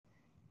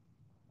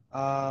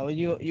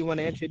You want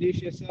to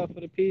introduce yourself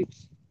for the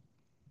peeps?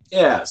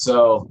 Yeah,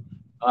 so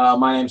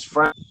my name's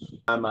Frank.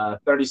 I'm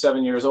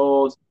 37 years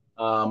old.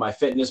 My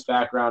fitness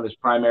background is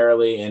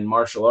primarily in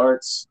martial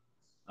arts.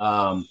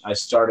 I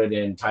started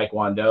in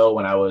Taekwondo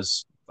when I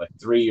was like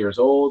 3 years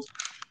old.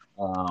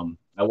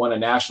 I won a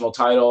national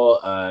title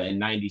in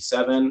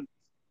 '97.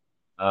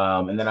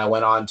 And then I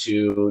went on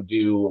to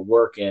do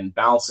work in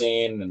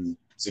bouncing and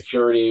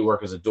security,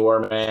 work as a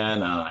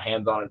doorman,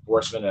 hands-on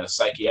enforcement in a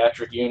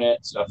psychiatric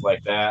unit, stuff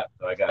like that.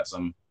 So I got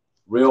some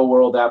real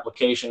world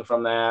application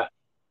from that.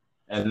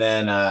 And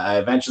then I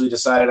eventually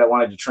decided I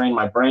wanted to train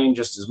my brain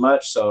just as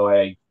much. So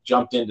I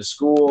jumped into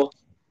school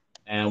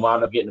and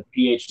wound up getting a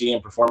PhD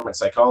in performance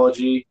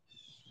psychology.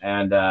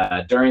 And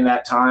during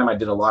that time, I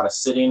did a lot of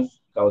sitting.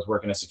 I was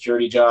working a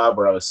security job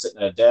where I was sitting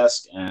at a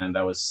desk and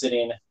I was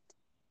sitting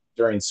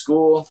during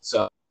school.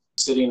 So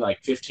sitting like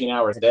 15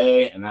 hours a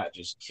day, and that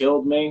just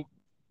killed me.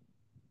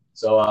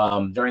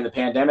 So during the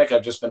pandemic,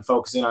 I've just been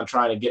focusing on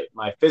trying to get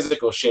my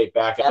physical shape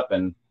back up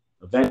and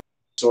eventually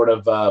sort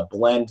of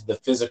blend the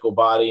physical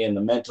body and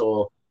the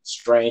mental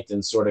strength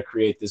and sort of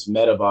create this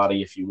meta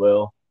body, if you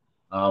will.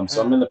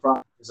 So I'm Uh, in the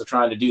process of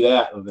trying to do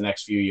that over the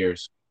next few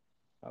years.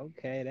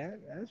 okay,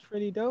 that's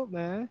pretty dope,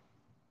 man.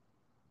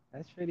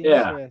 That's pretty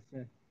Yeah,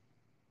 interesting.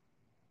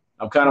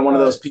 I'm kind of one of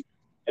Yeah, those people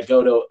that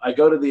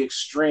go to the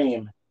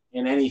extreme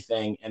in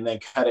anything and then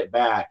cut it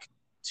back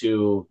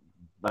to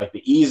like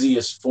the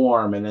easiest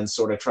form and then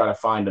sort of try to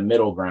find a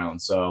middle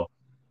ground. So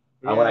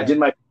when I yeah, did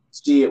my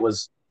PhD, it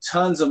was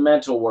tons of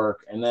mental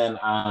work, and then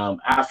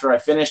after I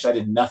finished, I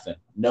did nothing.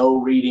 No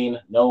reading,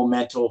 no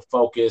mental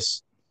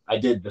focus. I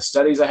did the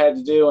studies I had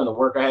to do and the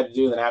work I had to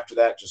do. Then after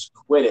that, just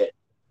quit it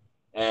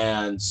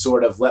and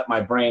sort of let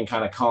my brain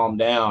kind of calm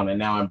down. And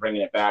now I'm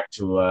bringing it back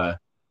to a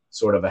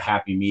sort of a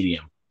happy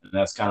medium, and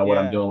that's kind of what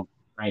I'm yeah. doing with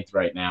strength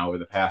right now. Over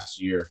the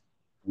past year,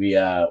 we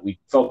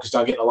focused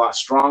on getting a lot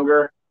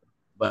stronger,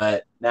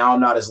 but now I'm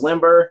not as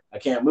limber. I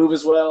can't move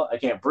as well. I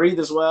can't breathe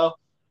as well.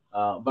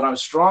 But I'm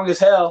strong as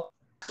hell,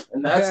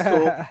 and that's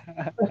cool.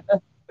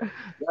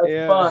 That's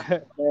fun. Yeah.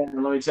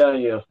 And let me tell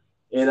you,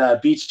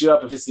 it beats you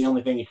up if it's the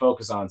only thing you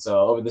focus on. So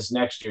over this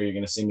next year, you're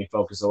going to see me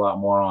focus a lot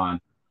more on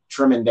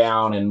trimming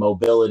down and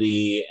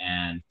mobility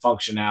and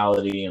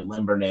functionality and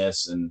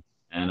limberness and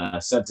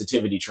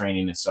sensitivity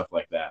training and stuff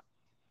like that.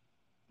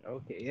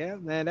 Okay, yeah,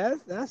 man,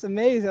 that's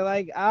amazing.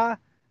 I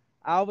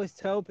always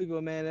tell people,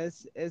 man,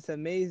 it's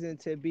amazing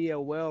to be a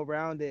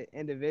well-rounded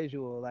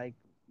individual. Like,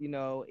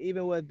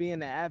 even with being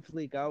an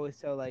athlete, I always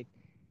tell like,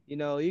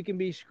 you can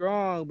be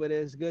strong, but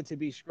it's good to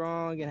be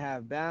strong and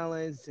have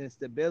balance and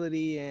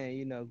stability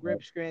and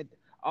grip strength.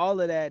 All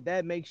of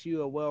that makes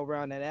you a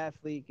well-rounded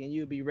athlete, and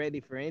you'll be ready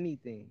for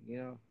anything.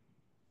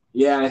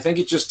 Yeah, and I think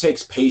it just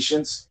takes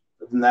patience.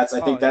 And I Oh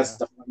think that's yeah.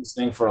 the hardest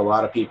thing for a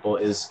lot of people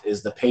is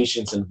the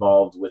patience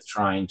involved with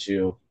trying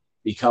to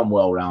become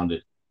well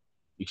rounded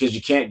because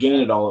you can't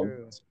gain it That's all at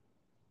true. once.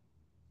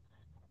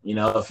 You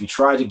know, if you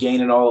try to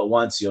gain it all at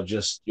once,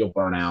 you'll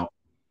burn out.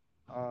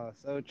 Oh,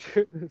 so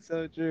true,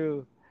 so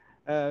true.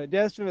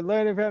 Just for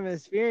learning from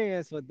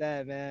experience with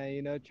that,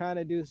 man. Trying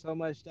to do so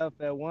much stuff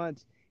at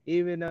once,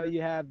 even though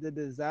you have the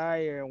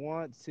desire and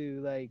want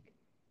to, like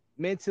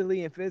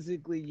mentally and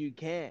physically, you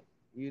can't.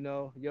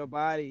 Your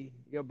body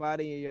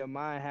and your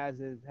mind has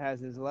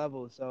its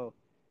level. So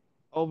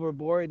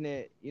overboarding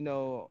it,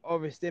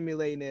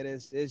 overstimulating it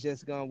is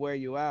just gonna wear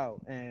you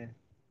out. And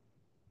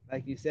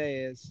like you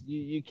say,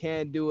 you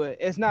can't do it.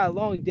 It's not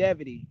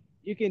longevity.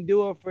 You can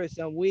do it for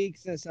some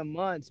weeks and some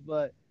months,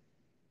 but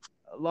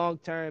long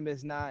term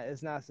it's not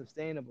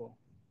sustainable.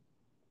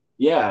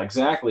 Yeah,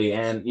 exactly.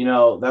 And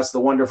that's the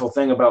wonderful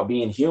thing about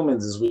being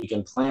humans is we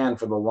can plan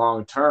for the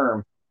long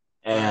term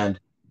Right. and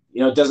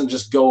it doesn't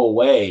just go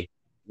away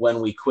when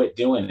we quit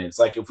doing it. It's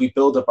like if we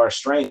build up our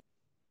strength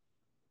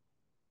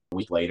a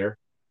week later,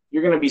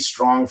 you're going to be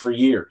strong for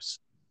years.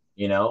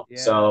 Yeah,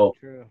 So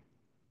true.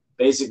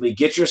 basically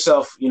get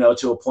yourself,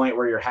 to a point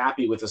where you're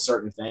happy with a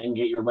certain thing,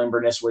 get your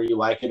limberness where you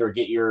like it or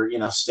get your,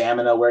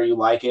 stamina where you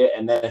like it.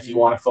 And then if you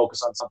want Hmm. to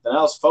focus on something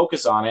else,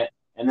 focus on it.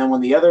 And then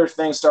when the other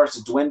thing starts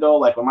to dwindle,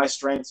 like when my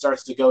strength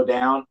starts to go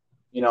down,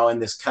 in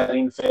this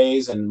cutting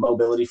phase and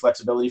mobility,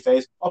 flexibility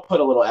phase, I'll put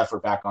a little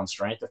effort back on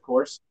strength, of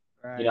course.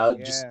 Right.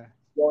 Just Yeah.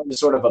 go into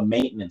sort of a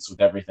maintenance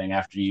with everything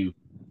after you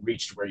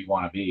reached where you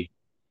want to be.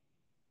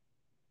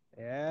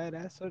 Yeah,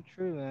 that's so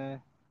true,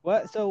 man.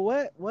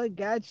 What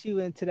got you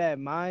into that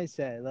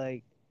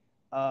mindset?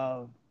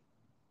 Uh,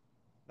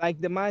 like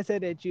the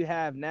mindset that you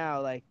have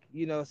now. Like,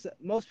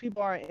 most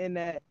people aren't in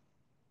that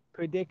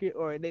predicament,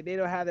 or they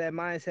don't have that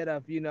mindset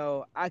of,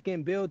 I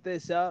can build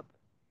this up,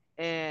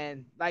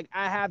 and like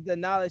I have the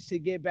knowledge to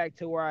get back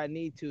to where I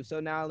need to. So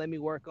now let me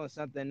work on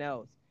something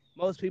else.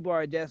 Most people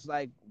are just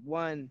like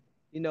one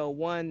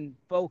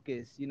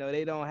focus.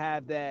 They don't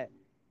have that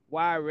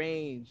wide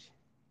range.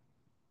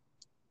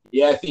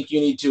 Yeah, I think you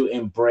need to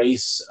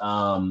embrace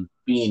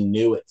being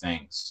new at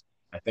things.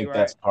 I think You're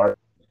that's right. part of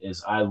it,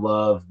 is I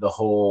love the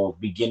whole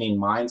beginning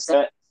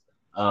mindset.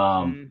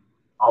 Um, Hmm.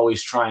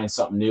 always trying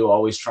something new,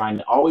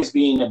 always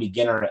being a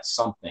beginner at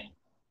something.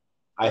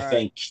 I Right.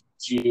 think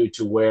keeps you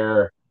to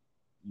where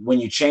when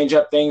you change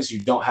up things, you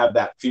don't have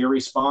that fear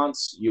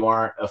response. You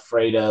aren't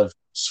afraid of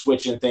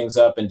switching things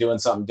up and doing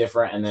something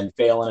different and then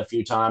failing a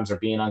few times or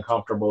being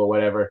uncomfortable or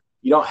whatever.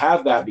 You don't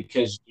have that Yeah.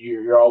 because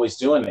you're always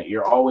doing it.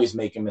 You're always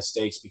making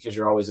mistakes because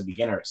you're always a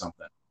beginner at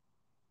something.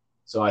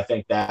 So I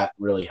think that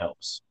really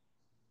helps.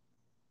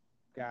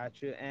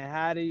 Gotcha. And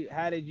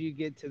how did you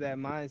get to that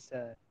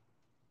mindset?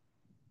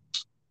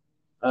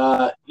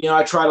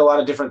 I tried a lot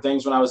of different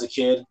things when I was a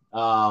kid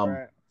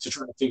Right. to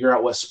try to figure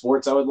out what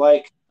sports I would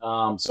like.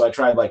 So I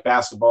tried like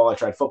basketball, I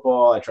tried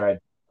football, I tried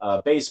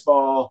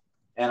baseball,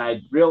 and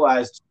I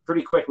realized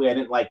pretty quickly I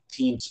didn't like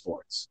team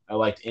sports. I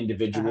liked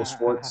individual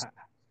sports.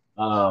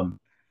 Um,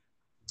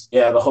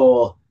 yeah, the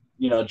whole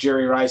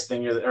Jerry Rice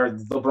thing or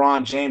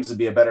LeBron James would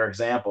be a better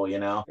example.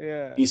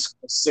 Yeah. He's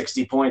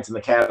 60 points and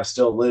the Cavs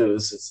still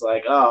lose. It's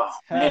like, oh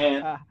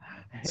man, Yeah,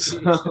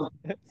 so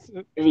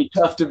it'd be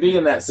tough to be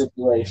in that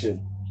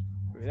situation.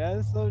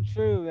 that's so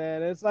true,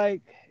 man. It's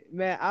like,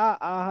 man, I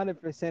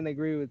 100%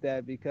 agree with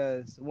that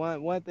because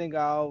one thing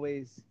I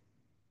always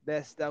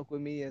that stuck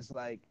with me is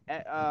like,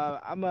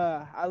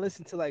 I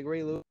listen to like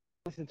Ray Lewis,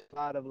 listen to a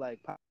lot of like,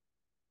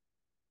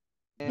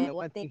 and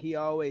one thing he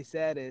always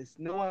said is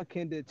no one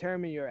can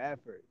determine your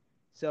effort.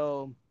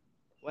 So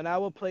when I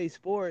would play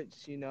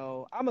sports,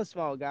 I'm a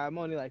small guy. I'm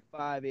only like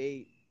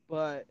 5'8",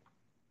 but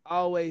I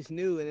always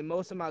knew, and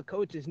most of my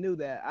coaches knew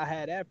that I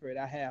had effort,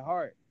 I had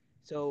heart.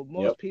 So Yep.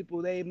 most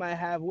people they might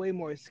have way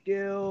more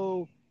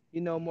skill,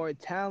 more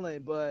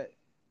talent, but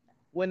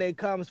when it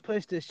comes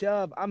push to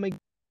shove,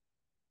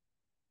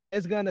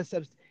 it's gonna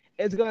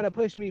it's gonna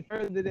push me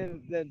further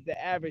than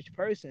the average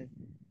person.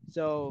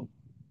 So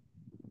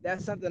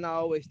that's something I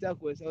always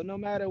stuck with. So no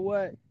matter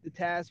what the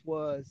task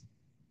was,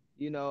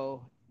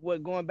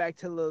 what going back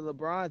to the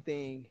LeBron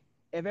thing,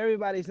 if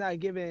everybody's not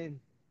giving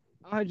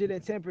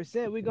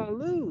 110%, we're gonna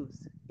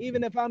lose.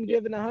 Even if I'm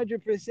Yep. giving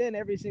 100%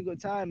 every single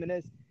time,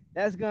 and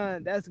that's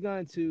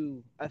going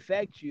to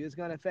affect you. It's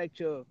gonna affect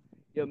your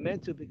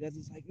mental because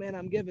it's like, man,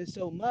 I'm giving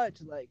so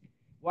much. Like,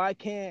 why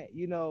can't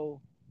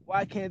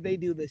why can't they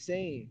do the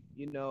same?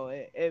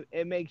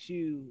 It makes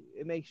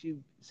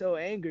you so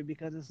angry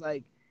because it's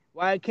like,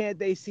 why can't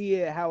they see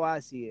it how I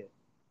see it?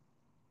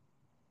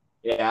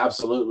 Yeah,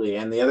 absolutely.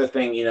 And the other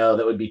thing,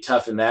 that would be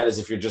tough in that is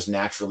if you're just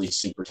naturally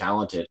super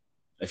talented.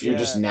 If you're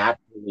just Yeah.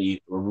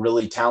 naturally a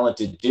really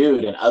talented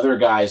dude and other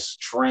guys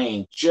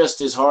train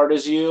just as hard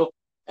as you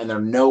and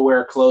they're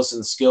nowhere close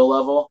in skill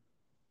level,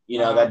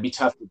 Uh that'd be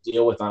tough to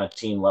deal with on a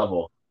team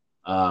level.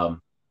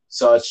 Um,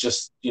 so it's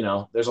just,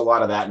 there's a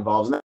lot of that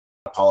involved. And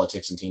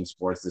politics in team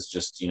sports is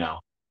just,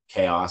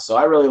 chaos. So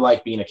I really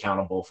like being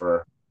accountable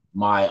for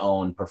my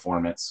own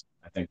performance.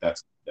 I think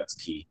that's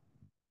key.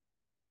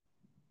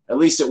 At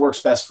least it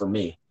works best for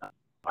me.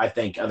 I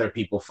think other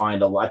people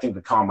find a lot. I think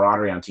the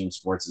camaraderie on team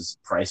sports is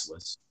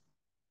priceless.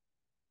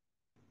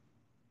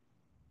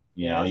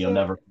 yeah, it's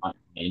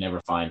You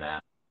never find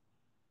that.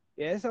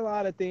 it's a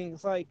lot of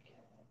things like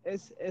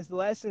it's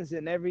lessons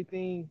in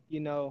everything.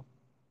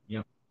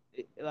 Yep.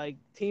 Like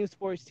team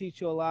sports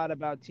teach you a lot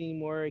about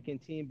teamwork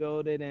and team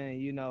building,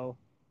 and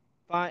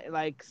find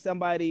like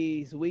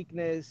somebody's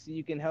weakness,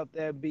 you can help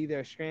them be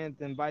their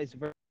strength, and vice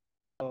versa.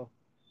 So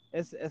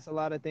it's a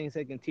lot of things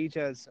they can teach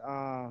us.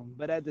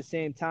 But at the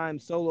same time,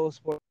 solo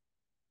sports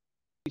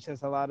teach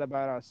us a lot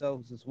about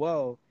ourselves as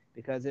well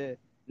because it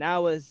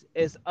now is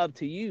it's up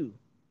to you.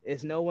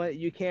 It's no one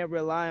you can't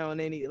rely on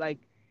any like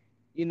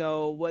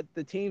what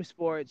the team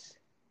sports,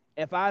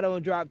 if I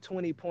don't drop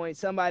 20 points,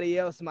 somebody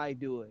else might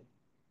do it.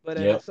 But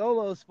in a Yep.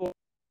 solo sport,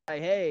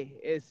 like, hey,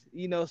 it's,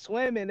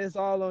 swimming is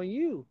all on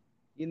you.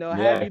 Have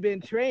Yeah. you been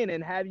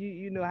training? Have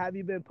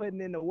you been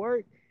putting in the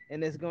work?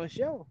 And it's going to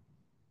show.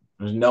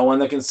 There's no one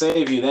that can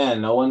save you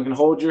then. No one can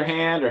hold your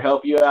hand or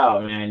help you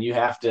out, man. You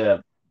have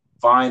to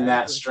find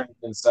that Exactly. strength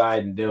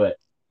inside and do it.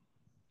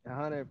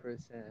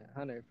 100%.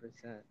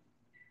 100%.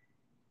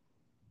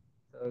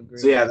 So So agree.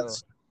 yeah, So,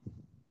 that's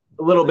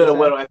a little what bit you of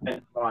what say? I've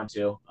been on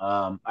to.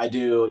 I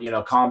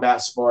do,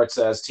 combat sports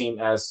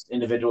as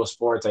individual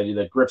sports. I do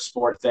the grip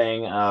sport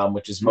thing,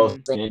 which is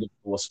mostly Mm-hmm. an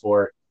individual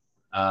sport.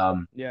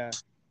 Um, Yeah.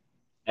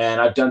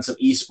 and I've done some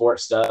esport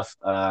stuff.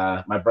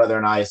 My brother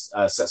and I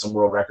set some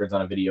world records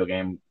on a video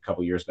game a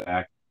couple years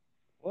back.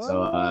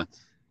 So What?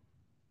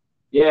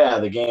 yeah,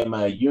 the game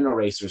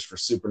Uniracers for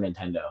Super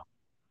Nintendo.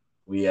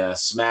 We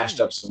smashed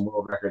Dang. up some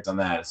world records on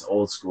that. It's an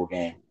old school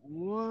game.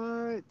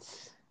 What?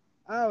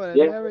 I would have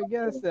Yeah, never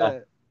guessed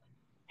that.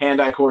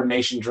 hand-eye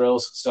coordination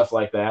drills, stuff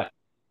like that.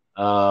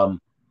 Um,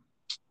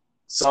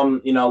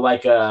 some,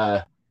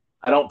 I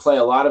don't play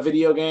a lot of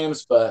video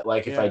games, but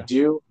like if I Yeah.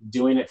 do, I'm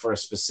doing it for a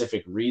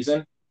specific reason.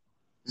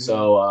 Mm-hmm.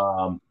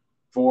 So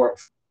for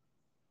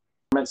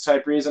performance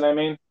type reason, I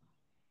mean.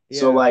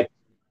 So Yeah. like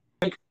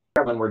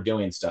when we're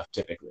doing stuff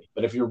typically,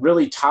 but if you're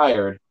really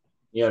tired,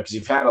 because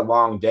you've had a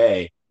long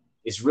day,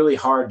 it's really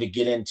hard to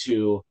get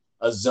into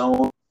a zone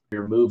where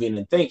you're moving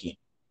and thinking.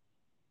 Mm-hmm.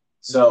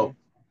 So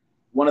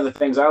one of the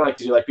things I like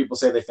to do, like people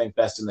say they think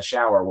best in the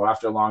shower. Well,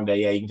 after a long day,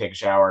 yeah, you can take a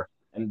shower,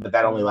 but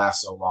that only Mm-hmm.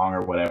 lasts so long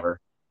or whatever.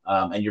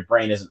 and your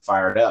brain isn't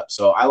fired up.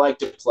 So I like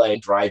to play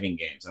driving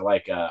games. I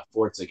like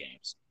Forza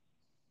games,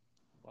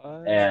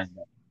 What? and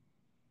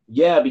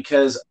yeah,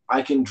 because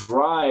I can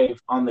drive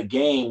on the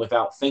game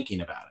without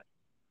thinking about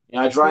it.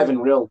 I drive in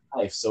real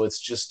life, so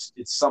it's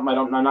something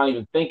I'm not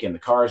even thinking. The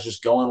car is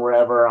just going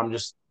wherever. I'm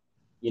just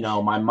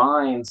my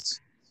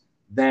mind's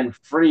then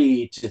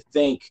free to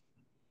think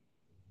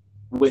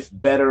with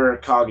better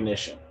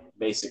cognition.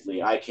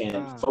 Basically, I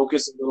can Ah,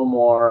 focus a little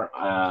more.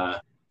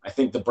 I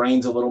think the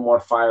brain's a little more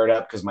fired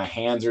up because my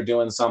hands are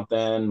doing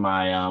something.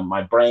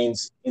 My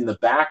brain's in the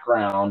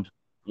background,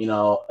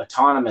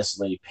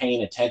 autonomously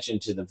paying attention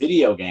to the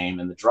video game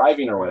and the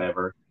driving or right.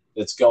 whatever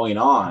that's going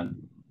on,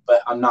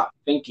 but I'm not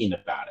thinking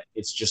about it.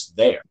 It's just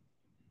there.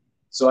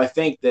 So I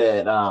think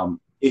that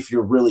if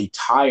you're really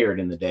tired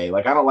in the day,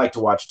 like I don't like to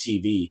watch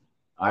TV,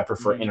 I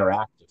prefer Mm,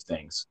 interactive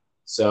things.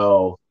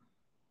 So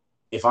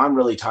if I'm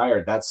really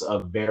tired, that's a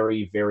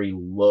very, very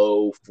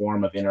low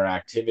form of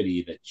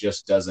interactivity that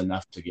just does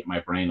enough to get my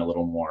brain a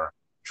little more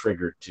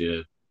triggered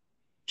to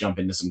jump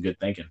into some good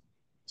thinking.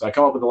 So I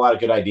come up with a lot of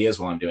good ideas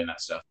while I'm doing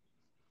that stuff.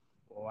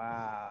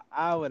 wow.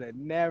 I would have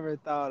never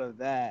thought of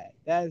that.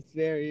 That's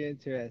very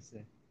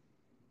interesting.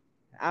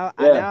 I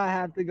Yeah, now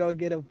have to go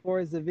get a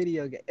Forza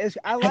video game.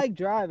 I like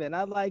driving.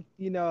 I like,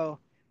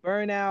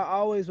 Burnout.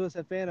 Always was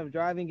a fan of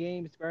driving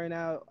games.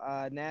 Burnout,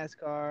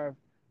 NASCAR,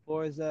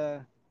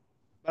 Forza.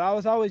 But I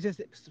was always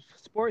just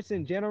sports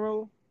in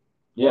general,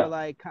 or yeah,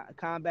 like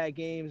combat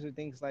games or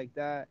things like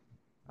that.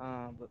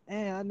 But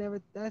man, I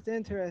never. That's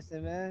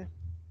interesting, man.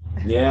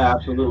 yeah,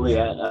 absolutely.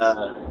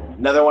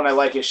 Another one I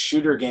like is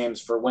shooter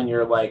games for when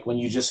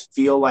you just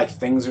feel like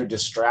things are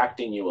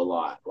distracting you a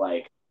lot.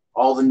 Like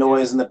all the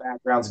noise Yeah, in the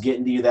background's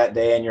getting to you that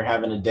day, and you're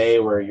having a day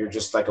where you're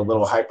just like a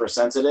little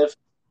hypersensitive.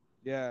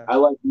 yeah. I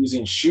like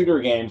using shooter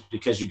games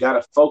because you got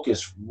to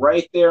focus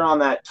right there on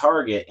that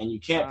target and you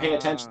can't pay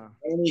attention Ah,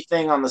 to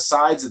anything on the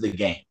sides of the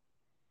game.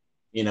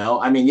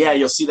 I mean, yeah,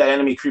 you'll see that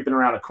enemy creeping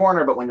around a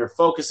corner, but when you're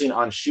focusing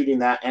on shooting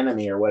that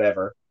enemy or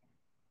whatever,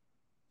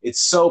 it's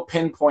so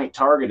pinpoint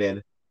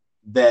targeted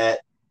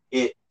that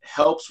it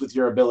helps with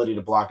your ability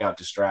to block out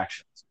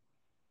distractions.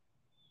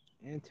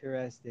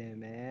 interesting,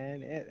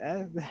 man.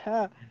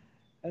 That's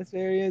that's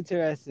very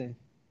interesting.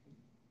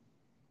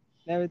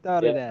 Never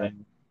thought Yeah, of that.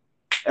 man.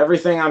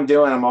 Everything I'm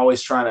doing, I'm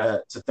always trying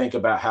to think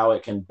about how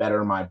it can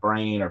better my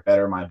brain or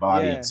better my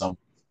body in Yeah. some,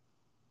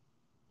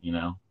 you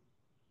know.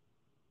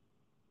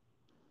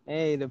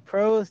 Hey, the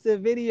pros to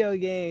video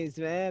games,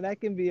 man. That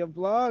can be a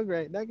blog,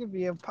 right? That can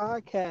be a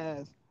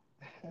podcast.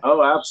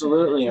 Oh,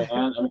 absolutely, man.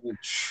 I mean,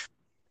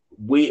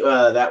 we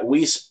that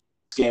Wii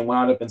game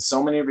wound up in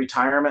so many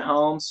retirement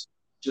homes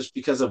just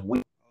because of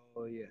Wii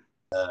Oh yeah.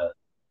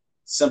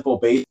 simple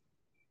base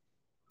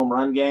home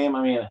run game.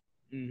 I mean,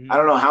 I Hmm.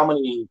 don't know how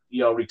many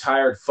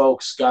retired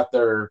folks got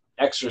their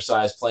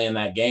exercise playing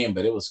that game,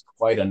 but it was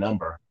quite a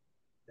number.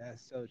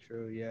 That's so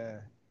true. Yeah.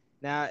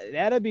 Now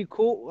that'd be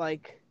cool.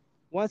 Like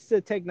once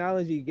the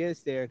technology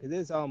gets there, because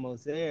it's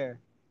almost there.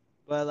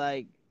 But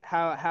like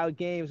how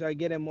games are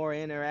getting more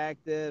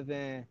interactive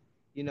and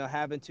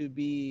having to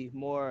be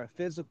more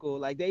physical.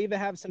 Like they even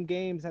have some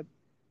games. I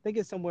think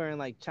it's somewhere in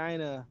like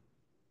China,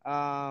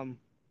 um,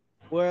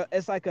 where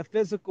it's like a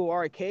physical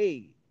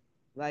arcade.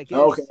 Like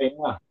Okay,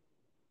 yeah,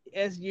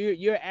 it's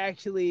you're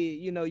actually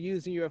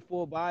using your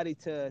full body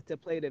to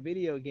play the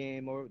video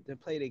game or to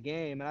play the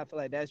game, and I feel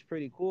like that's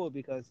pretty cool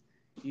because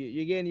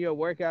you're getting your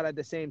workout at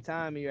the same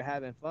time and you're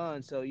having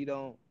fun, so you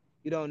don't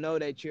know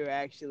that you're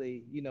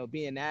actually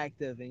being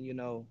active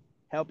and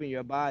helping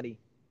your body.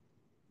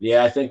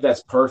 yeah. I think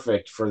that's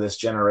perfect for this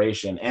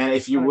generation. And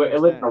if you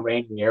live in 100%. a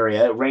rainy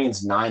area, it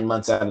rains 9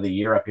 months out of the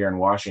year up here in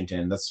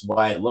Washington. That's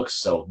why it looks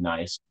so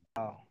nice.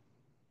 Oh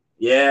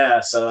Yeah,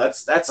 so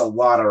that's a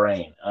lot of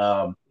rain.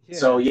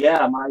 So yeah.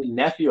 yeah, my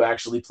nephew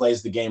actually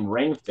plays the game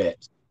Ring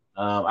Fit.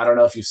 I don't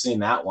know if you've seen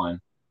that one,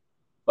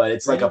 but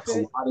it's like Ring a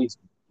fit. Pilates.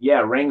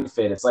 Yeah, Ring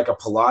Fit. It's like a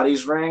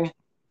Pilates ring,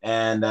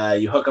 and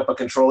you hook up a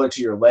controller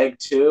to your leg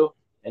too,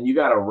 and you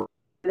got to run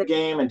the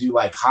game and do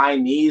like high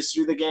knees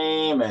through the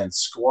game and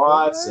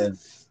squats What? and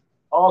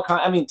all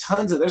kind. I mean,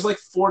 tons of. There's like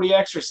 40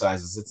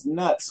 exercises. It's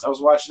nuts. I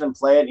was watching him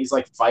play it, and he's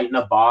like fighting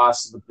a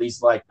boss with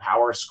these like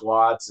power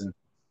squats and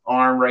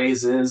arm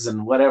raises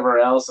and whatever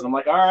else. And I'm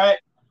like, all right.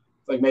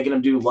 It's like making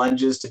him do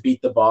lunges to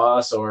beat the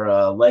boss or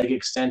leg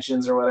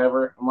extensions or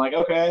whatever. I'm like,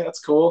 okay, that's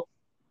cool.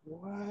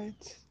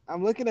 What?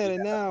 I'm looking at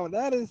it now.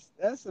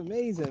 That's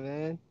amazing,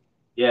 man.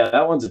 Yeah,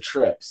 that one's a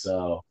trip.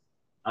 So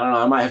I don't know.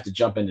 I might have to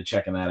jump into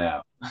checking that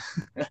out.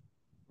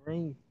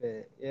 Ring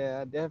fit.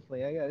 Yeah,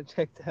 definitely. I gotta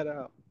check that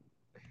out.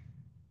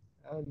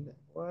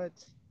 What?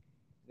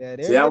 Yeah,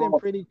 they're See, I'm getting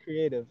all, pretty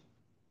creative.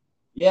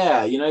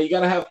 yeah, you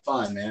got to have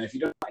fun, man. If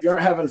you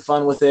aren't having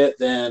fun with it,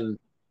 then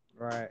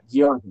Right.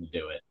 you aren't going to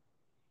do it.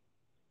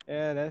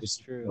 Yeah, that's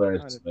Just true. learn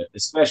to it,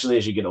 especially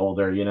as you get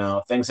older.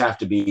 Things have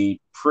to be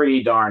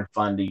pretty darn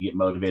fun to get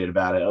motivated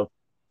about it.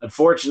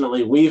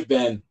 Unfortunately, we've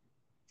been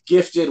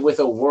gifted with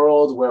a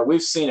world where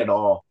we've seen it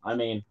all. I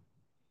mean,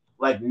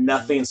 like Mm-hmm.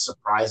 nothing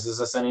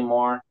surprises us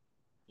anymore,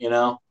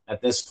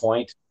 at this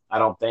point, I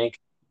don't think.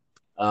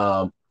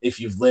 if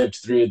you've lived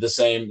through the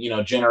same,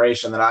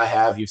 generation that I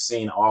have, you've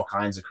seen all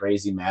kinds of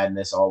crazy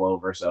madness all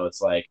over. So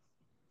it's like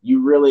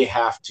you really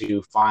have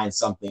to find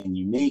something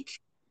unique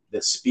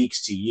that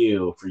speaks to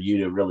you for you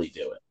to really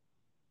do it.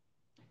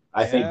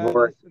 I think Yeah,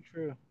 we're that's so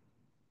true.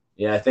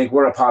 Yeah, I think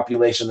we're a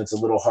population that's a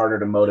little harder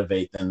to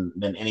motivate than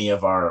any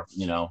of our,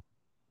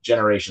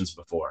 generations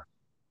before.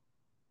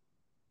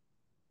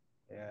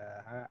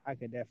 Yeah, I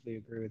could definitely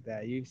agree with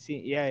that. You've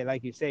seen, yeah,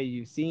 like you say,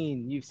 you've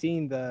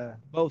seen the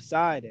both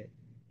sided.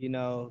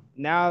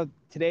 Now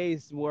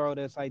today's world,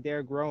 it's like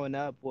they're growing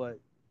up with.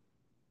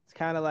 It's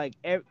kind of like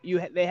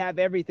they have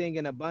everything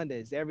in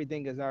abundance.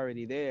 Everything is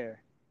already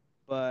there.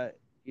 But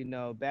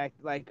back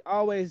like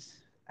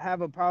always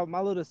have a problem.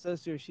 My little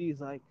sister, she's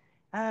like,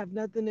 I have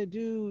nothing to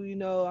do.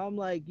 I'm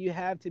like, you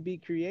have to be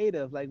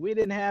creative. Like we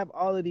didn't have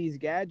all of these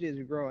gadgets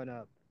growing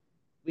up.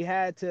 We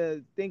had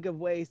to think of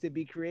ways to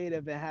be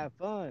creative and have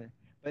fun.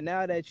 But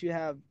now that you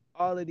have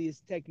all of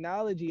these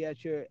technology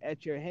at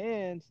your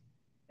hands,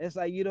 it's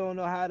like you don't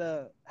know how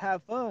to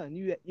have fun.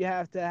 You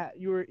have to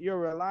you're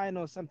relying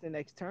on something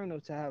external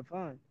to have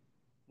fun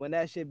when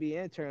that should be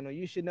internal.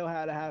 You should know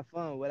how to have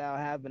fun without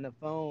having a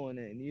phone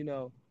and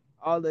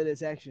all of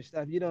this extra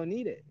stuff. You don't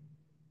need it.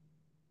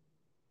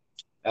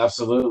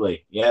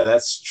 Absolutely. Yeah,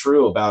 that's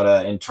true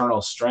about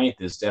internal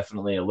strength is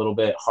definitely a little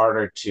bit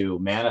harder to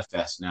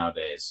manifest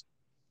nowadays.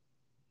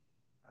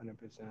 100%.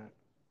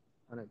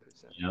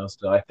 100%.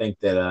 So I think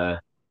that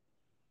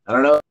I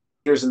don't know,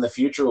 leaders in the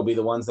future will be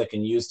the ones that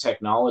can use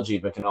technology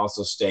but can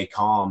also stay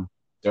calm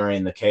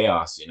during the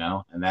chaos,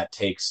 and that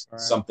takes All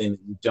right. something that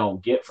you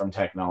don't get from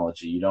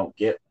technology. You don't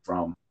get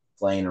from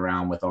playing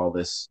around with all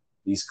these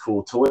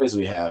cool toys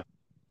we have.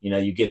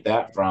 You get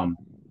that Right. from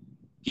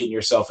getting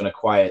yourself in a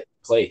quiet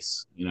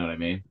place. You know what I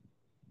mean?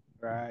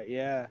 Right.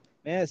 Yeah.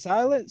 Man,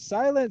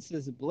 silence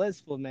is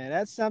blissful, man.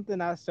 That's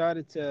something I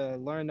started to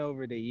learn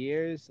over the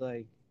years.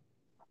 Like,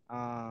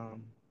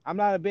 Um, I'm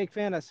not a big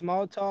fan of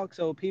small talk,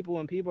 so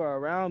when people are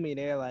around me,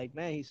 they're like,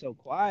 "Man, he's so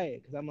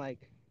quiet." Because I'm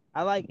like,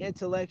 I like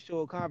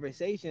intellectual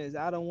conversations.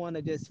 I don't want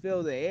to just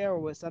fill the air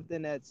with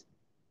something that's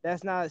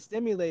not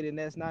stimulating,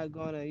 that's not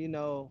gonna,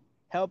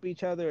 help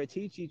each other or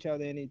teach each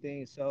other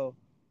anything. So,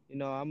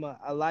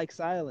 I like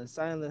silence.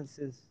 Silence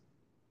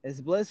is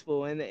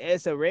blissful, and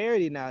it's a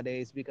rarity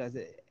nowadays because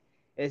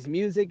it's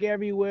music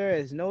everywhere,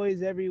 it's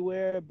noise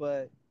everywhere,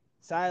 but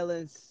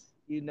silence,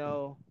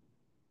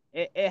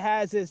 it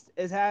has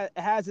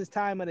its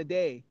time of the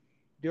day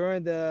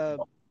during the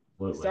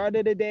Absolutely. start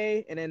of the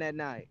day and then at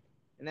night,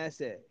 and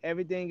that's it.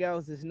 Everything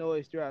else is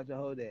noise throughout the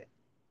whole day.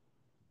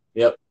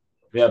 Yep.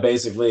 Yeah,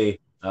 basically.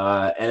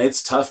 And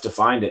it's tough to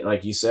find it.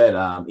 Like you said,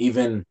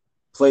 even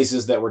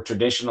places that were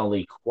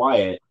traditionally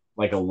quiet,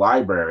 like a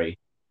library,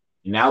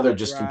 now they're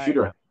just Right.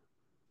 computer,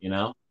 you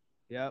know?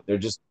 Yep. They're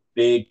just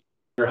big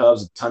computer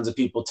hubs, tons of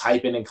people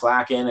typing and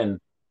clacking. And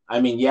I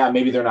mean, yeah,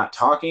 maybe they're not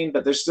talking,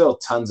 but there's still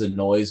tons of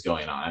noise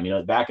going on. I mean,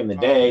 like back in the Oh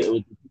day, it yeah.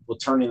 was people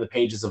turning the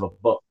pages of a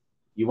book.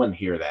 You wouldn't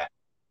hear that.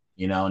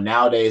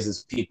 Nowadays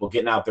it's people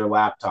getting out their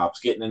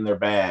laptops, getting in their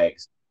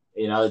bags.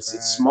 It's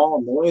Right.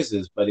 small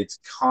noises, but it's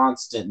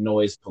constant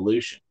noise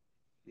pollution.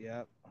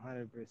 Yep.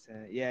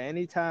 100%. Yeah.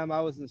 Anytime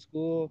I was in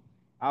school,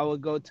 I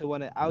would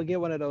get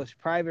one of those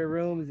private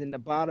rooms in the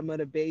bottom of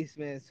the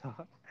basement,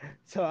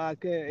 so I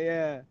could,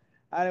 yeah.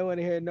 I didn't want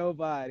to hear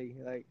nobody.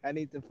 Like I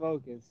need to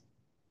focus.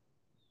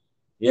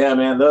 Yeah,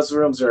 man, those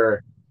rooms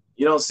are,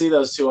 you don't see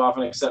those too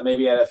often, except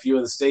maybe at a few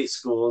of the state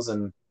schools,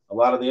 and a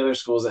lot of the other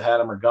schools that had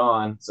them are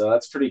gone. So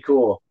that's pretty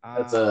cool.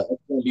 That's going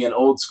to be an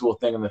old school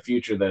thing in the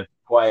future. The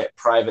quiet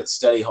private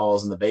study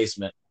halls in the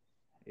basement.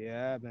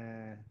 Yeah,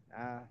 man.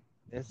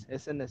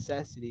 It's a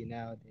necessity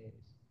nowadays.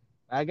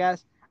 I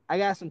got I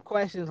got some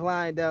questions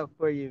lined up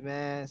for you,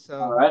 man. All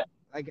So right.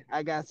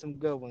 I got some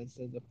good ones.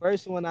 So the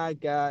first one I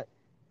got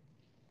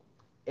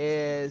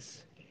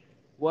is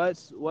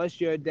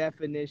what's your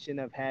definition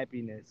of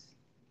happiness?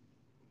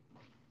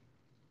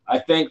 I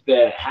think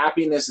that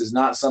happiness is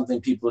not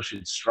something people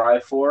should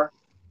strive for,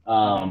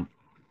 Mm-hmm.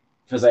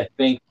 because I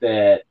think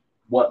that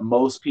what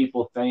most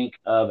people think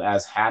of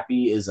as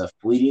happy is a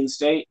fleeting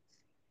state.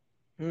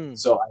 Hmm.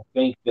 So I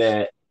think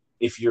that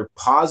if you're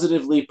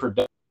positively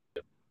productive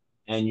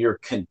and you're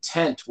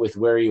content with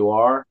where you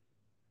are,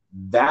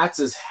 that's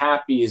as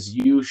happy as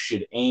you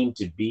should aim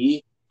to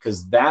be,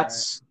 because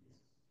Right.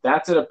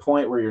 that's at a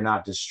point where you're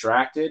not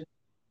distracted.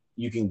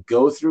 You can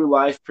go through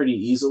life pretty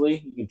easily.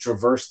 You can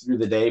traverse through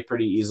the day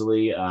pretty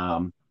easily.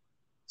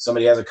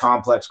 Somebody has a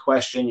complex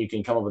question, you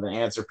can come up with an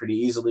answer pretty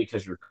easily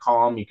because you're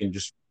calm. You can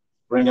just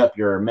bring up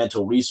your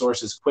mental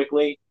resources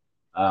quickly.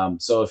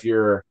 So if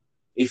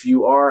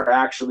you are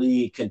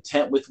actually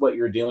content with what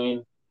you're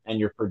doing and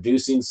you're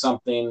producing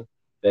something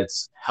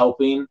that's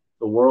helping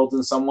the world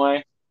in some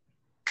way,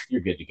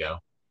 you're good to go.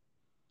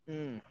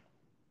 Hmm.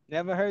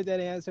 Never heard that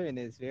answer, and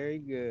it's very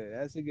good.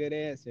 That's a good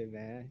answer,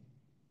 man.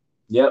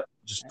 Yep,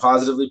 just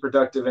positively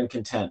productive and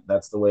content.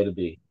 That's the way to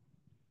be.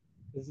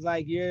 It's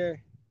like you're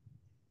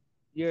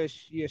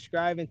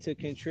striving to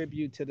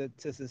contribute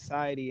to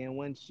society, and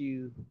once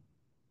you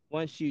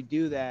once you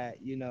do that,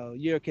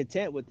 you're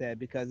content with that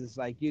because it's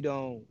like you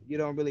don't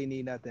really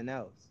need nothing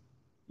else.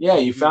 Yeah,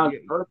 You you you found you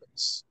your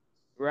purpose.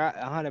 right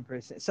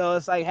 100%. So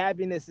it's like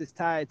happiness is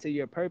tied to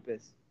your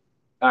purpose.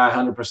 I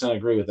 100%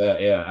 agree with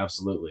that. Yeah,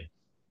 absolutely.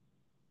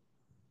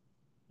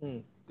 Hmm,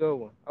 good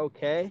one.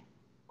 Okay.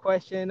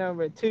 Question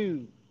number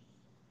two.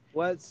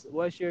 What's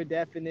your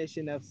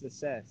definition of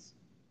success?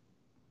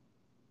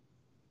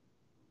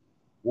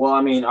 Well,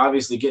 I mean,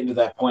 obviously getting to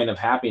that point of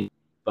happiness,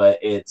 but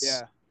it's,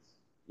 Yeah.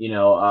 you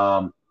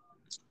know,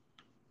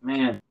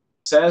 man,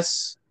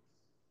 success,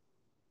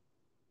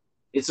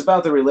 it's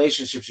about the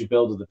relationships you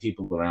build with the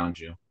people around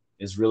you,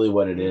 is really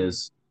what it Mm,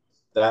 is.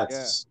 yeah.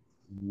 That's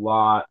a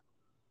lot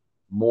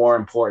more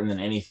important than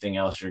anything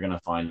else you're going to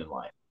find in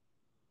life.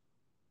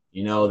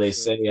 So They true.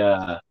 say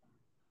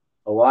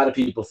a lot of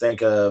people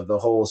think of the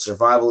whole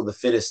survival of the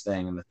fittest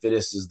thing, and the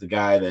fittest is the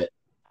guy that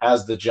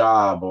has the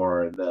job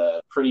or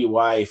the pretty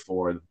wife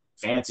or the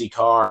fancy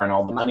car and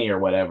all the money or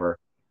whatever.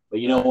 But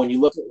Right. when you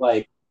look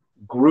at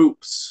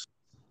groups,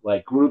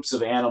 like groups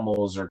of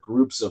animals or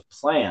groups of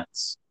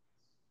plants,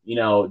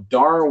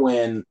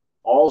 Darwin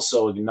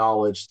also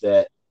acknowledged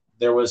that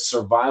there was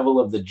survival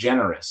of the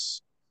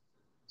generous.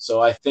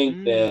 So I think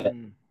that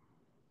Mm.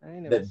 I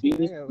ain't never that seen. I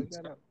being gotta look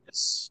that up.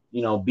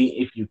 be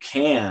if you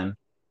can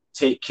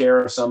take care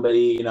of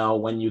somebody,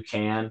 when you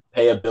can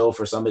pay a bill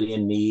for somebody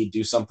in need,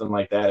 do something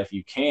like that. If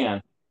you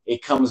can,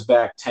 it comes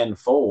back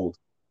tenfold.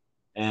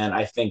 And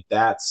I think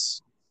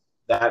that's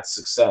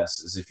success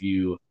is if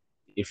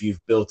you've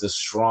built a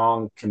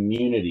strong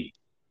community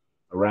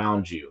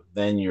around you,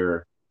 then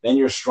you're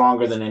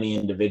stronger than any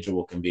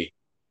individual can be.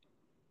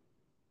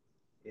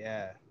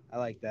 Yeah, I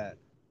like that.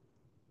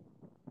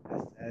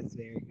 That's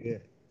very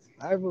good.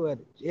 Survival of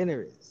the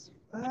generous.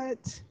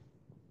 What?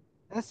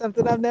 That's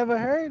something I've never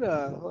heard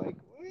of. Like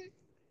what?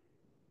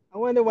 I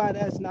wonder why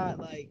that's not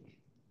like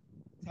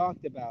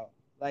talked about.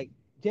 Like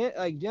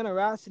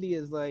generosity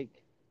is like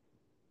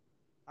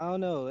I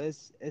don't know.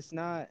 It's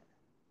not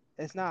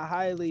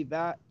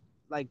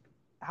like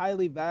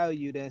highly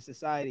valued in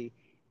society,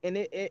 and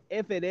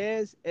if it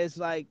is, it's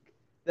like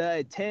the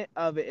intent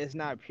of it is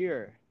not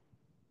pure.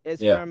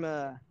 It's Yeah, from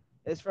a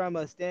it's from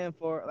a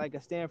standpoint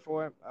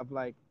of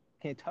like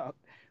can't talk,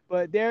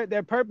 but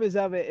their purpose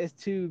of it is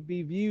to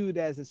be viewed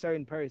as a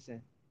certain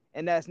person,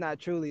 and that's not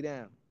truly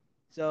them.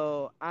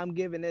 So I'm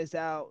giving this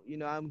out,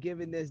 I'm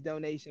giving this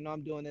donation,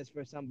 I'm doing this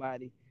for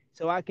somebody,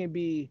 so I can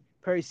be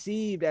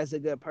perceived as a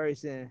good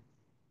person,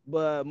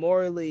 but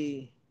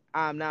morally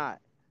I'm not.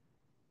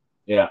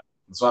 yeah.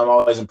 That's why I'm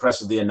always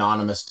impressed with the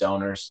anonymous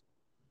donors.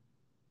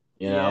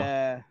 You know,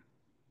 Yeah,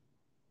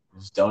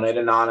 just donate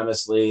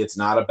anonymously. It's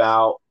not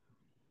about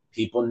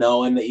people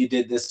knowing that you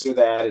did this or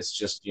that. It's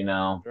just,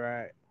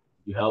 right.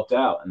 you helped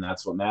out, and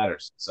that's what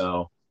matters.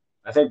 So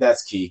I think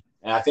that's key.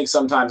 And I think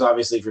sometimes,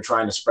 obviously, if you're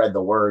trying to spread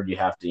the word, you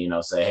have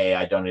to, say, hey,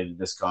 I donated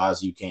this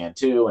cause, you can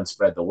too, and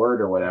spread the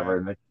word or whatever.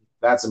 Right. And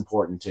that's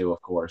important too,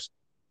 of course.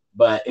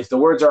 But if the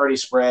word's already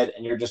spread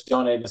and you're just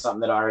donating to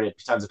something that already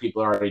tons of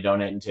people are already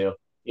donating to,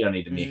 you don't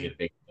need to make Hmm. it a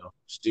big deal.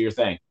 Just do your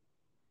thing.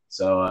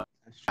 So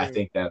That's I true.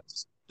 think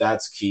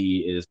that's key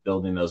is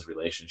building those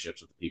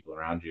relationships with the people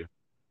around you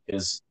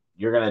because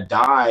you're gonna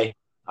die.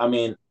 I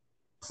mean,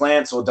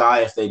 plants will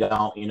die if they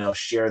don't,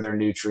 share their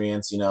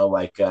nutrients.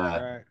 Right.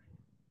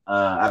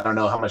 I don't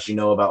know how much you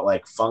know about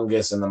like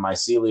fungus and the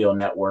mycelial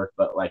network,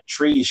 but like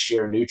trees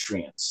share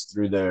nutrients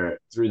through the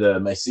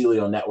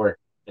mycelial network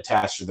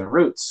attached to the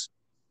roots.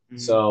 Hmm.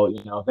 So,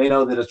 if they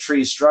know that a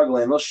tree's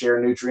struggling, they'll share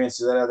nutrients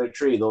to that other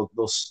tree. They'll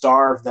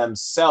starve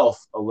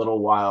themselves a little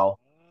while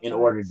in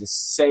order to What?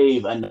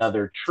 save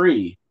another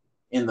tree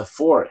in the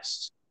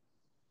forest.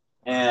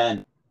 Wow.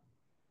 And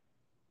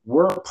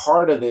we're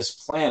part of this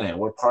planet.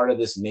 We're part of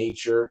this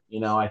nature.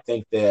 I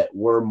think that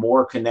we're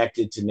more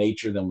connected to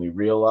nature than we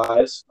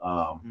realize.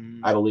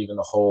 Hmm. I believe in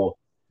the whole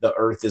the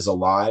earth is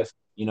alive,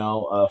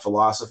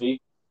 philosophy. Right.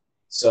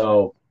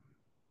 So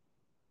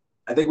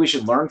I think we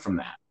should learn from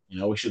that.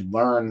 We should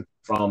learn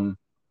from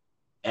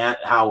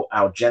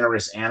how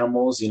generous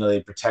animals,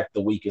 they protect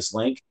the weakest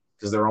link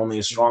because they're only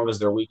as strong Hmm. as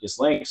their weakest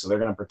link. So they're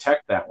going to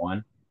protect that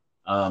one.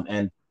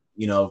 And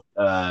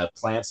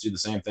plants do the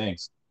same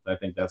things. I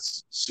think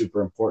that's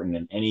super important.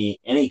 And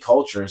any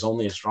culture is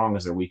only as strong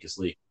as their weakest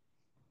link.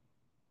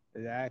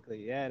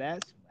 Exactly. Yeah,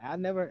 I've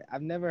never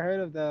heard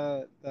of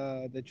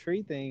the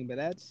tree thing, but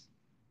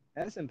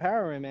that's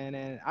empowering, man.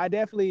 And I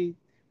definitely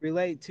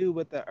relate to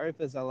with the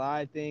Earth is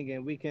alive thing,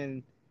 and we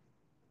can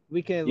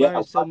Yeah,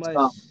 learn so watch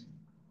much.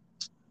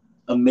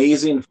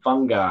 amazing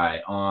fungi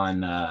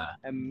on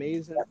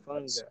Amazing Netflix.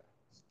 fungi.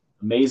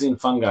 Amazing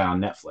fungi on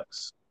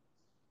Netflix.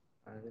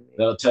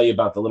 That'll tell you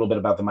about the little bit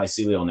about the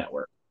mycelial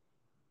network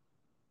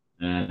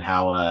and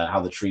how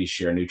the trees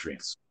share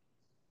nutrients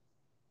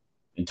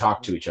and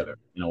talk to each other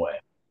in a way.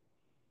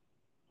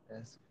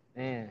 That's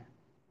man.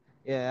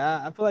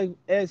 Yeah, I feel like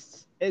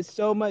it's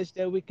so much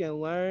that we can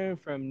learn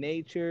from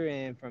nature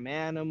and from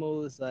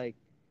animals. Like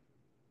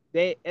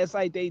it's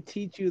like they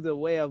teach you the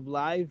way of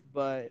life,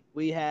 but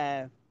we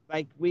have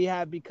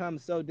become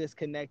so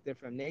disconnected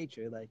from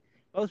nature. Like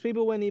Most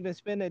people wouldn't even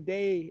spend a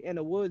day in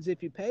the woods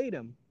if you paid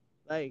them.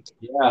 Like,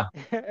 Yeah,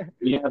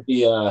 we have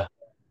the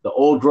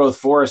old growth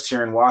forest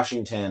here in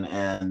Washington,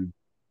 and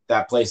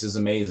that place is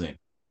amazing.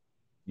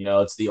 You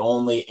know, it's the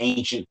only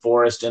ancient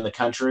forest in the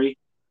country,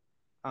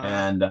 uh-huh.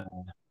 and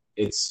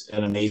it's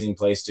an amazing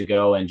place to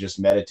go and just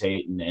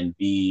meditate and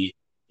be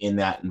in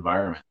that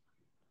environment.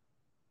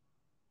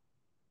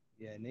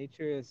 Yeah,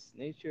 nature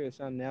is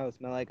something else,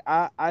 man. Like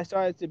I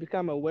started to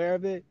become aware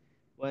of it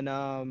when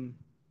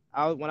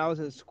when I was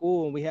in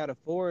school and we had a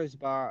forest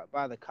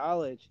by the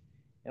college,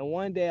 and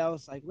one day I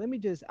was like, let me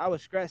just I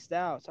was stressed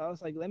out, so I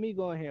was like, let me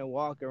go in here and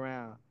walk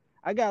around.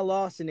 I got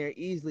lost in there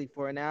easily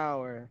for an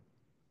hour,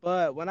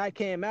 but when I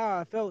came out,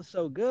 I felt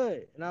so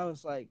good, and I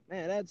was like,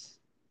 man,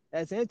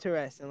 that's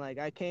interesting. Like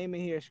I came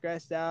in here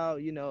stressed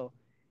out,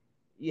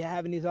 you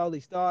having these all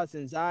these thoughts,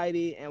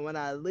 anxiety, and when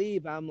I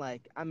leave, I'm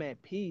like, I'm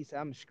at peace,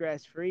 I'm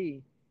stress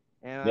free,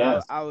 and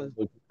Yeah, I was,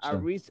 I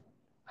re,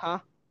 huh,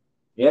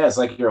 yeah, it's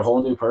like you're a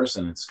whole new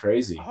person. It's a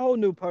crazy. whole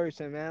new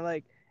person, man.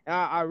 Like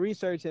I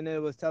researched and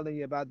it was telling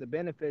you about the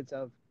benefits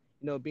of,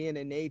 being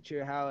in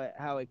nature,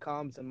 how it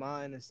calms the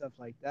mind and stuff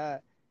like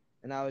that,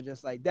 and I was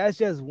just like, that's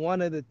just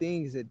one of the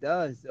things it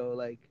does, though.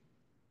 Like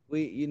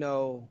we,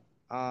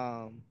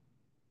 um,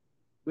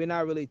 we're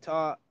not really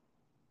taught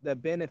the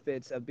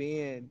benefits of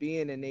being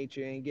in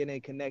nature and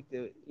getting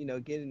connected,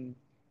 getting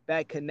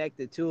back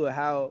connected to it,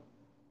 how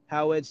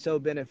it's so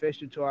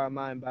beneficial to our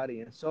mind,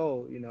 body, and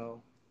soul.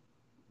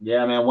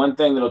 Yeah, man. One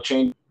thing that'll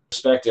change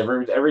perspective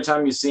every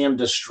time you see them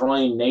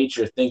destroying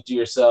nature, think to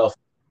yourself,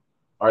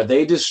 are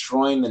they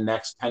destroying the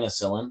next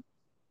penicillin?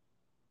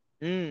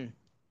 Mm,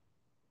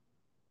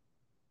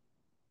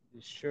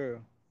 it's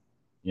true.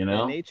 You Yeah,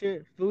 know,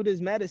 nature, food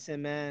is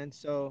medicine, man.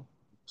 So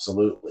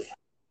absolutely.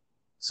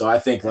 So I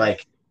think like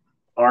that's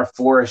our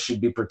forest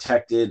should be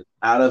protected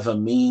out of a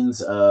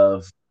means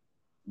of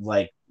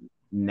like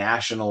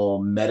national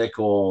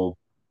medical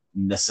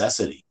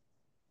necessity.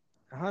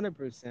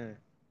 100%,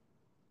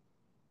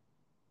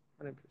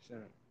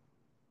 100%.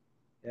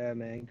 Yeah,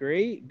 man.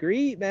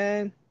 Greed,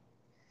 man.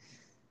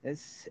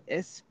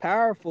 It's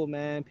powerful,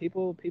 man.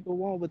 People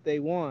want what they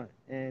want,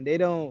 and they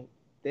don't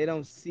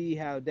see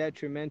how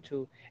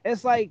detrimental.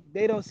 It's like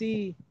they don't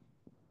see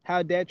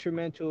how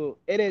detrimental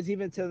it is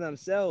even to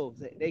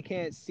themselves. They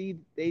can't see.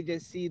 They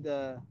just see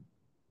the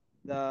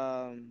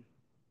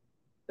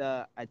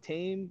the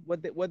attain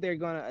what they're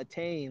gonna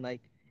attain.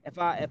 Like if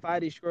I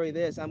destroy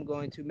this, I'm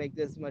going to make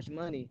this much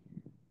money.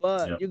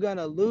 But Yeah, you're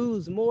gonna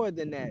lose more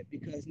than that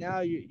because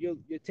now you're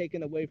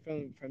taken away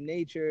from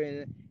nature,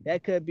 and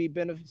that could be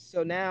benefit.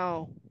 So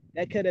now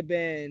that could have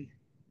been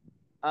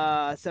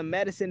some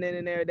medicine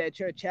in there that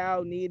your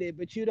child needed,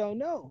 but you don't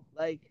know.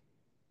 Like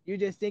you're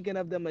just thinking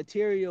of the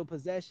material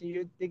possession.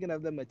 You're thinking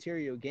of the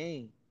material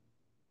gain.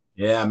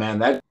 yeah, man,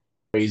 that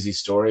crazy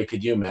story.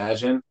 Could you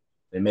imagine?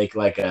 They make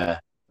like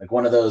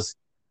one of those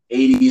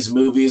 '80s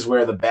movies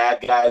where the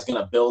bad guy is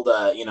gonna build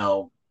a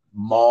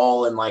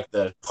mall in like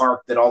the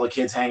park that all the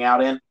kids hang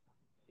out in,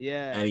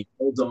 Yeah. and he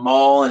builds a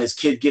mall, and his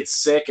kid gets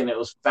sick, and it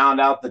was found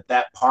out that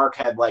that park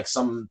had like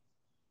some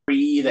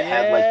tree that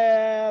had like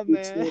Yeah,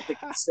 roots in man. it that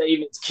could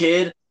save its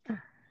kid.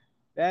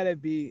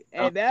 That'd be,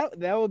 and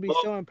that would be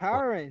so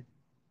empowering.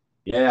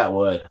 Yeah, it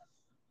would.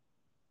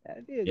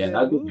 That'd be a Yeah, good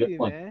that'd be a good movie,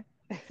 one. man.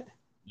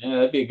 Yeah,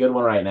 that'd be a good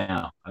one right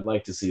now. I'd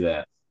like to see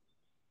that.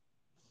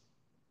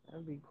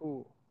 That'd be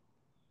cool.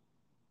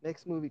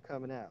 Next movie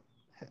coming out.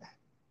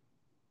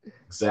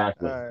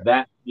 Exactly. All right.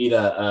 That need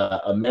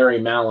a Mary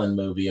Mallon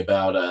movie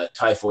about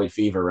typhoid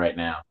fever right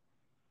now.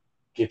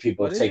 Get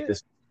people What to is take it?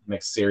 this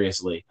mix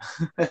seriously.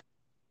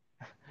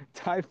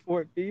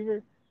 Typhoid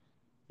fever.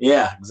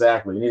 Yeah,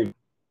 exactly. We need to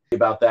be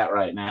about that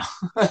right now.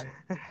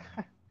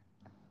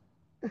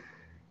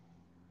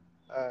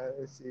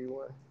 Let's see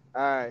what.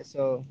 All right.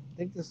 So I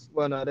think this.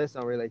 Well, no, this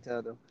don't really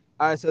tell them.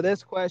 All right. So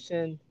this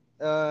question.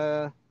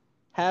 Uh,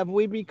 have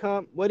we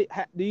become?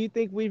 Do you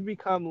think we've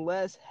become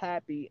less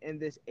happy in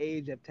this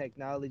age of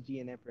technology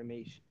and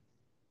information?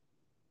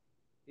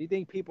 Do you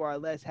think people are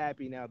less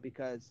happy now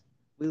because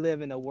we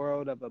live in a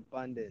world of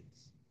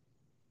abundance?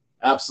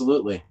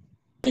 Absolutely. I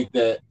think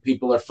that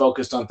people are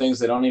focused on things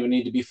they don't even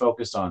need to be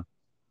focused on.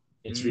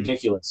 It's Mm-hmm.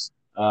 ridiculous.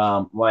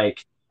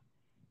 Like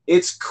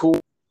it's cool to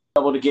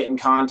be able to get in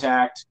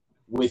contact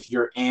with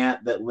your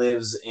aunt that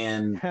lives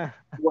in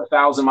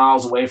 4,000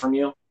 miles away from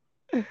you.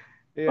 But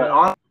Yeah.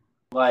 honestly,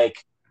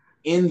 like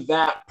in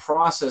that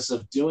process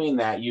of doing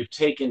that, you've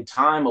taken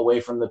time away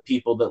from the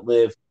people that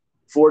live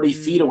 40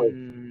 feet away.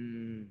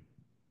 Mm,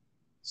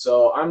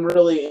 So I'm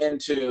really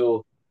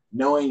into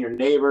knowing your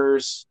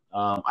neighbors.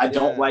 I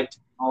don't yeah. like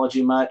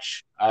technology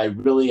much. I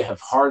really have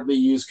hardly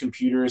used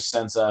computers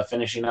since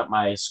finishing up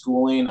my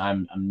schooling.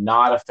 I'm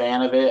not a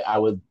fan of it. I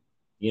would,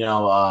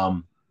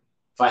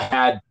 if I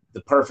had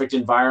the perfect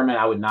environment,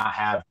 I would not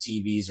have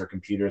TVs or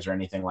computers or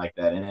anything like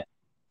that in it.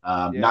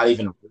 Not Yeah.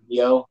 even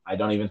radio. I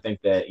don't even think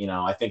that,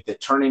 I think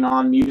that turning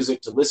on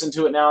music to listen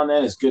to it now and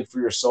then is good for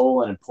your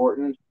soul and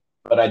important,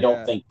 but I don't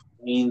Yeah. think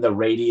playing the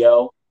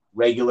radio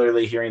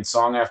regularly, hearing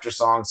song after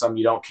song, some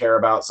you don't care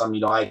about, some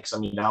you like,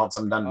 some you don't,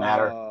 some doesn't Oh,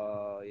 matter.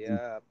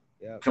 Yeah.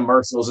 Yep.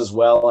 commercials as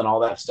well and all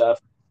that stuff.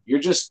 You're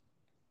just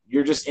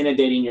you're just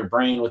inundating your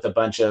brain with a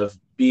bunch of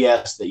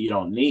BS that you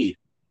don't need.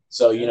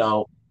 So,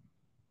 Yeah.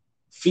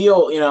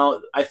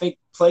 feel, I think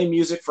play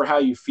music for how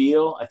you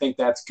feel. I think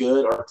that's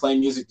good. Or play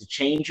music to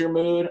change your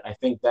mood. I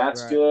think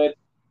that's Right. good.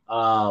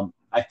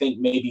 I think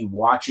maybe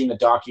watching a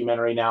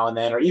documentary now and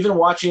then, or even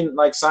watching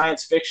like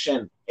science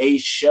fiction, a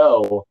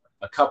show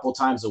a couple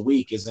times a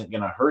week isn't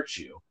going to hurt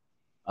you.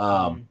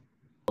 Um,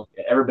 Mm-hmm.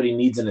 Everybody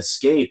needs an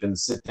escape and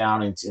sit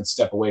down and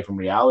step away from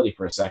reality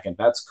for a second.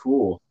 That's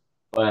cool.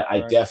 But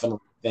I Right. definitely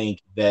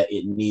think that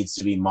it needs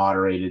to be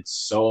moderated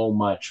so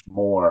much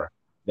more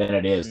than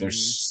it is. Mm-hmm.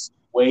 There's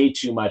way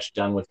too much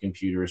done with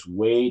computers,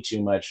 way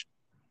too much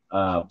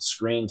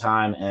screen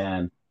time,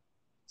 and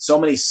so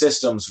many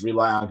systems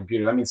rely on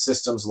computers. I mean,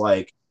 systems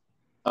like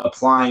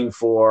applying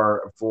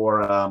for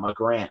a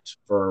grant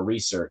for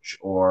research,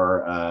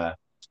 or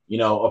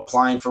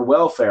applying for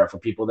welfare for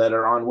people that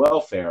are on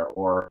welfare,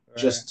 or Right.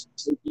 just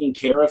taking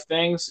care of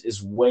things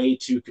is way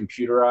too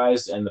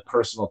computerized and the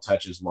personal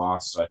touch is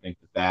lost. So I think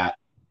that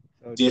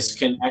So true.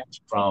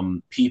 disconnect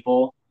from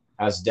people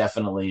has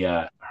definitely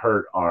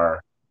hurt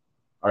our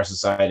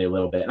society a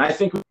little bit. And I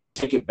think we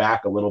take it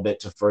back a little bit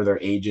to further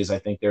ages. I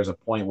think there's a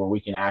point where we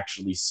can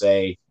actually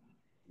say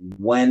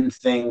when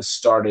things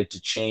started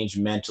to change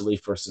mentally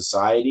for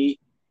society,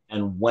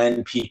 and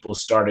when people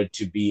started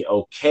to be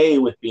okay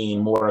with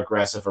being more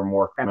aggressive or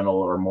more criminal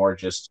or more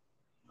just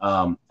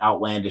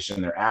outlandish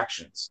in their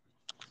actions.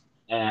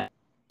 And I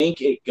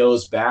think it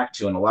goes back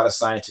to, and a lot of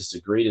scientists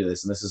agree to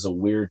this, and this is a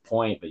weird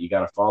point, but you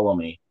got to follow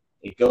me.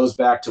 It goes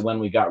back to when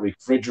we got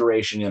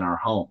refrigeration in our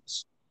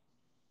homes.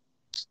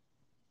 Hmm.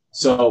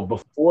 So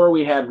before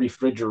we had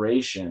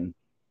refrigeration,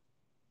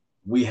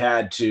 we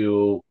had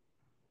to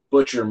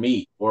butcher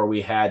meat, or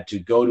we had to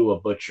go to a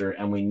butcher,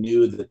 and we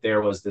knew that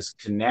there was this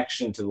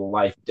connection to the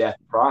life death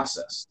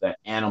process, that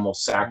animal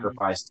Hmm.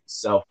 sacrificed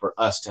itself for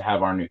us to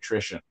have our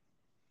nutrition.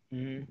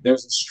 Hmm.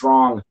 There's a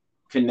strong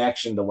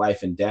connection to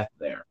life and death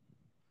there.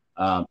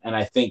 And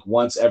I think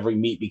once every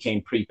meat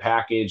became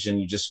prepackaged and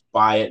you just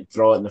buy it and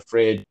throw it in the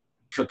fridge,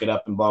 cook it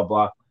up and blah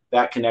blah,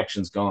 that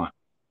connection's gone.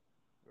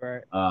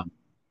 Right. um,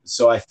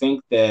 so I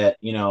think that,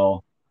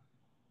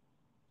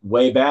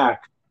 way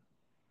back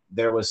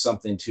there was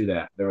something to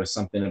that. There was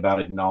something about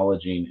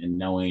acknowledging and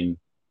knowing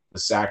the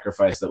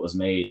sacrifice that was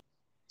made.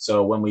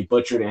 So when we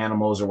butchered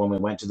animals, or when we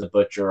went to the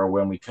butcher, or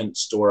when we couldn't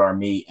store our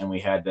meat and we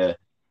had to,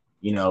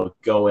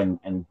 go and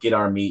get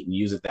our meat and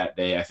use it that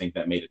day, I think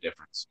that made a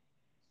difference.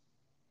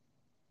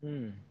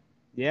 Hmm.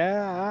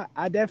 Yeah,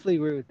 I definitely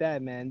agree with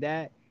that, man.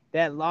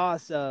 That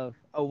loss of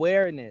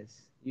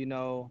awareness,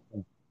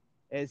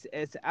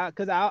 it's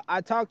because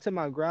I talked to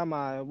my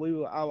grandma.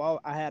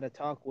 I had a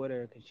talk with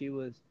her because she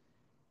was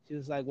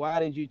like, "Why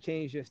did you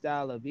change your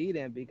style of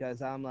eating?"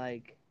 Because I'm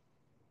like,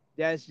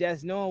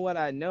 just knowing what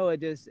I know,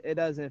 it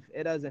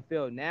doesn't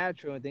feel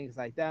natural and things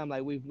like that. I'm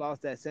like, we've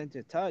lost that sense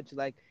of touch.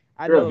 Like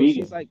I You're a know she's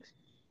vegan. like,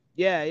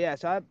 yeah, yeah.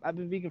 So I've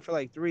been vegan for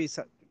like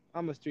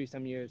almost three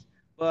some years,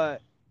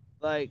 but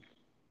like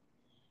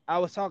I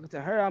was talking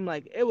to her. I'm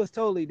like, it was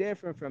totally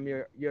different from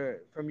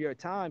your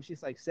time.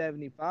 She's like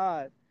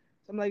 75.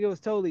 So I'm like, it was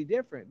totally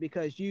different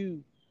because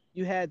you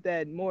had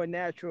that more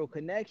natural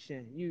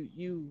connection.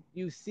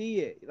 You see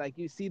it, like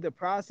you see the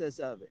process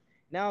of it.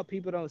 Now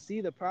people don't see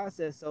the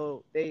process,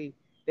 so they've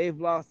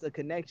lost the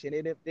connection.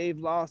 They've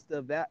lost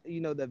the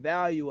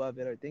value of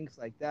it or things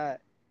like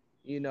that.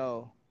 You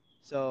know,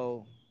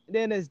 so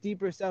then there's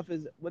deeper stuff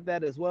is with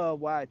that as well.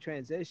 Why I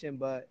transitioned,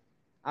 but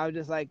I was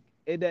just like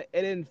it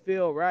didn't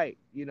feel right.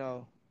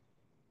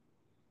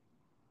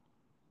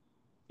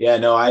 Yeah,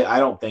 no, I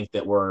don't think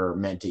that we're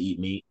meant to eat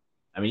meat.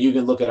 I mean, you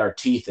can look at our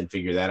teeth and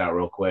figure that out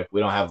real quick. We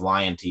don't have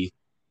lion teeth.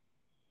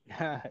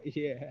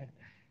 Yeah.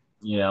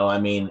 I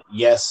mean,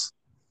 yes,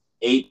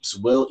 apes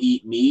will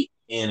eat meat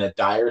in a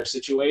dire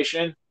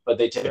situation, but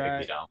they typically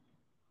Right. don't.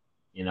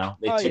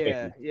 They Oh yeah,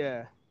 typically,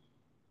 yeah.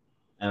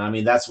 and I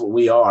mean, that's what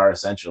we are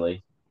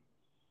essentially.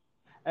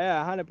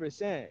 Yeah,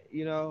 100%.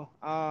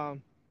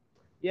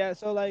 Yeah,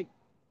 so like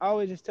I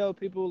always just tell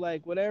people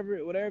like whatever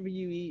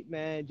you eat,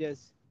 man,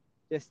 just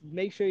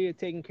make sure you're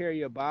taking care of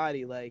your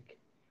body. Like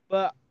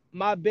but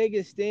my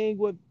biggest thing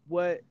with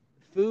what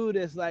food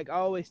is like I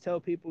always tell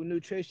people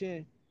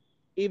nutrition,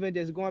 even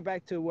just going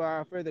back to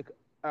our further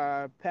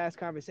past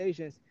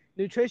conversations,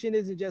 nutrition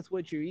isn't just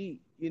what you eat.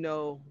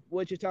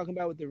 What you're talking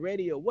about with the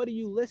radio. What are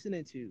you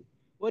listening to?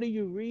 What are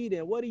you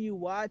reading? What are you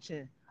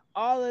watching?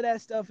 All of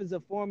that stuff is a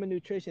form of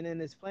nutrition, and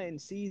it's planting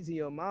seeds in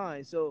your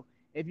mind. So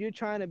if you're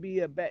trying to be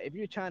a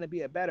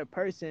better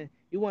person,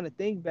 you want to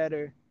think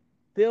better,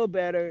 feel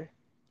better.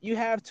 You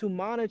have to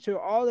monitor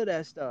all of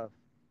that stuff.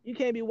 You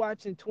can't be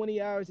watching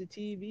 20 hours of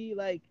TV.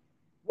 Like,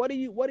 what are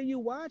you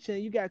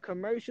watching? You got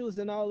commercials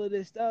and all of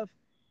this stuff,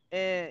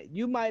 and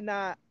you might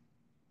not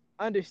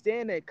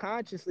understand it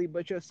consciously,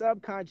 but your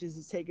subconscious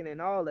is taking in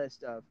all that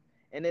stuff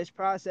and it's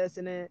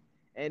processing it.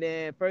 And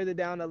then further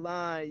down the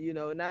line,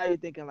 now you're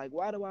thinking like,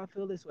 why do I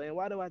feel this way and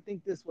why do I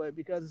think this way?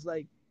 Because it's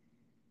like,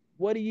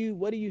 what are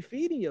you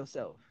feeding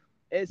yourself?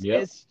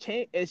 Yep.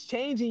 It's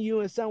changing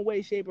you in some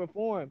way, shape, or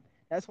form.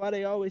 That's why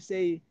they always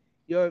say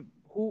your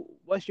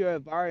what's your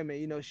environment.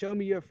 You know, show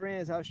me your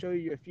friends, I'll show you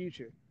your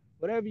future.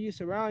 Whatever you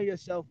surround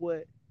yourself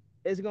with,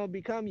 it's gonna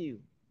become you.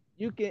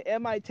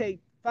 It might take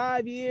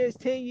 5 years,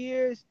 10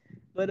 years,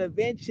 but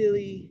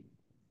eventually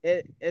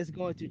it's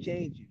going to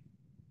change you.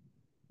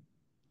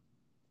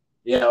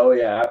 Yeah. Oh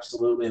yeah.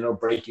 Absolutely. And it'll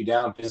break you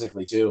down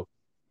physically too.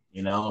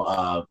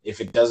 If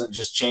it doesn't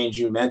just change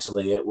you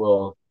mentally, it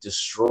will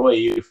destroy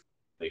you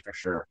for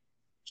sure.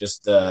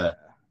 Just Yeah.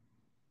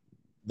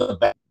 the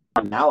background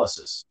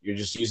analysis. You're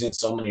just using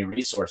so many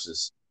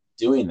resources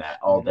doing that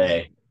all Hmm.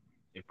 day.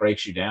 It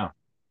breaks you down,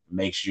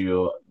 makes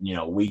you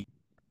weak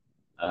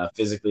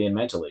physically and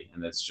mentally,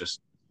 and it's just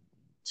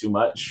too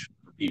much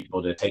for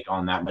people to take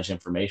on that much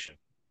information.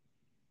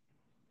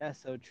 That's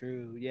so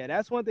true. Yeah,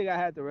 that's one thing I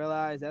had to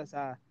realize. That's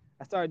how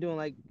I started doing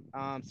like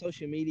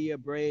social media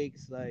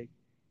breaks. Like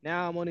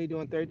now I'm only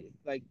doing 30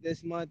 like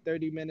this month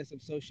 30 minutes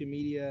of social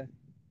media.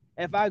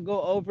 If I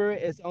go over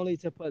it, it's only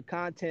to put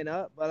content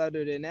up, but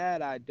other than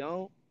that, I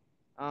don't.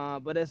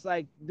 But it's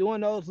like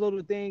doing those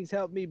little things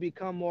help me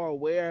become more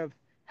aware of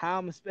how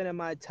I'm spending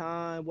my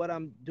time, what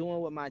I'm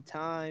doing with my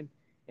time,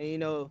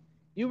 and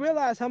you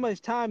realize how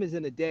much time is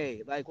in a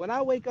day. Like when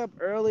I wake up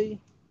early,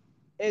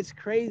 it's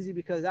crazy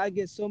because I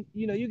get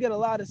you get a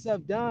lot of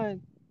stuff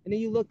done, and then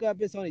you look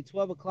up, it's only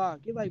 12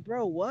 o'clock. You're like,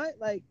 bro, what?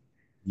 Like,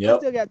 I Yep.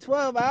 still got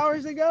 12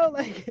 hours to go.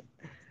 Like,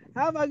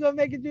 how am I gonna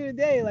make it through the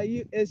day? Like,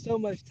 it's so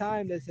much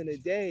time that's in a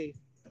day,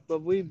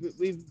 but we've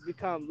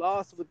become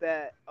lost with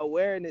that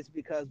awareness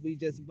because we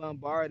just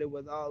bombarded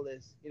with all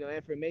this,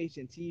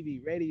 information,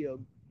 TV, radio,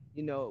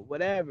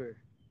 whatever.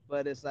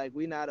 But it's like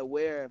we're not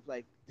aware of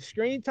like the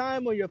screen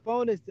time on your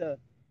phone is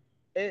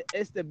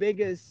it's the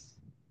biggest.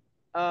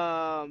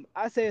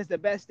 I say it's the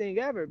best thing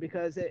ever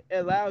because it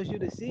allows you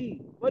to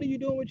see what are you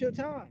doing with your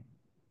time.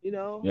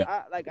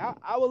 Yeah.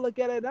 I will look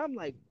at it and I'm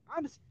like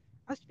I'm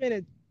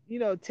spending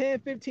 10,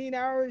 15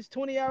 hours,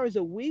 20 hours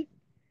a week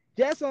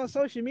just on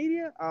social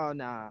media. Oh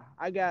nah,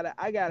 I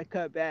gotta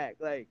cut back.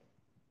 Like,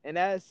 and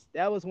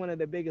that was one of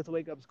the biggest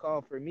wake ups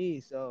call for me.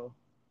 So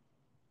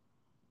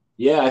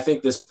Yeah. I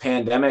think this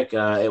pandemic,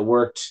 it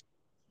worked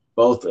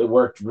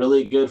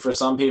really good for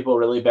some people,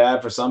 really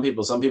bad for some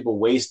people. Some people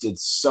wasted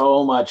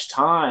so much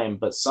time,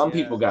 but some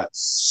people yeah. got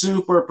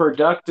super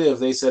productive.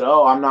 They said,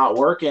 "Oh, I'm not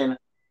working,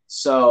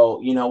 so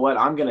you know what?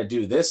 I'm going to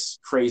do this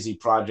crazy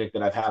project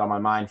that I've had on my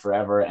mind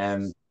forever."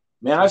 And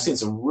man, I've seen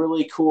Hmm. some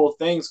really cool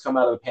things come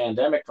out of the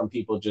pandemic from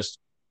people just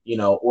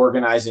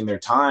organizing their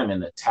time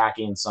and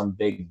attacking some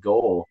big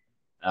goal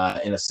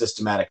in a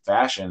systematic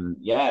fashion.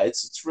 Yeah,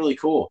 it's really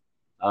cool.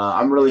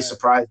 I'm really Yeah.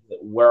 surprised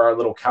at where our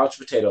little couch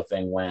potato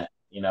thing went.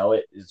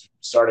 It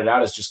started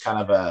out as just kind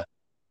of a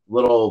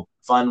little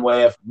fun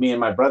way of me and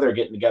my brother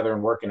getting together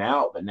and working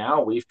out, but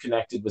now we've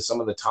connected with some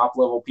of the top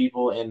level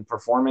people in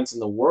performance in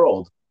the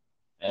world,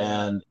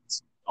 Yeah. and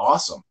it's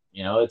awesome.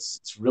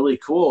 It's really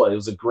cool. It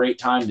was a great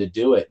time to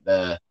do it.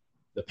 The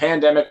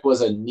pandemic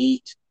was a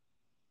neat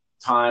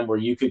time where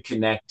you could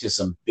connect to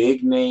some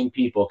big name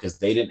people because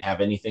they didn't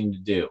have anything to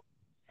do.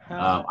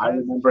 I That's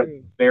remember at the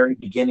true. very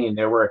beginning,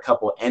 there were a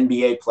couple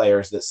NBA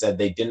players that said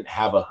they didn't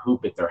have a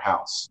hoop at their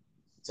house.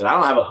 Said, I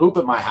don't have a hoop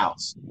at my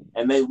house.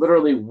 And they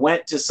literally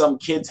went to some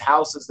kids'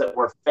 houses that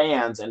were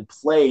fans and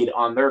played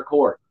on their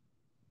court.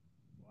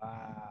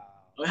 Wow.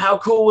 How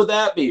cool would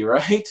that be,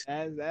 right?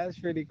 That's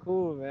pretty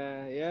cool,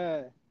 man.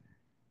 Yeah.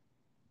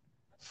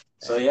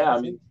 So, yeah, I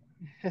That's mean,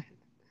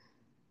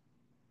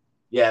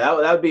 yeah,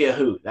 that would be a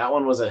hoot. That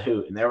one was a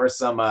hoot. And there were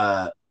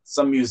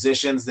some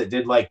musicians that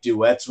did like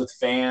duets with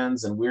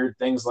fans and weird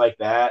things like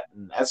that.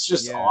 And that's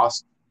just yeah.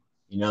 awesome,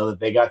 that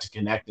they got to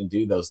connect and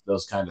do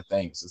those kind of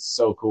things. It's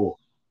so cool.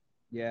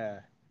 Yeah,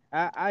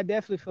 I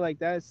definitely feel like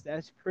that's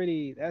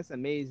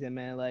amazing,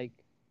 man. Like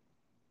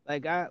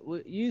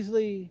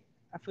usually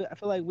I feel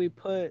like we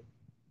put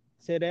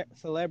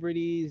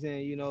celebrities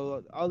and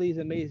all these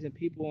amazing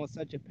people on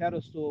such a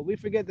pedestal. We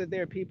forget that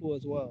they're people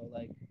as well.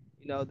 Like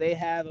they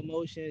have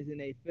emotions and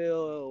they feel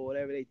or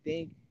whatever they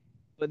think,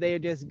 but they're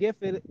just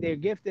gifted. They're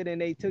gifted and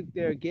they took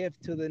their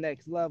gift to the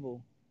next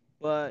level.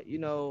 But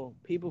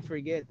people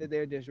forget that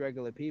they're just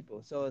regular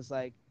people. So it's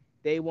like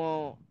they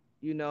won't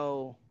you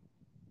know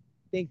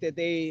think that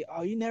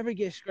you never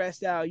get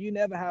stressed out, you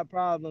never have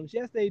problems.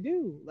 Yes, they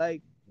do.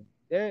 Like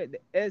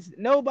there's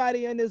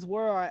nobody in this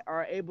world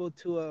are able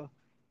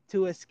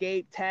to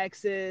escape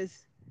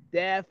taxes,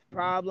 death,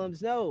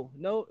 problems. No,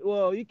 no.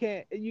 Well, you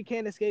can't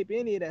escape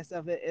any of that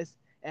stuff. It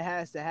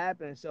has to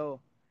happen. So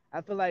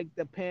I feel like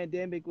the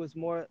pandemic was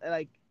more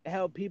like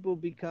help people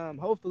become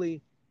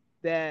hopefully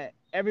that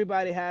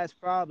everybody has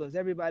problems.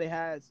 Everybody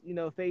has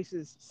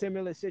faces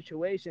similar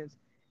situations.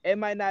 It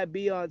might not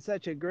be on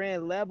such a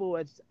grand level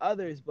as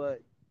others,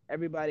 but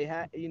everybody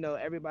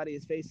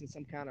is facing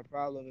some kind of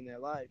problem in their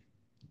life.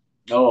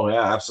 Oh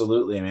yeah,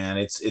 absolutely, man.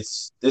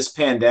 It's this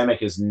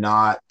pandemic has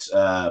not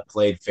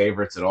played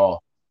favorites at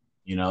all.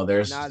 Not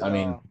I at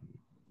mean, all.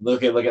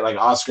 look at like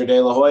Oscar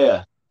De La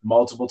Hoya,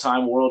 multiple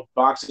time world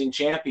boxing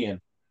champion.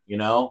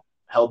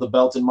 Held the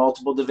belt in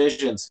multiple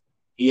divisions.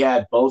 He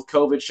had both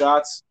COVID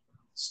shots,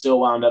 still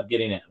wound up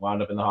getting it,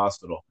 wound up in the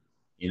hospital.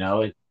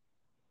 It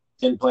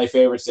didn't play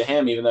favorites to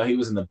him, even though he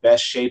was in the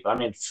best shape. I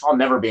mean, I'll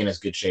never be in as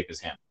good shape as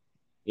him.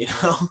 You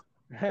know,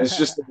 Yeah. it's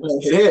just the way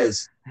it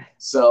is.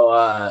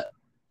 So,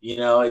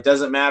 it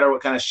doesn't matter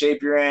what kind of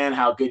shape you're in,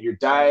 how good your Right.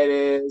 diet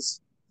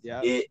is.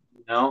 Yep.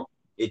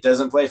 It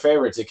doesn't play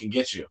favorites. It can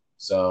get you.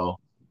 So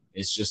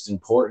it's just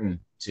important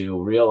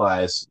to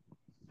realize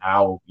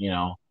how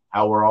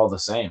we're all the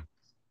same.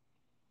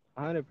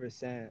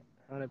 100%.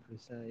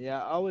 100%. Yeah,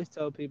 I always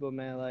tell people,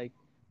 man, like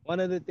one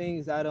of the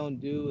things I don't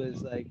do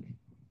is like,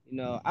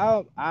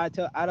 I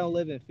don't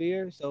live in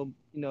fear. So,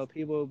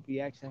 people be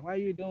asking, why are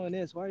you doing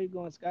this? Why are you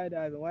going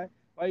skydiving? Why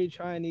are you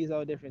trying these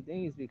all different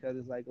things? Because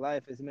it's like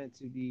life is meant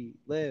to be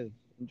lived,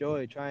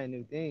 enjoy trying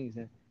new things.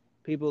 And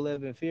people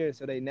live in fear,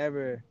 so they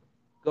never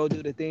go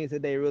do the things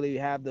that they really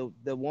have the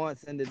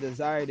wants and the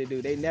desire to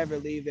do. They never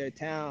leave their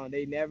town.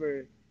 They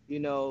never,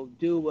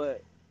 do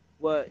what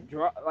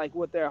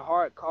their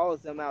heart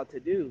calls them out to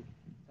do.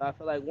 So I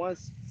feel like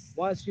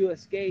once you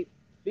escape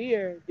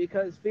fear,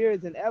 because fear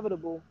is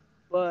inevitable,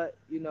 but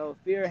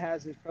fear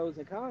has its pros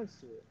and cons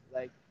to it.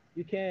 Like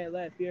you can't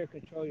let fear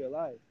control your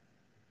life.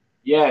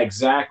 Yeah,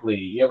 exactly.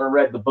 You ever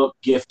read the book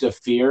Gift of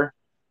Fear?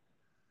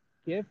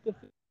 Gift of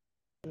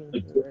The write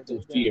Gift of that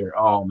down. Fear.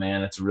 Oh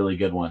man, it's a really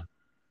good one.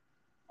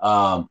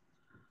 Um,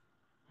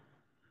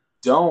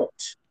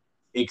 don't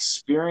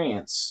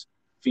experience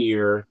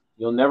fear.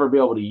 You'll never be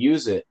able to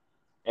use it,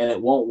 and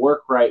it won't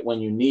work right when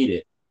you need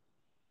it.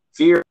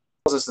 Fear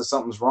tells us that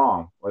something's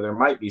wrong, or there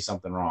might be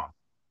something wrong,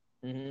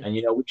 Hmm. and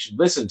we should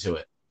listen to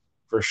it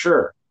for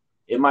sure.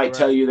 It might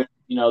tell Right. you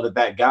that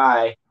that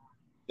guy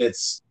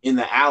that's in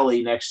the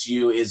alley next to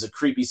you is a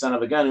creepy son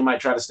of a gun who might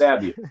try to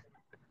stab you.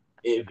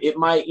 It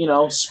might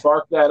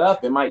spark that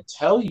up. It might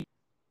tell you,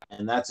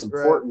 and that's Right.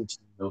 important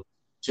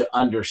to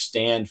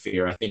understand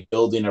fear. I think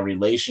building a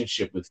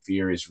relationship with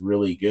fear is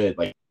really good.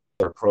 Like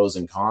there are pros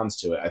and cons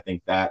to it. I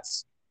think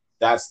that's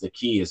the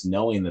key, is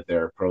knowing that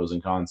there are pros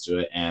and cons to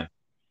it and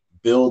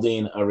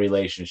building a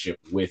relationship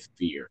with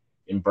fear.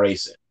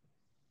 Embrace it.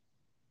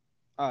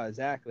 Oh,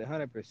 exactly.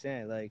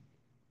 100%. Like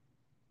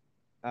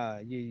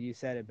you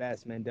said it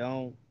best, man.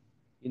 Don't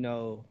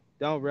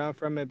run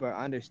from it, but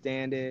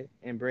understand it,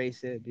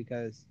 embrace it,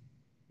 because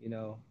you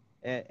know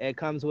it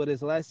comes with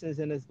its lessons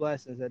and its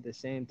blessings at the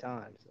same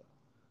time. So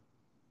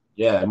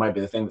Yeah, it might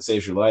be the thing that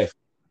saves your life.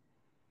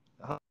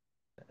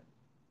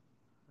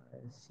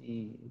 let's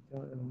see.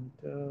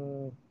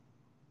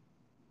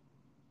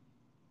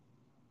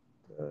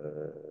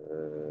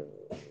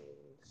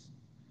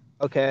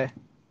 Okay.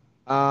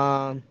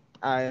 I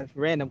have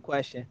random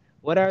question.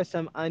 What are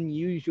some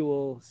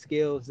unusual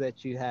skills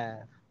that you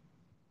have?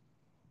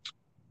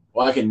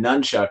 Well, I can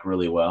nunchuck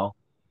really well,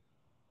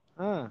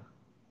 Huh.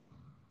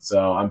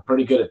 so I'm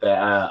pretty good at that.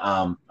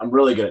 I'm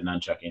really good at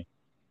nunchucking.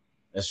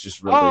 That's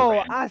just really Oh,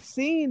 random. I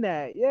seen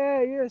that.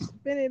 Yeah, you're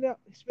spinning a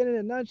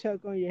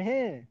nunchuck on your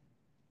hand.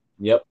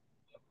 Yep.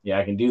 Yeah,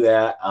 I can do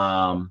that.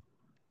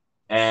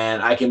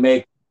 And I can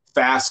make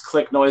fast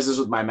click noises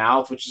with my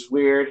mouth, which is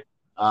weird.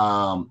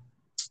 Um,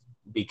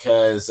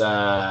 because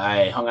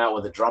I hung out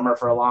with a drummer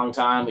for a long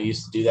time. We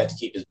used to do that to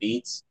keep his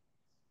beats.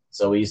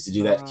 So we used to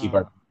do that to keep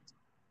our. Ah,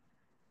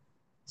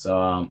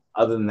 So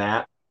other than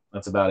that,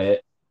 that's about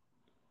it.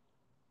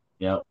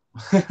 Yep.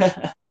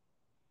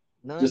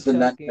 Just the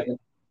nut. nunchucking.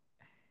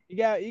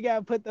 You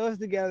gotta put those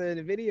together in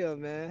the video,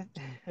 man.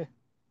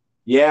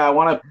 Yeah, I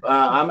want to.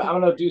 I'm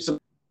gonna do some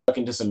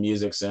looking to some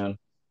music soon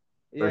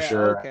for Yeah.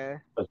 sure. Okay.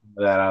 Put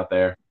that out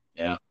there.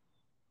 Yeah.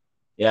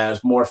 Yeah,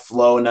 there's more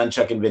flow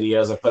nunchucking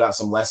videos. I put out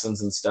some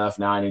lessons and stuff.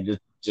 Now I need to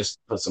just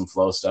put some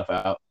flow stuff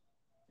out.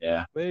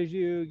 Yeah. Where did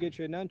you get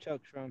your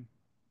nunchucks from?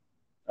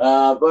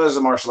 But there's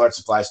a martial arts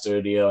supply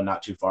studio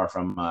not too far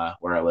from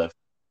where I live.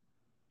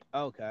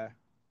 Okay.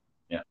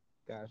 Yeah.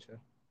 Gotcha.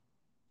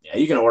 Yeah,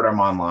 you can order them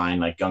online,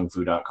 like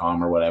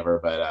gungfu.com or whatever.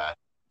 But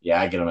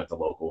yeah, I get them at the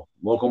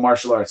local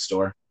martial arts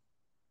store.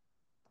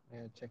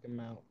 Yeah, check them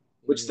out.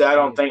 Which You I see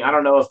don't if think I they.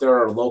 don't know if there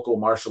are local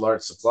martial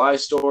arts supply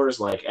stores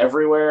like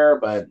everywhere,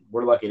 but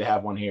we're lucky to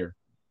have one here.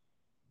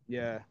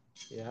 Yeah.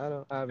 Yeah. I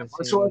Yeah, haven't seen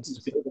martial one arts is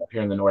for big some. up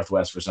here in the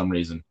Northwest for some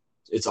reason.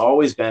 It's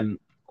always been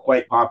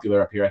quite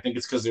popular up here. I think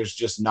it's because there's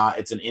just not.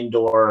 It's an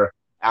indoor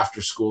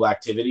after school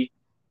activity,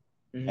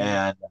 Hmm.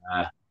 and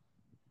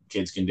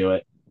kids can do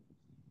it.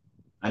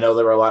 I know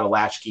there were a lot of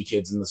latchkey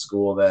kids in the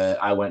school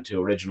that I went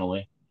to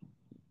originally.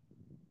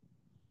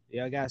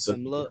 Y'all got So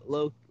some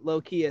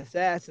low key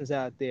assassins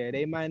out there.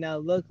 They might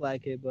not look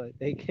like it, but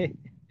they can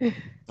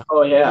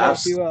oh yeah,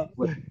 mess you up.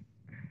 absolutely.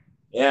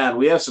 Yeah, and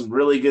we have some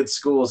really good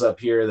schools up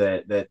here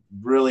that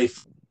really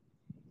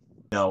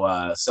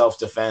self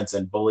defense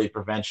and bully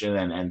prevention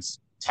and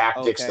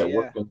tactics Okay. that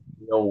work Yeah. in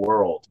the real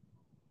world.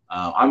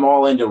 I'm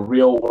all into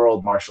real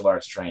world martial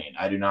arts training.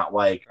 I do not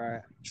like All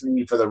right.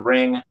 training for the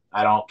ring.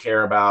 I don't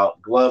care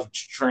about glove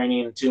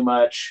training too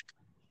much.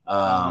 Uh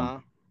Um, huh.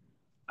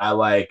 I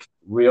like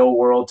real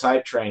world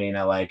type training.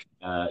 I like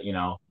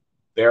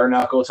bare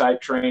knuckle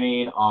type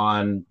training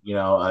on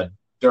a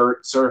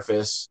dirt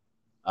surface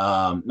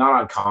Not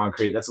on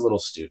concrete. That's a little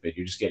stupid.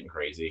 You're just getting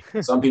crazy.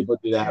 Some people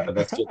do that, but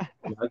that's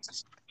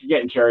just, you're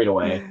getting carried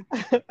away.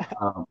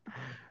 Um,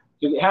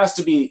 it has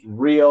to be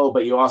real,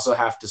 but you also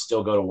have to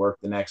still go to work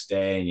the next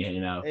day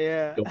and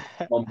Yeah. go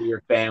home to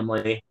your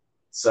family.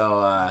 So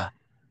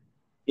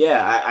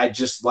yeah, I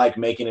just like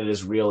making it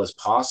as real as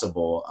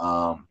possible.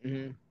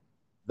 Hmm.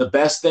 The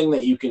best thing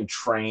that you can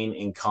train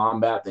in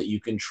combat that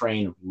you can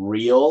train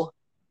real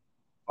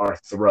are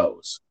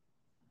throws.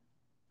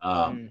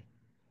 Um, Hmm.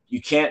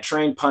 you can't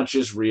train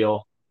punches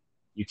real.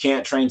 You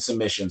can't train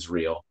submissions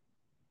real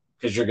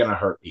because you're going to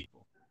hurt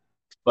people.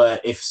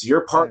 But Right. if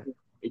your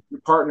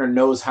partner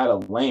knows how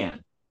to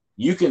land,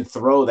 you can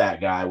throw that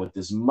guy with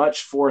as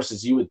much force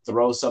as you would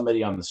throw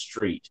somebody on the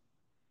street.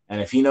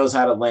 And if he knows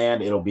how to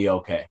land, it'll be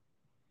okay.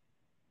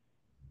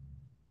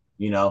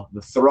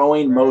 The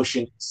throwing Right.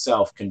 motion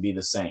itself can be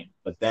the same,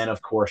 but then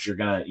of course you're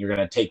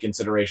gonna take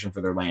consideration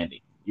for their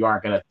landing. You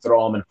aren't gonna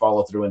throw them and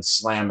follow through and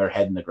slam their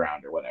head in the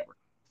ground or whatever.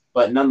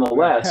 But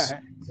nonetheless,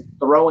 Right. the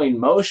throwing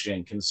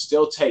motion can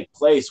still take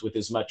place with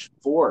as much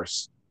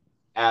force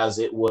as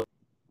it would.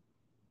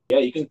 Yeah,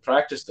 you can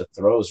practice the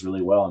throws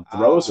really well, and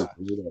throws are Ah.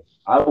 brutal.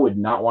 I would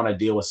not want to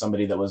deal with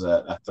somebody that was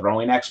a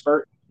throwing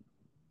expert.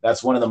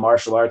 That's one of the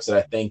martial arts that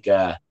I think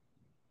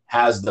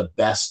has the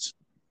best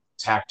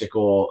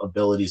tactical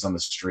abilities on the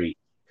street.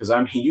 Because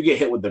I mean, you get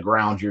hit with the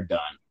ground, you're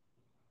done.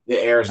 The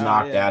air's Oh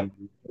knocked yeah. out,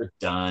 you're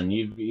done.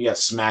 You got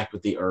smacked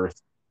with the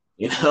earth.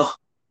 You know,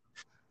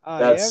 Oh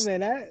yeah, that's man.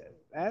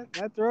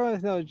 That throwing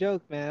is no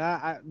joke,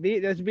 man.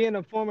 Just being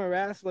a former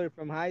wrestler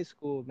from high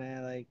school,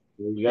 man. Like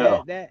there you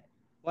go. that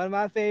one of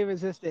my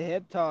favorites is the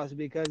hip toss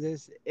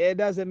because it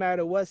doesn't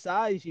matter what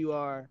size you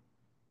are.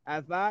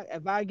 If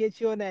I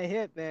get you on that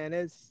hip, man,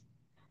 it's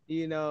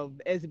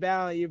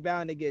bound you're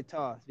bound to get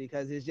tossed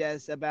because it's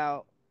just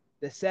about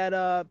the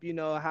setup.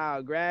 How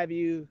I grab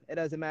you. It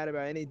doesn't matter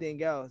about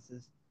anything else.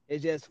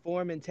 It's just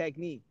form and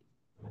technique.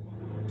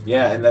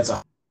 Yeah, and that's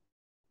a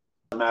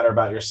matter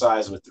about your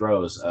size with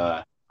throws.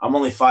 I'm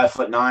only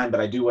 5'9", but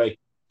I do weigh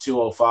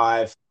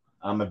 205.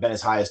 I've been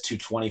as high as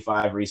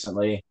 225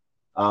 recently.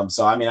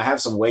 So I mean, I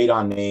have some weight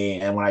on me,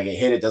 and when I get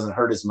hit, it doesn't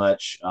hurt as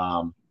much.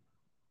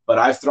 But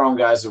I've thrown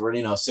guys that were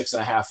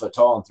 6.5 foot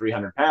tall and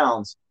 300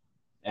 pounds,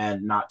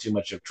 and not too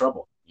much of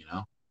trouble. If you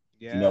know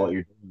what Yeah.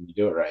 you're doing, you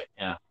do it right.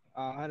 Yeah.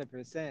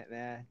 100%,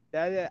 man.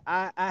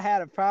 I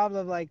had a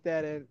problem like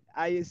that, and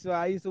I used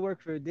to work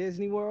for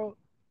Disney World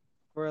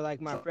for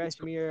like my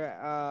freshman year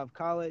of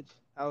college.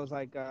 I was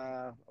like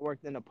I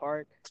worked in a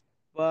park,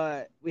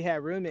 but we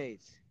had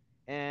roommates,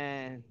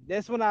 and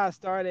this when I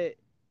started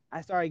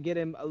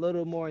getting a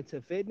little more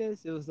into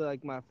fitness. It was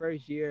like my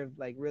first year of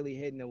like really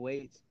hitting the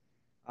weights.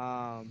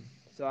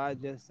 So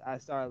I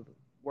started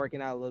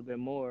working out a little bit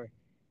more,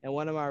 and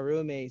one of my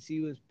roommates, he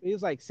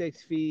was like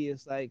 6 feet.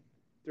 It's like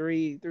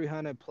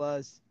 300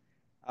 plus.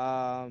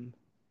 Um,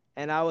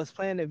 and I was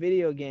playing a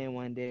video game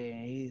one day,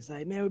 and he's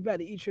like, "Man, we're about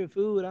to eat your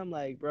food." I'm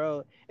like,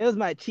 "Bro, it was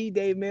my cheat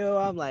day meal."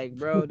 I'm like,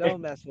 "Bro,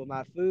 don't mess with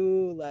my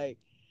food. Like,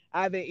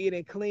 I've been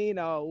eating clean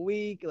all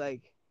week."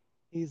 Like,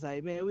 he's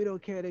like, "Man, we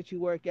don't care that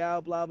you work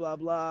out, blah blah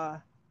blah."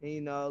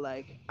 And,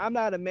 like I'm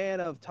not a man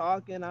of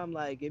talking. I'm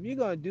like, if you're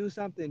gonna do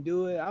something,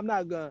 do it. I'm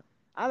not gonna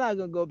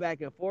go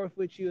back and forth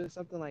with you or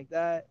something like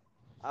that.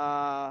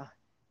 Uh,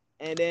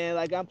 and then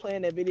like I'm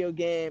playing a video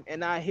game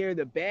and I hear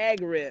the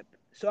bag rip.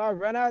 So I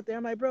run out there.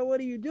 I'm like, bro, what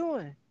are you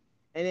doing?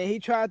 And then he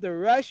tried to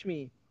rush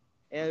me.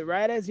 And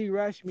right as he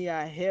rushed me,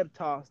 I hip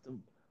tossed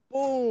him.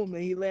 Boom!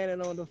 And he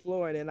landed on the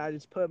floor. And then I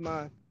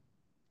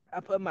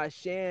put my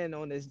shin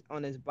on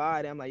his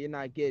body. I'm like, you're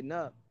not getting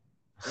up.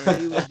 And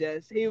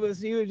he was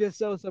just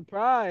so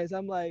surprised.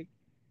 I'm like,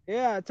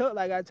 yeah, I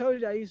told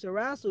you I used to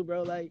wrestle,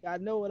 bro. Like I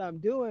know what I'm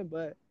doing,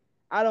 but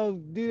I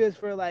don't do this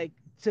for like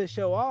to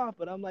show off.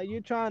 But I'm like,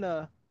 you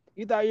thought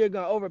you were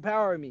gonna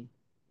overpower me.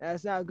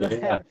 That's not gonna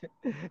Yeah,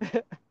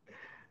 happen.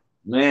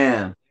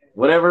 man.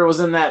 Whatever was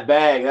in that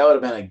bag, that would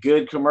have been a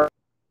good commercial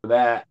for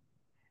that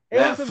It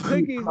was that some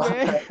food cookies,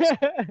 man.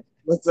 product.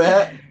 What's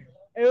that?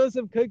 It was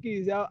some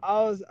cookies. I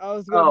was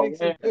gonna Oh make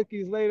some man,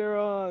 cookies later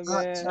on,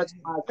 not man. touch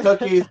my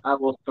cookies. I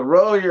will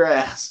throw your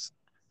ass.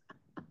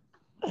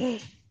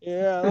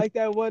 Yeah, I like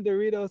that one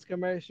Doritos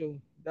commercial.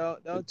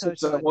 Don't The don't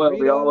touch chips and my oil will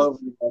be all Doritos. over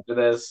you after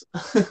this.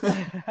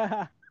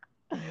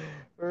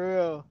 For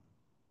real.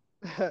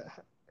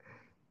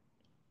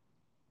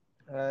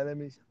 Let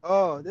me.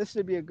 Oh, this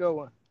should be a good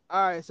one.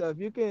 All right, so if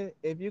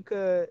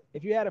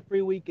you had a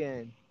free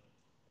weekend,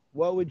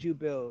 what would you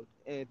build?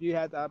 And if you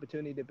had the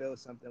opportunity to build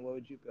something, what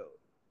would you build?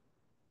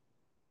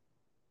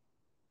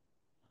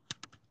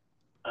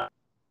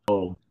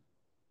 Oh,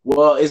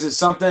 well, is it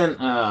something?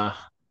 I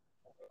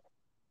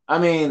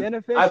mean, I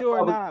Beneficial or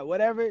probably not,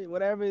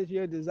 whatever is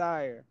your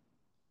desire.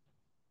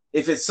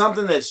 if it's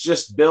something that's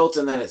just built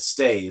and then it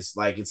stays,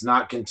 like it's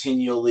not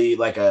continually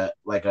like a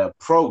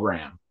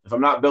program. If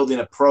I'm not building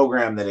a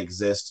program that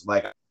exists,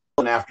 like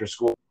an after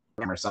school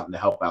program or something to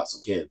help out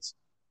some kids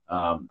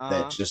that Uh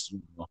huh. just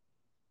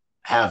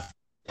have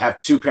have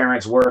two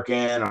parents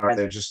working or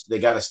they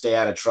got to stay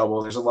out of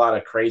trouble. There's a lot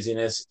of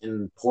craziness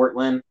in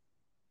Portland.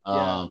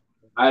 Yeah.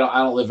 I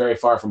don't live very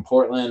far from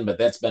Portland, but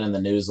that's been in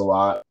the news a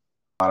lot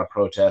of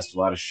protests, a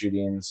lot of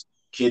shootings,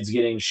 kids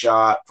getting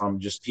shot from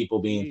just people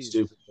being Jeez.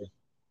 stupid,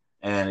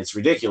 and it's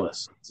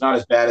ridiculous. It's not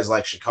as bad as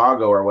like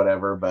Chicago or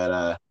whatever,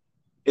 but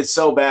it's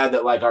so bad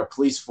that like our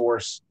police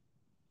force,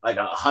 like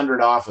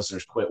 100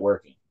 officers quit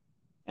working,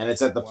 and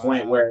it's at the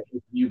point Wow. where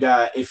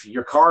if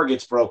your car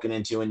gets broken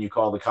into and you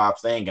call the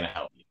cops, they ain't gonna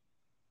help you.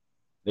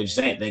 They just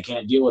ain't. Yeah. They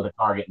can't deal with a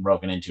car getting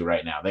broken into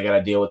right now. They got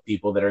to deal with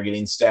people that are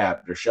getting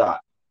stabbed or shot.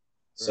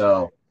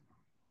 So Right.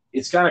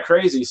 it's kind of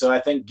crazy. So I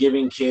think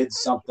giving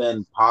kids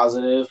something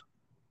positive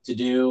to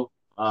do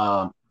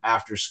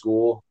after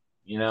school,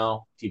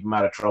 keep them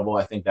out of trouble.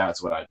 I think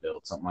that's what I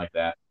built, something like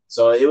that.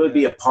 So it would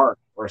be a Yeah. park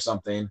or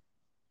something.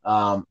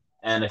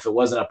 And if it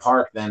wasn't a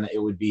park, then it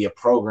would be a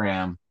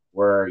program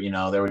where,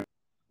 there would be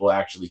people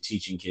actually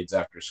teaching kids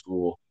after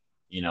school,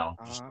 just,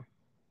 Uh-huh.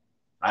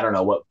 I don't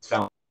know what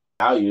kind of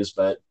values,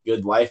 but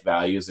good life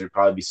values. There'd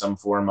probably be some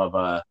form of,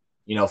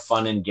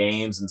 fun and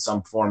games and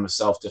some form of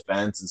self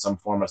defense and some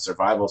form of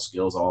survival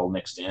skills all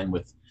mixed in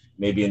with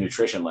maybe a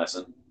nutrition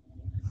lesson.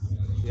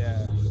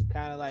 Yeah.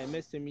 Kind of like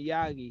Mr.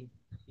 Miyagi.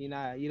 You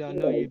don't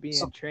know Yeah, you're being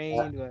something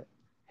like that.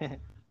 trained, but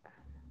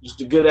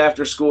Just a good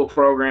after school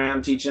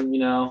program. Teach them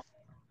how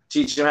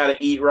to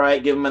eat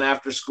right. Give them an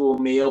after school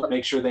meal.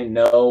 Make sure they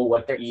know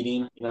what they're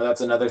eating.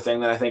 That's another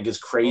thing that I think is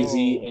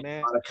crazy oh in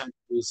man. a lot of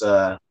countries.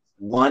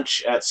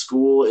 Lunch at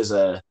school is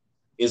a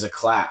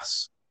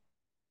class.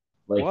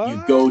 Like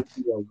you go What?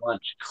 to a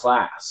lunch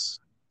class.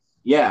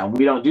 Yeah, and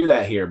we don't do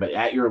that here. But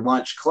at your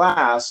lunch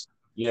class,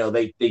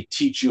 they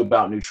teach you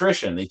about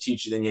nutrition. They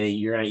teach you then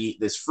you're going to eat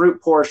this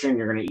fruit portion.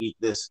 You're going to eat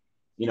this,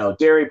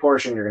 dairy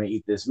portion. You're going to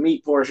eat this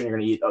meat portion. You're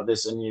going to eat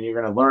this, and you're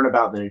going to learn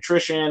about the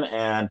nutrition.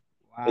 And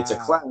it's a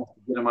class Wow.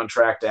 to get them on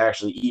track to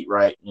actually eat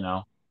right,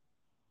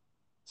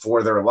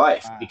 for their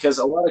life. Wow. Because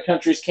a lot of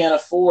countries can't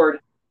afford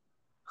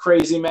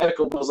crazy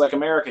medical bills like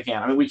America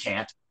can. I mean, we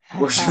can't.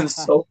 We're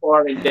so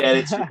far in debt,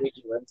 it's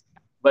ridiculous.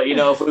 But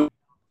if we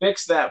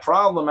fix that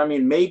problem, I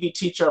mean, maybe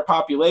teach our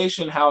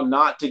population how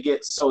not to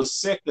get so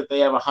sick that they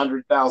have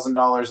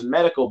 $100,000 in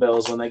medical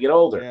bills when they get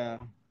older. Yeah.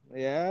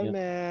 Yeah, You know,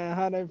 man.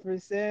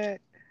 100%.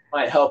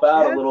 might help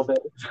out a little Yes.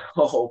 bit with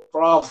the whole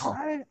problem.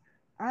 I didn't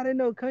I didn't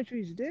know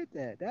countries did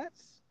that.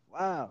 That's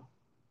wow.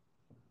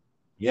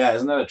 Yeah,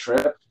 isn't that a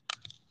trip?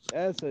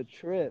 That's a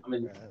trip, I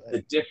mean, bro. the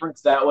Like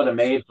difference that would have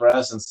made for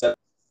us instead of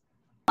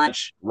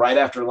lunch, right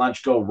after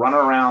lunch, go run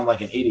around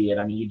like an idiot.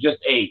 I mean, you just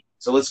ate,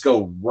 so let's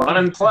go run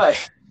and play.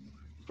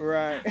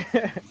 right.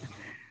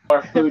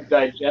 Our food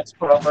digests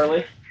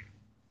properly.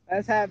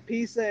 Let's have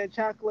pizza and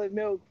chocolate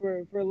milk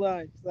for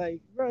lunch. Like,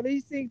 bro,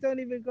 these things don't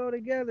even go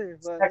together.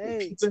 But Exactly.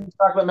 hey, Pizza and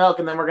chocolate milk,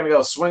 and then we're gonna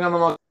go swing on the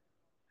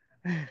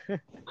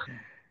monkey.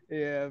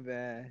 yeah,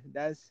 man.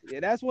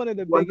 That's one of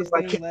the Wonder biggest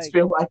why things. kids Like,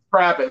 feel like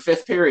crap at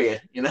fifth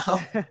period.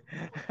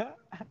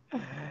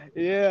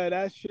 yeah,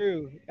 that's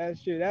true.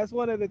 That's true. That's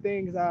one of the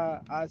things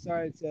I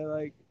started to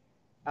like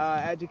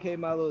educate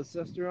my little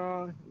sister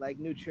on, like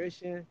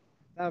nutrition.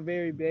 I'm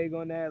very big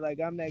on that. Like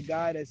I'm that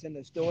guy that's in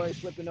the store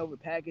flipping over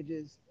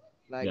packages.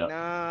 Like, Yeah.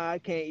 nah, I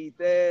can't eat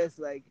this.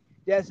 Like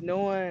just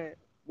knowing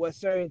what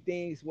certain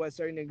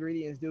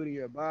ingredients do to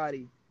your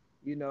body,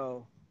 you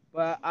know.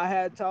 But I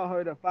had taught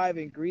her the 5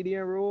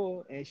 ingredient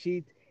rule, and if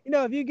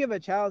you give a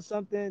child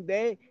something,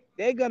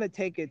 they're gonna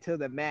take it to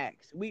the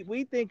max.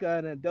 We think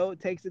an adult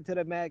takes it to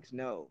the max.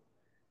 No,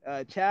 a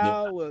Yeah.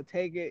 child will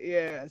take it.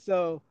 Yeah,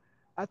 so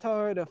I told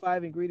her the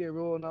 5 ingredient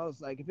rule, and I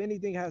was like, if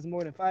anything has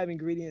more than 5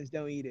 ingredients,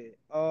 don't eat it.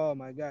 Oh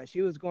my god,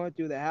 she was going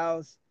through the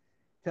house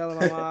telling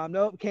my mom,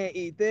 nope, can't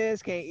eat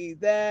this, can't eat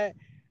that.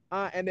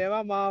 And then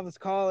my mom was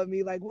calling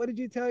me like, what did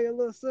you tell your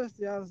little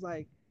sister? I was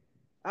like,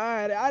 all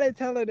right, I didn't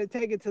tell her to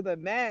take it to the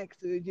max.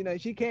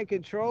 She can't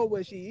control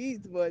what she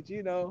eats, but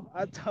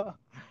I taught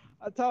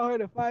her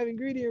the 5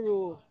 ingredient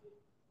rule.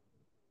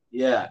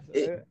 Yeah.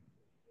 It, So,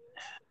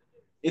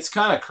 it's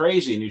kind of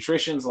crazy.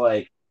 Nutrition's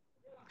like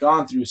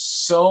gone through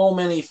so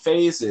many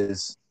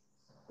phases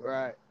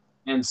right.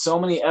 and so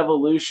many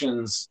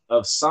evolutions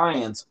of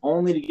science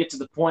only to get to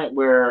the point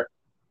where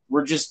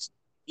we're just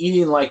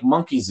eating like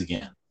monkeys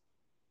again.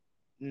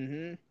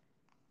 Mm-hmm.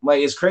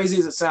 Like as crazy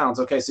as it sounds,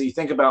 okay, so you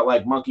think about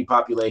like monkey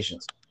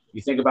populations.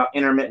 You think about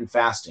intermittent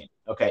fasting.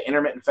 Okay,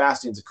 intermittent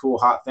fasting is a cool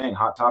hot thing,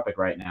 hot topic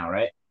right now,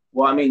 right?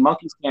 Well, I Right. mean,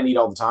 monkeys can't eat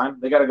all the time.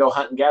 They got to go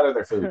hunt and gather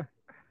their food,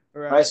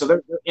 right? right. So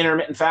they're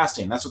intermittent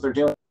fasting. That's what they're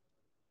doing.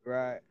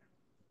 Right.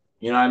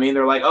 You know what I mean?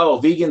 They're like, oh,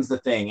 vegan's the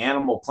thing,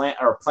 animal plant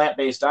or plant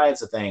based diet's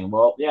the thing.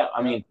 Well, yeah, I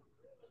Yep. mean,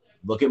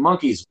 look at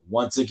monkeys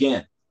once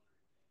again.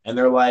 And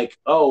they're like,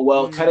 oh,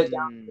 well, cut it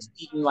down to Mm. just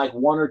eating like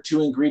one or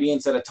two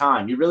ingredients at a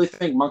time. You really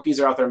think monkeys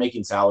are out there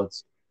making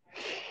salads?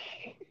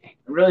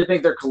 I really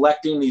think they're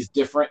collecting these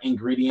different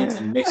ingredients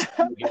and mixing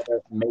them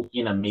together and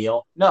making a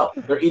meal. No,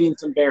 they're eating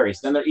some berries,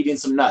 then they're eating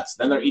some nuts,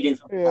 then they're eating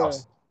something yeah.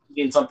 else,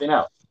 eating something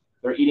else.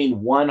 They're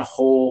eating one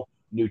whole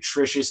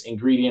nutritious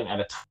ingredient at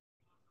a time,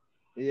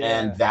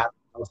 and Yeah. that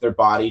allows their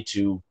body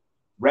to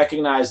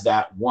recognize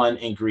that one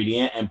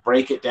ingredient and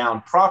break it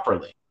down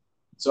properly.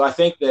 So I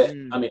think that, I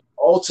Mm. mean,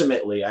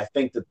 ultimately, I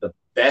think that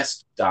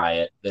best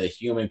diet that a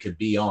human could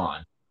be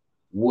on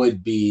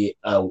would be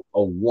a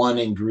one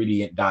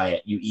ingredient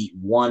diet. You eat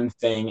one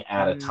thing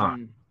at a time.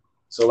 Mm,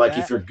 So like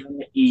if that you're going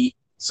to eat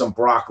some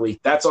broccoli,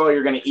 that's all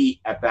you're going to eat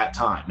at that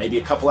time. Maybe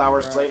a couple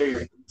hours right, later, you're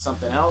going to eat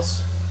something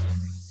else,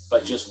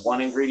 but just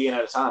one ingredient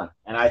at a time.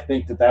 And I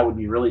think that that would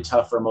be really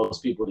tough for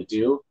most people to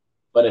do.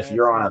 But if that's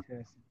you're on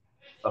interesting.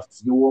 a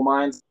fuel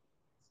mind,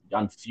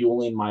 I'm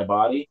fueling my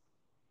body,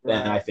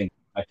 then Right.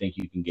 I think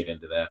you can get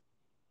into that.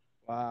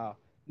 Wow.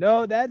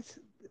 No, that's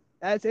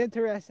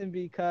interesting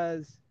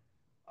because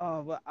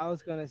what I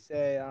was gonna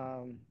say,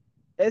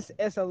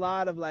 it's a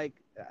lot of like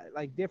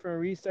different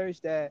research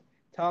that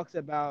talks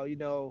about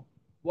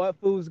what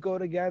foods go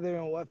together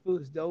and what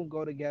foods don't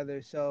go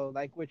together. So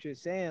like what you're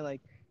saying,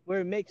 like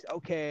we're mixed.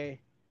 Okay,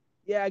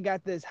 yeah, I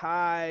got this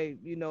high,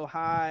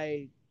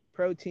 high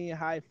protein,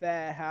 high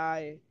fat,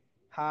 high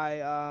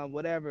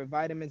whatever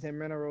vitamins and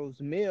minerals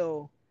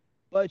meal,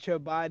 but your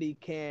body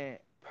can't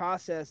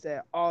process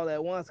that all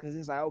at once because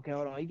it's like, okay,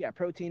 hold on, he got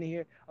protein in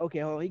here. Okay,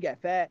 hold on, he got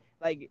fat.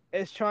 Like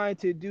it's trying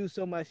to do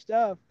so much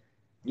stuff.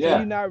 So Yeah.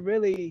 you're not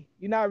really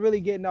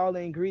getting all the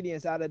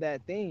ingredients out of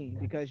that thing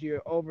because you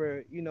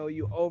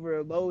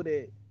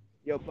overloaded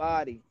your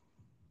body.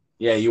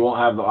 Yeah. You won't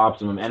have the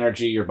optimum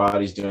energy. Your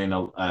body's doing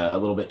a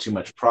little bit too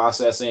much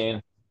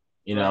processing,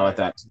 at Right.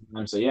 that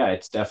time. So yeah,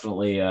 it's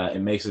definitely,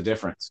 it makes a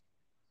difference,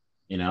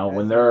 when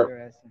That's they're,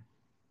 interesting.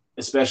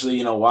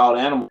 especially, wild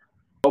animal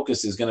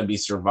focus is going to be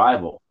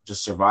survival,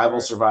 just survival,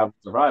 Right. survival,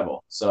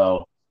 survival.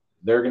 So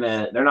they're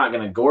not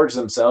going to gorge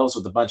themselves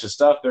with a bunch of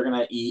stuff. They're going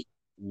to eat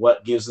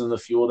what gives them the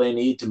fuel they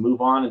need to move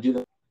on and do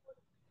that.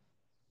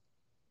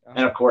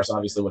 And of course, 100%.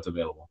 obviously what's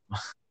available.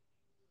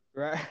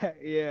 Right.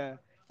 Yeah.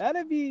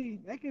 That'd be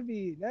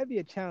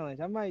a challenge.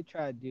 I might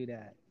try to do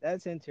that.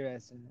 That's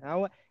interesting.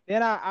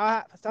 Then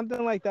I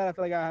something like that. I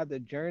feel like I have to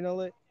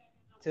journal it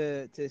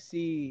to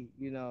see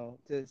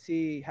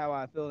how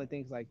I feel and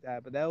things like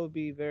that. But that'd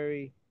be Yeah, it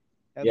very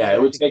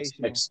would take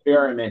some educational.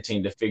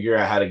 experimenting to figure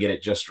out how to get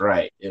it just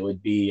right. It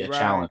would be a Right.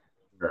 challenge.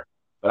 Sure.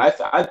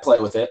 But I'd play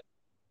with it.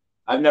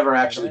 I've never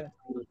Yeah. actually That.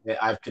 played with it.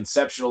 I've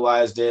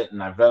conceptualized it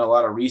and I've done a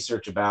lot of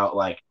research about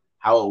like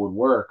how it would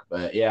work.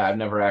 But yeah, I've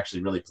never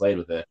actually really played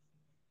with it.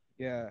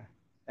 Yeah.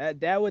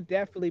 That would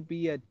definitely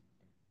be a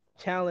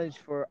challenge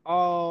for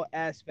all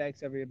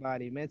aspects of your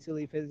body,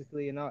 mentally,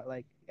 physically, and all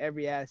like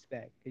every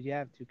aspect, because you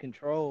have to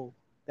control.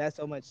 That's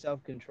so much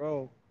self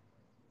control.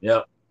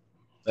 Yep.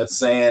 That's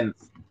saying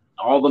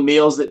all the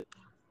meals that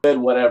good,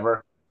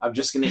 whatever. I'm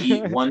just going to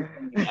eat one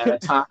thing at a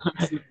time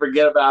and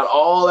forget about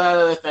all that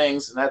other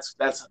things. And that's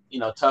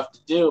tough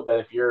to do. But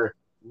if you're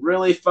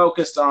really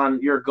focused on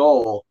your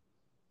goal,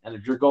 and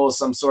if your goal is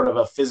some sort of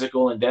a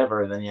physical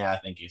endeavor, then yeah, I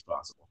think it's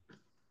possible.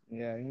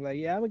 Yeah, you're like,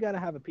 yeah, I'm gonna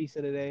have a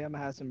pizza today. I'm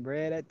gonna have some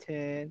bread at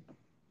 10.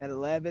 At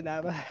 11,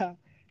 I'm gonna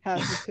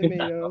have some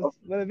tomatoes.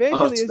 But Oh,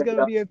 eventually, it's it's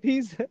gonna be a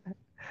pizza.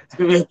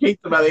 gonna be a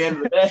pizza by the end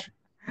of the day.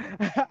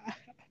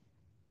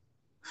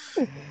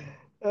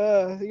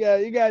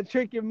 You gotta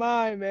trick your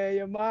mind, man.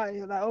 Your mind,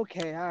 you're like,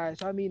 okay, all right,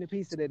 so I'm eating a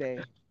pizza today.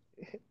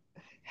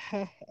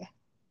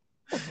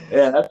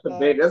 Yeah, uh, that's a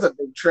big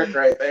trick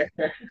right there.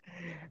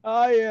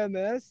 oh yeah,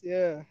 man.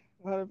 Yeah,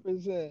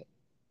 100%.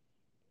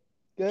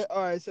 Good.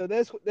 All right, so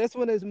this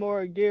one is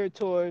more geared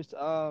towards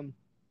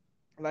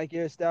like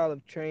your style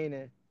of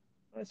training.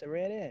 Oh, it's a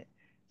red ant.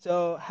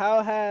 So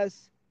how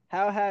has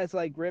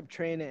like grip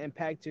training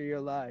impacted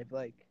your life?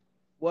 Like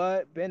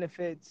what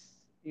benefits,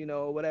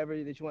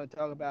 whatever that you want to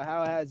talk about,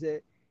 how has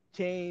it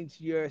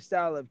changed your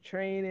style of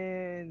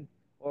training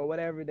or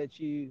whatever that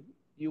you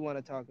want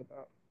to talk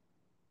about?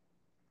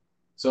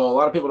 So a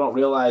lot of people don't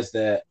realize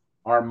that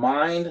our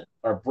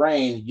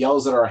brain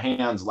yells at our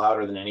hands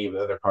louder than any of the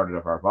other part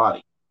of our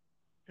body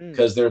Hmm.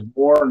 because there's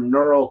more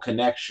neural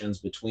connections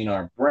between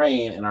our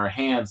brain and our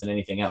hands than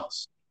anything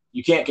else.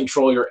 You can't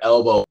control your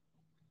elbow.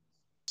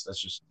 That's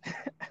just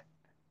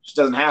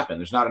doesn't happen.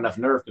 There's not enough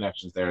nerve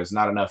connections there. There's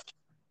not enough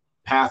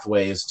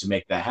pathways to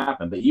make that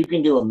happen. But you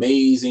can do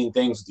amazing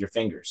things with your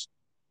fingers.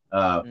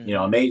 Mm-hmm.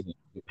 Amazing.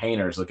 Look at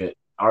painters, look at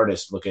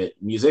artists, look at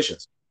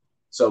musicians.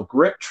 So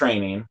grip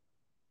training,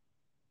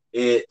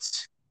 it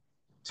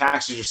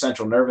taxes your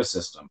central nervous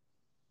system.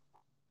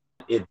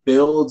 It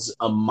builds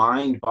a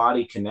mind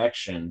body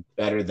connection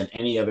better than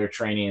any other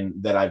training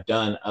that I've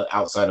done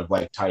outside of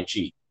like Tai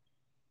Chi.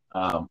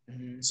 Um,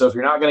 Mm-hmm. so if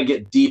you're not going to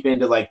get deep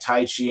into like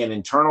Tai Chi and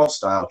internal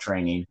style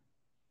training,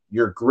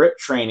 your grip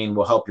training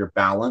will help your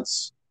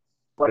balance,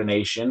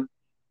 coordination,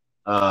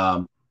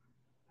 um,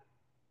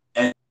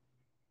 and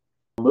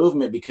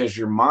movement because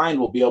your mind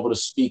will be able to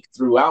speak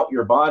throughout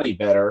your body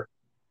better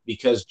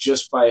because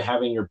just by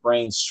having your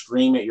brain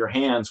scream at your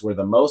hands where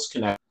the most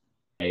connection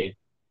is made,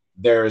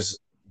 there's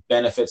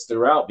benefits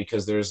throughout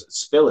because there's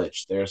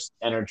spillage, there's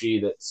energy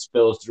that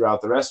spills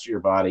throughout the rest of your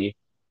body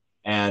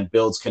and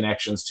builds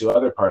connections to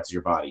other parts of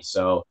your body.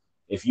 So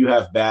if you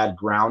have bad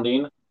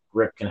grounding,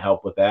 grip can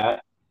help with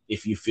that.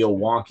 If you feel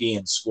wonky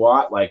and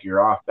squat, like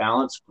you're off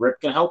balance,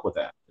 grip can help with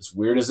that. As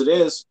weird as it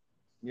is,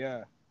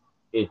 Yeah.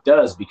 it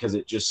does because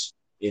it's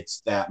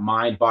that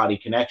mind body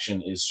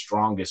connection is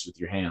strongest with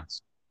your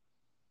hands.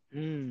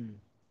 Mm,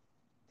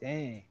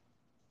 dang,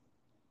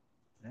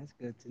 that's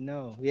good to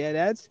know. Yeah,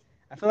 that's.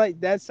 I feel like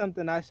that's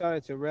something I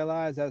started to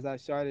realize as I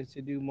started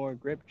to do more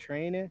grip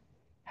training,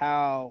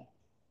 how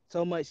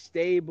so much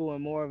stable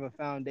and more of a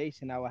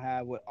foundation I would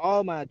have with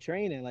all my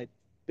training, like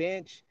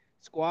bench,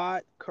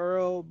 squat,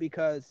 curl,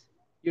 because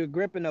you're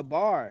gripping a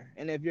bar,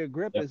 and if your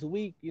grip Yep. is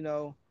weak, there's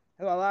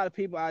a lot of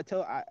people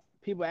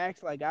people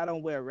ask like I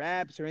don't wear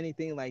wraps or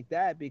anything like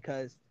that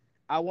because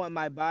I want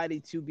my body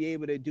to be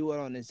able to do it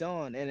on its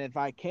own, and if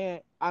I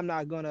can't, I'm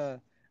not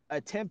gonna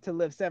attempt to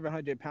lift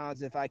 700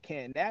 pounds if I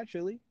can't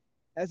naturally.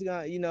 That's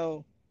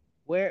gonna,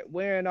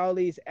 wearing all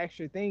these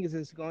extra things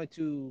is going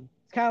to.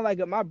 It's kind of like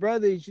my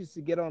brother used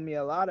to get on me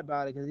a lot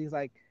about it because he's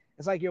like,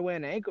 it's like you're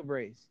wearing an ankle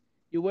brace.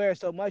 You wear it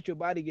so much, your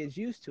body gets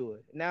used to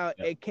it. Now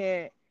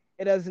Yep.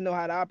 it doesn't know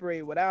how to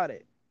operate without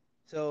it.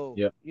 So,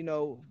 Yep.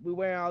 we're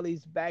wearing all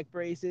these back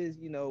braces,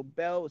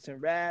 belts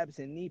and wraps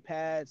and knee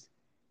pads,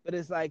 but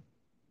it's like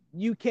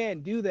you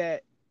can't do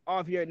that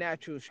off your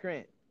natural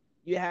strength.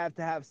 You have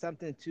to have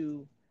something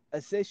to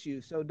assist you.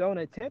 So don't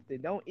attempt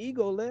it. Don't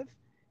ego lift.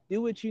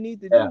 Do what you need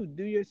to Yeah. do.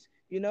 Do your,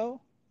 you know.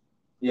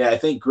 Yeah. I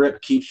think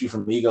grip keeps you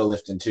from ego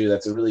lifting too.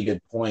 That's a really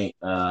good point.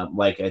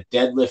 Like a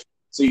deadlift.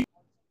 So you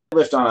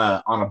lift on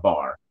a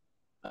bar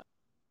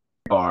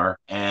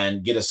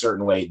and get a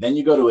certain weight. Then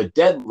you go to a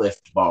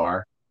deadlift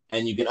bar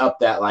and you can up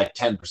that like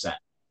 10%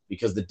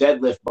 because the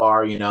deadlift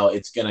bar,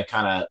 it's going to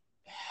kind of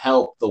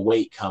help the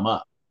weight come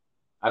up.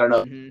 I don't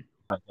know,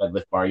 Mm-hmm.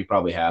 deadlift bar, you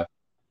probably have.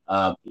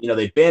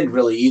 They bend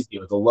really easy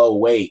with a low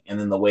weight, and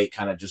then the weight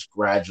kind of just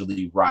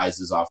gradually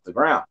rises off the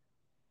ground.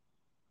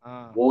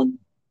 Uh, Well,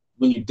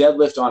 when you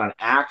deadlift on an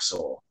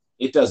axle,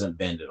 it doesn't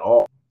bend at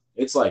all.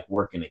 It's like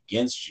working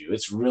against you.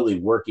 It's really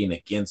working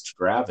against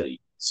gravity.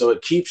 So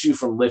it keeps you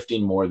from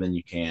lifting more than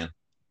you can.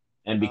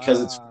 And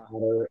because it's ah,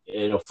 water,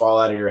 it'll fall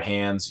out of your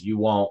hands. You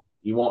won't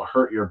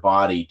hurt your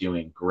body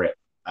doing grip.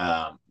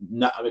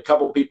 Not, a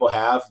couple of people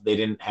they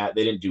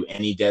didn't do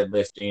any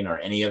deadlifting or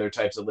any other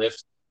types of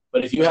lifts.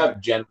 But if you right.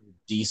 have general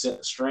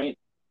decent strength,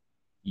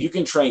 you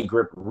can train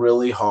grip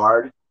really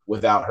hard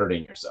without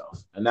hurting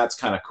yourself, and that's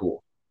kind of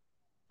cool.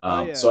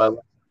 Oh So yeah.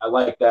 I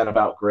like that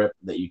about grip,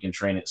 that you can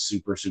train it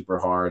super super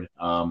hard,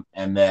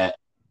 and that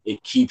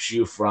it keeps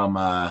you from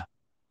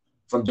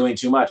doing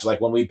too much.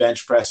 Like when we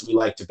bench press, we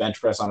like to bench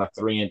press on a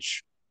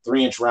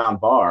 3-inch round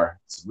bar.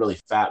 It's a really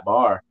fat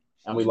bar,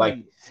 and we like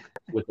Jeez.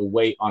 with the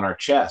weight on our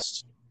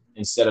chest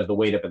instead of the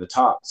weight up at the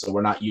top. So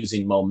we're not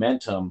using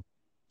momentum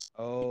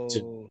to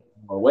Oh.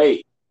 more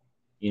weight.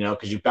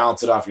 Because you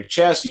bounce it off your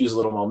chest, you use a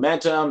little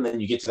momentum, then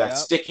you get to that Yep.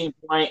 sticking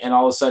point, and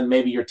all of a sudden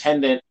maybe your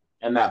tendon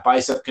and that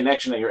bicep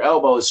connection at your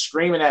elbow is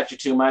screaming at you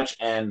too much,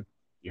 and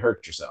you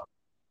hurt yourself.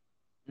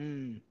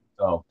 Mm.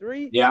 So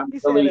Three. yeah, I'm He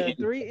said really a in,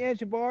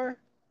 3-inch bar.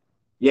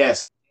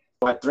 yes,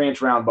 like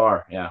 3-inch round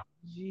bar. Yeah.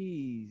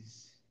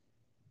 Jeez.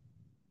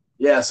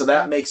 Yeah, so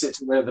that That makes it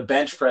to where the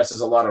bench press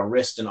is a lot of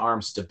wrist and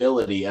arm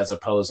stability as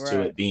opposed to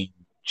right. it being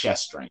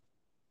chest strength.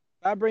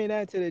 If I bring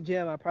that to the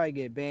gym, I probably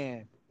get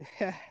banned.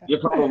 You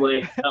probably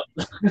you're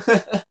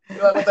like,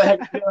 what the heck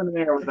are you doing in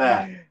there with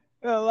that?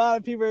 A lot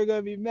of people are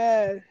gonna be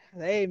mad.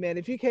 Hey man,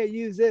 if you can't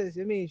use this,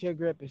 it means your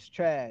grip is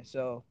trash.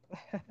 So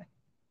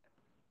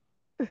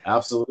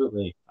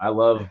Absolutely, I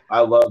love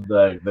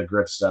the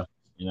grip stuff.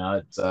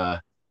 I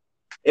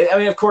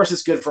mean, of course,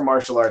 it's good for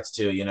martial arts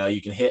too.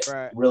 You can hit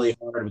right. really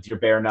hard with your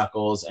bare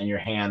knuckles, and your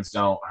hands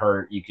don't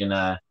hurt. You can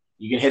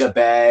hit a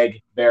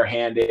bag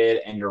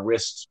barehanded, and your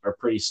wrists are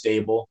pretty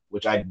stable,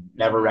 which I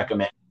never Mm-hmm.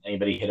 recommend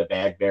anybody hit a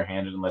bag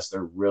barehanded unless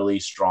they're really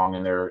strong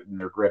in their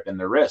grip and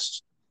their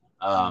wrist,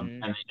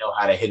 Mm-hmm. and they know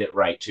how to hit it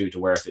right too, to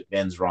where if it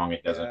bends wrong,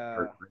 it doesn't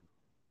hurt. Yeah.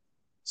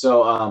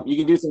 So you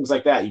can do things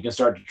like that. You can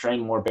start to train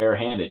more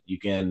barehanded. You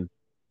can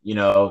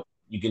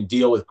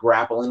deal with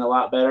grappling a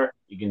lot better.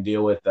 You can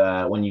deal with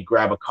when you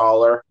grab a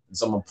collar and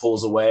someone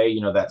pulls away.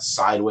 That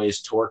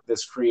sideways torque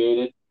that's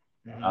created.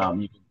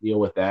 Mm-hmm. You can deal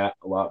with that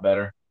a lot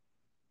better.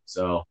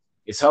 So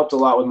it's helped a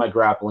lot with my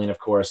grappling. Of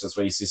course, that's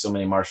why you see so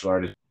many martial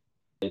artists.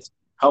 It's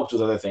helped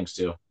with other things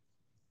too.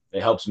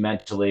 It helps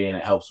mentally, and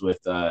it helps with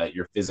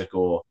your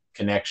physical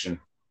connection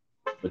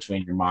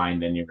between your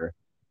mind and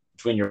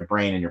between your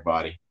brain and your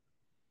body.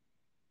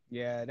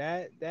 Yeah.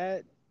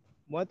 That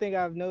one thing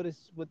I've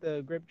noticed with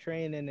the grip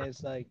training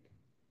is like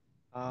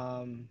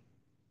um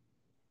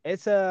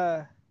it's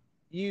a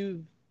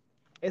you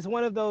it's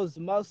one of those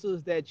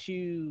muscles that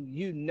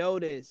you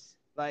notice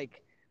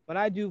like when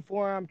I do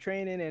forearm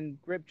training and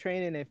grip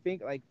training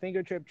and like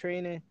finger trip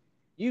training,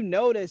 you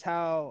notice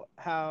how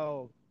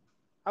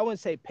I wouldn't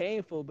say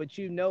painful, but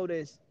you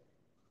notice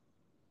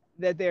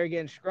that they're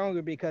getting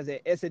stronger because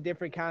it's a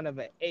different kind of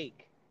an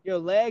ache.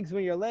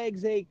 When your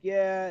legs ache,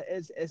 yeah,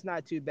 it's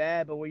not too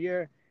bad, but when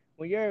your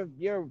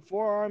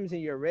forearms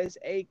and your wrists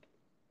ache,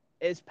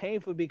 it's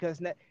painful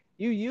because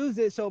you use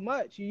it so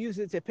much. You use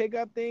it to pick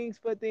up things,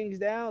 put things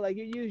down. Like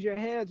you use your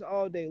hands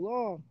all day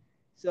long.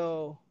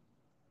 So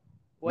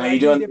when Now I you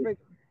do doing? different,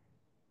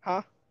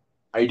 huh?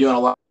 Are you doing a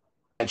lot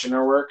of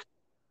tensioner work?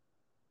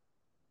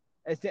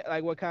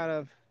 Like what kind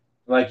of?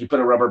 Like you put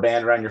a rubber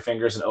band around your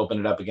fingers and open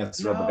it up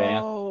against the rubber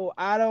band? No, So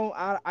I don't.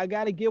 I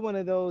gotta get one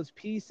of those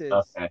pieces.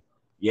 Okay. So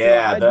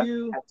Yeah, I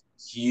do.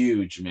 that's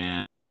huge,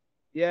 man.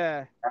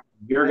 Yeah.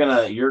 You're That.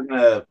 gonna you're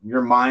gonna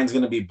your mind's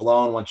gonna be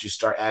blown once you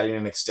start adding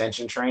an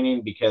extension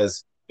training,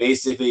 because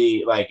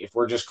basically, like, if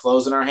we're just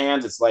closing our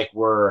hands, it's like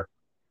we're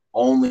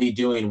only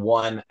doing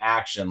one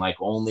action, like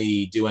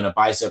only doing a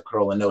bicep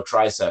curl and no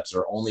triceps,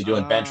 or only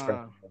doing bench press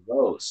Ah. and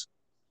rows.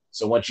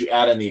 So once you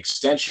add in the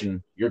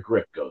extension, your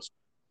grip goes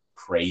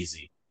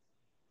crazy.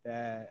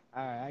 That.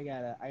 All right.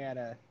 I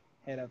gotta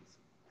head up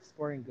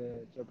Sporting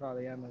Goods or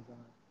probably Amazon.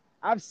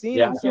 I've seen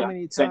Yeah, them I so can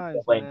many send you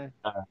times, a link. man.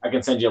 I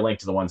can send you a link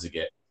to the ones to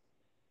get.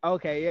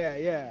 Okay. Yeah.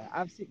 Yeah.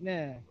 I've seen.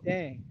 Man.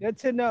 Dang. Good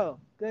to know.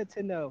 Good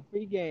to know.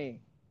 Free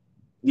game.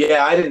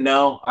 Yeah, I didn't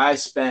know. I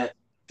spent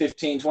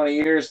 15, 20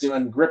 years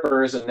doing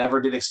grippers and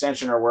never did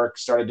extensioner work.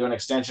 Started doing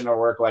extensioner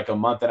work like a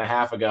month and a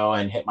half ago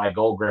and hit my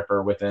gold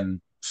gripper within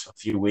a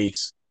few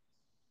weeks.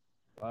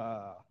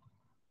 Wow.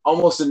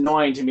 Almost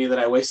annoying to me that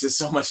I wasted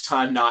so much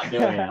time not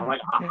doing it. I'm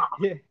like, ah.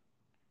 Yeah.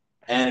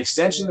 And Yeah.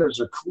 extensioners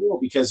are cool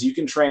because you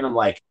can train them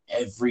like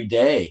every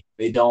day.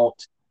 They don't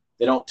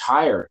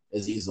tire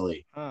as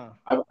easily. Huh.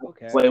 I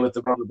Okay. play with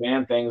the rubber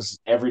band things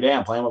every day.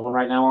 I'm playing with them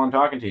right now while I'm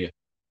talking to you.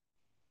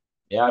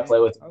 Yeah, I play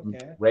Dang. with them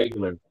Okay.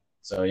 regularly.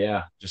 So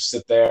yeah, just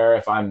sit there.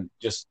 If I'm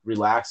just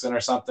relaxing or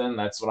something,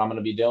 that's what I'm going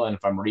to be doing.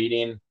 If I'm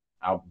reading,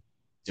 I'll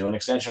do an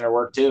extensioner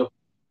work too.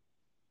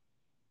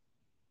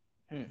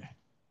 Hmm.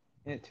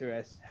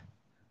 Interesting.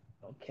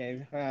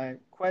 Okay. All right.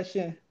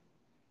 Question.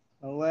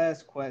 The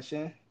last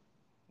question.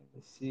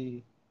 Let's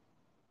see.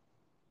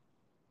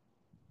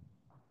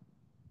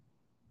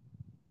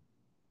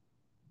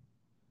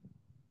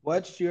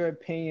 What's your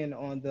opinion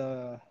on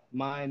the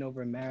mind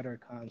over matter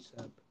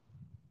concept?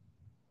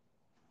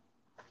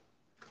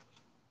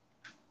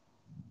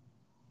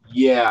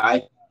 Yeah,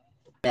 I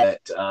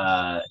bet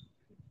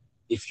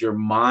if your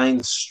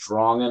mind's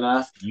strong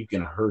enough, you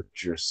can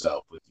hurt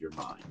yourself with your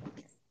mind.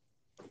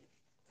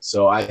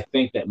 So I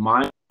think that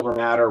mind over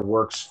matter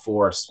works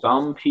for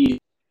some people,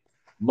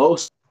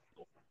 most,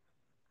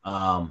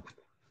 um,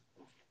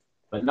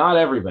 but not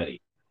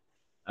everybody.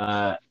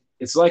 Uh,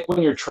 it's like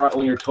when you're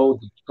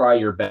told to try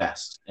your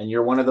best, and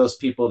you're one of those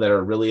people that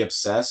are really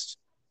obsessed,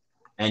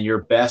 and your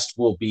best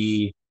will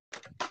be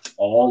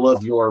all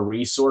of your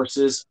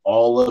resources,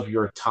 all of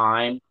your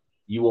time.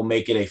 You will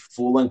make it a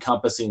full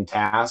encompassing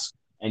task,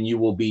 and you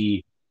will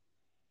be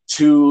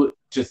 2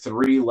 to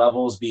 3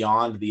 levels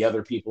beyond the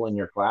other people in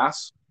your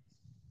class.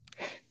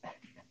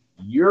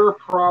 You're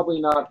probably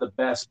not the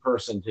best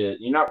person to,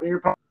 you're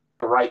probably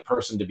the right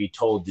person to be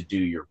told to do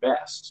your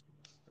best.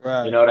 You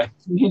Right. know what I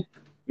mean?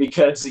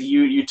 Because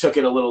you took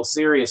it a little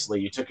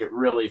seriously. You took it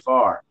really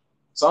far.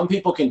 Some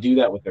people can do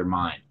that with their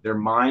mind. Their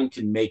mind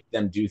can make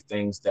them do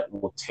things that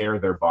will tear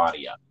their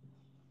body up.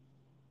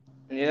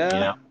 You Yeah.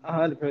 know.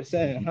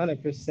 100%.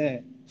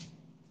 100%.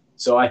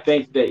 So I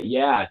think that,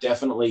 yeah,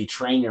 definitely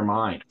train your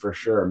mind for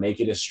sure. Make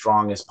it as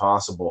strong as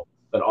possible,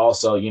 but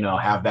also,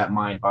 have that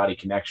mind body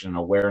connection and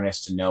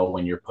awareness to know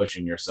when you're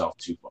pushing yourself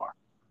too far.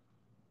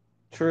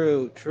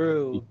 True.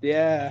 True.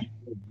 Yeah.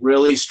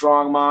 Really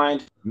strong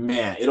mind,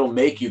 man, it'll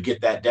make you get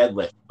that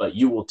deadlift, but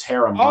you will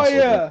tear a Oh muscle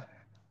down.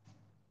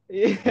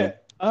 yeah. And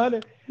Yeah.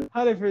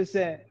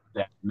 100%.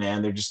 that,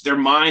 man, their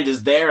mind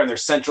is there and their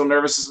central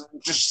nervous system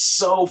is just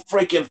so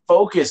freaking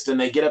focused, and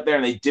they get up there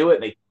and they do it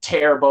and they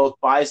tear both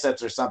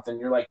biceps or something.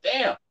 You're like,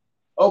 damn,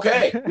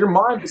 okay, your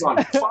mind is on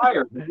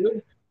fire,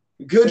 dude.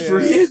 Good for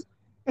Yeah.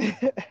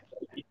 you.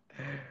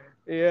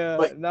 Yeah.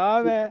 But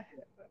Nah, man.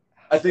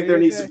 I What think there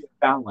you needs to say? be a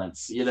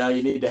balance.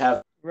 You need to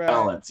have Right.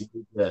 balance. You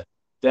need to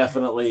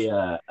definitely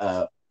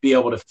be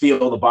able to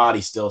feel the body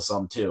still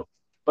some too.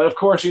 But of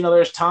course,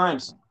 there's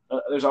times.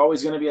 There's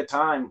always going to be a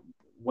time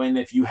when,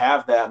 if you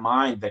have that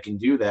mind that can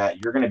do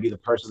that, you're going to be the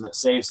person that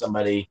saves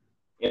somebody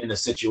in the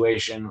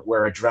situation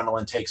where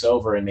adrenaline takes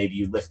over, and maybe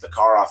you lift the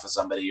car off of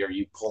somebody, or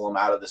you pull them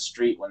out of the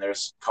street when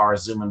there's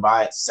cars zooming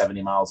by at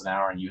 70 miles an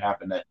hour, and you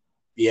happen to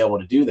be able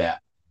to do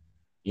that.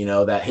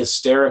 That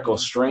hysterical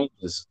Hmm. strength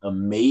is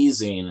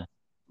amazing Right.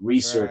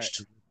 research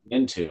to look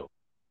into.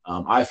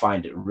 I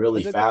find it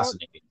really What's it called?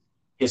 fascinating.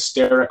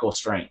 Hysterical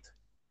strength.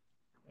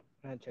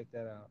 I check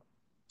that out.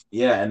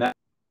 Yeah,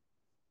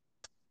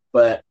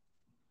 but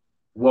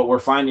what we're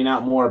finding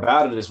out more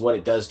about it is what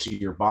it does to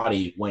your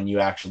body when you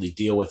actually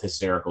deal with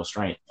hysterical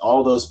strength.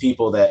 All those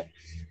people that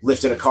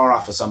lifted a car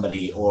off of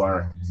somebody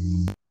or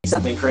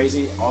something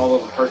crazy, all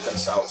of them hurt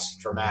themselves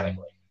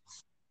dramatically.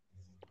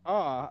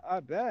 Oh,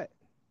 I bet.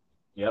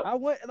 Yep. I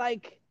would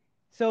like.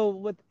 So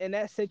with in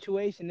that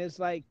situation, it's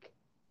like,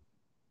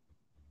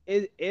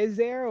 is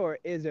there or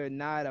is there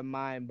not a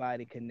mind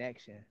body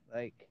connection?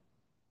 Like,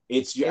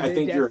 is I it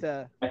think just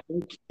a I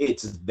think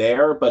it's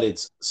there, but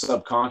it's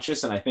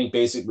subconscious. And I think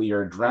basically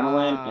your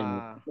adrenaline and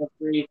your ah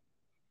chemistry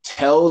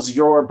tells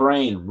your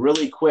brain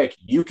really quick,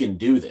 you can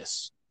do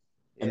this.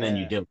 And then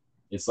you yeah do.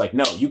 It's like,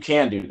 no, you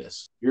can do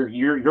this.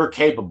 You're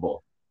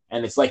capable.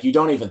 And it's like you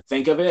don't even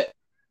think of it,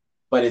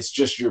 but it's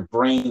just your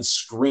brain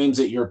screams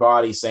at your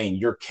body saying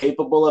you're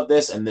capable of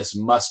this and this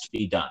must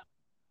be done.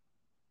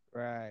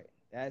 right?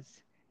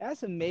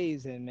 That's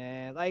amazing,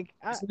 man. Like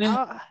isn't it?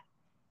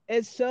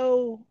 it's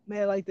so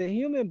man. Like the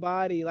human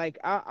body. Like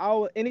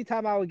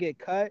anytime I would get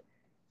cut,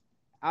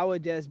 I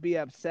would just be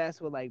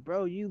obsessed with like,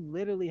 bro, you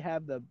literally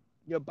have the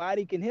your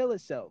body can heal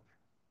itself.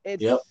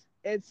 Yep.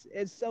 It's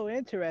so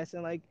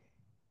interesting. Like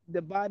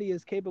the body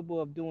is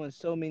capable of doing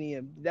so many.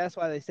 That's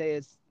why they say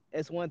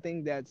it's one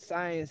thing that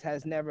science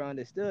has never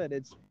understood.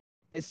 It's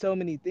so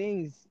many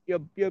things.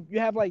 You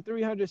have like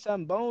 300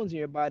 some bones in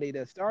your body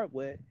to start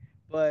with,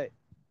 but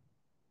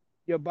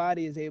your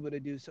body is able to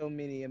do so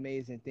many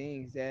amazing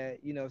things that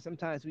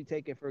sometimes we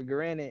take it for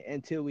granted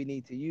until we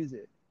need to use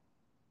it.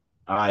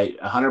 I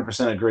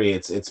 100% agree.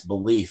 It's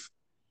belief.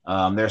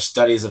 There's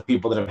studies of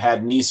people that have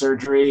had knee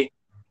surgery,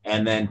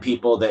 and then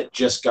people that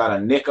just got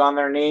a nick on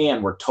their knee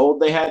and were told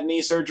they had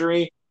knee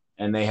surgery,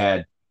 and they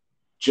had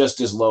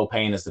just as low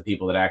pain as the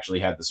people that actually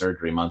had the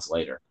surgery months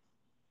later.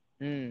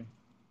 Mm.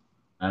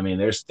 I mean,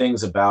 there's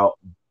things about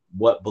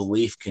what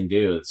belief can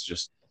do. It's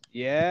just,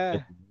 Yeah.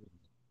 it,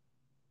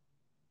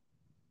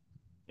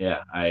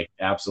 yeah, I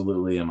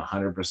absolutely am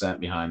 100%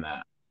 behind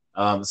that.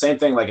 The same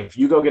thing, like if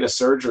you go get a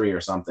surgery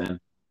or something,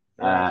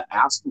 Right.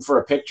 ask them for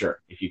a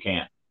picture if you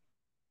can,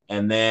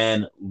 and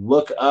then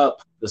look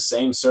up the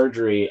same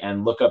surgery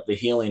and look up the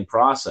healing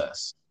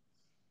process,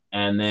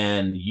 and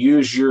then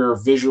use your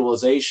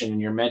visualization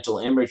and your mental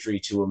imagery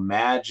to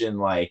imagine,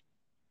 like,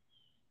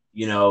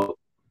 you know,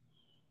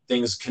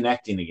 things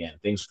connecting again,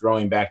 things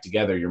growing back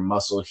together, your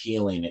muscle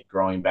healing, it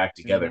growing back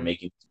together, Mm-hmm.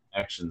 making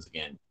connections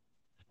again.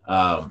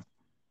 Um,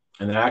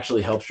 and that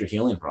actually helps your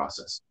healing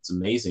process. It's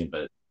amazing,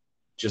 but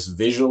just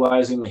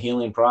visualizing the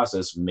healing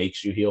process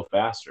makes you heal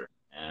faster.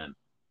 And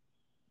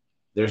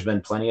there's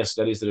been plenty of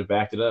studies that have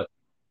backed it up.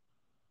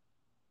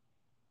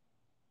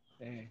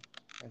 Dang,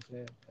 that's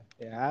it.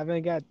 Yeah, I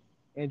haven't got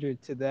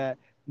injured to that.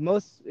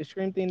 Most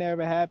extreme thing that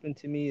ever happened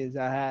to me is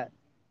I had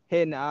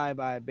hit in the eye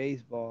by a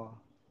baseball.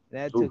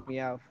 That Ooh. took me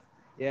out.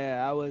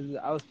 Yeah, I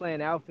was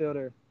playing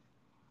outfielder.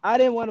 I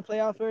didn't want to play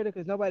outfielder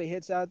because nobody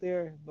hits out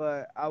there.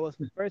 But I was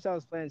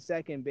playing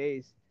second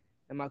base,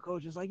 and my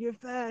coach was like, "You're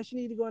fast. You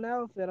need to go in the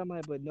outfield." I'm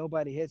like, "But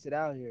nobody hits it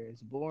out here.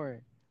 It's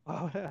boring."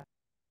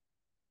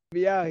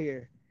 Be out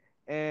here.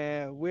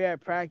 And we're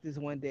at practice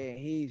one day and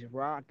he's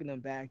rocking them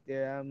back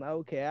there. I'm like,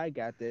 okay, I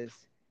got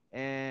this.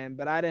 And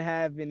but I didn't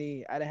have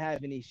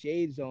any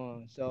shades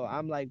on. So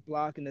I'm like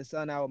blocking the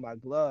sun out with my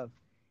glove.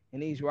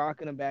 And he's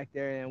rocking them back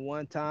there. And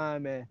one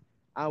time and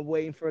I'm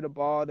waiting for the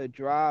ball to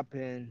drop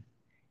and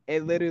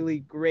it literally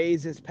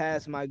grazes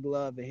past my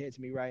glove and hits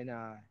me right in the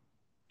eye.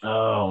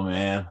 Oh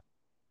man.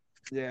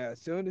 Yeah, as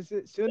soon as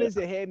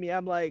it hit me,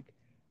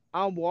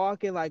 I'm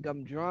walking like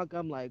I'm drunk.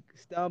 I'm like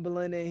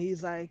stumbling, and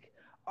he's like,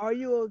 "Are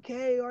you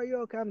okay? Are you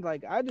okay?" I'm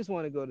like, "I just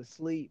want to go to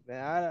sleep,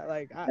 man.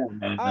 Yeah,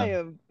 I man.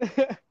 am."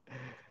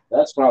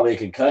 That's probably a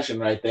concussion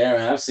right there,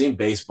 man. I've seen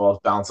baseballs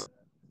bounce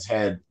his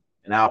head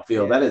in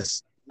outfield. Yeah,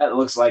 That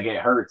looks like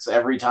it hurts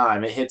every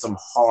time. It hits him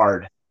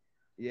hard.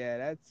 yeah.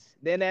 That's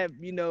then that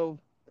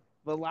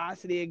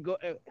velocity and go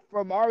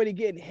from already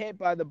getting hit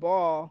by the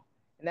ball,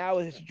 and now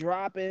it's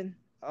dropping.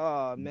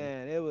 Oh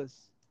man, it was.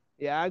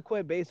 Yeah, I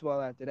quit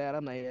baseball after that.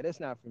 I'm like, yeah, that's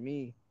not for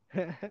me.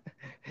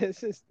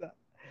 It's just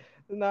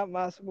not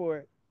my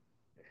sport.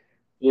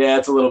 Yeah,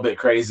 it's a little bit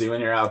crazy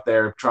when you're out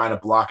there trying to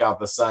block out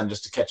the sun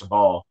just to catch a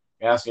ball.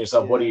 You're asking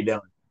yourself, what are Yeah. you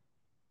doing?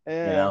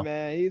 You Yeah, know,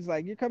 man. He's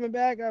like, "You coming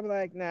back?" I'm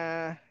like,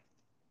 "Nah,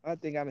 I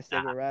think I'm gonna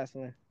stick nah, with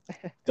wrestling."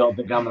 don't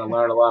think I'm going to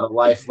learn a lot of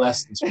life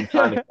lessons from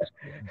trying to catch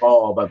a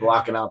ball by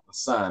blocking out the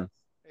sun.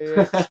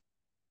 Yeah,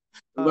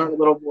 Learn a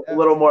little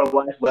definitely. more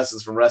life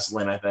lessons from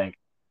wrestling, I think.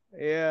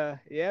 Yeah,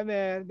 yeah,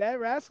 man. That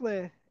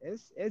wrestling,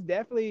 it's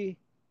definitely.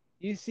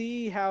 You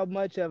see how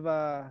much of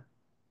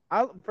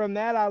from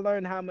that I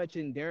learned how much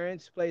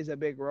endurance plays a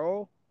big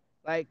role.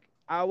 Like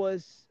I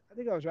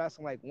think I was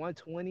wrestling like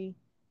 120,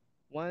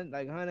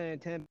 like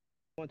 110,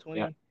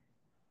 Yeah, 120,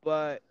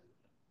 but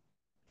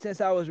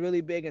since I was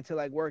really big into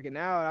like working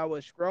out, I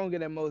was stronger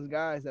than most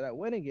guys that I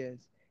went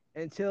against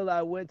until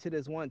I went to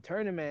this one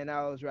tournament and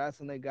I was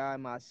wrestling a guy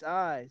my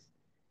size,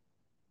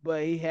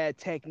 but he had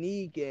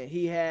technique and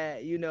he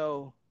had,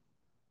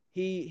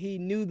 he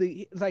knew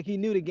it's like he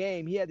knew the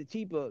game. He had the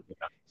cheat book.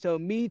 So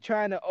me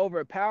trying to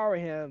overpower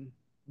him,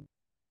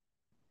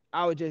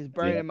 I was just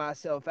yeah. burning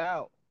myself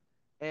out.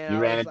 And You I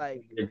ran was it,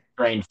 like,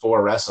 trained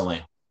for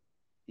wrestling.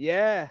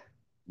 yeah,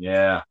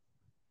 Yeah,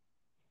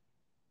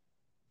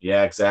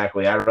 yeah,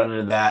 exactly. I run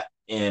into that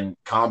in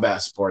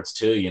combat sports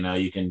too. You know,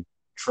 you can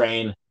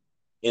train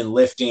in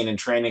lifting and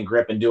train in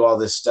grip and do all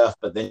this stuff,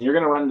 but then you're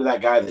going to run into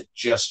that guy that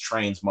just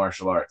trains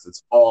martial arts.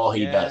 It's all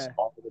he does yeah,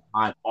 all the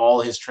time.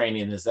 All his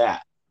training is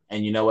that.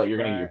 And you know what? You're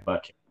going to get your right.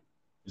 butt kicked.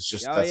 It's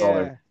just, Oh that's all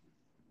there.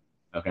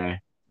 yeah, Okay.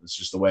 It's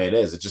just the way it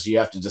is. It's just, you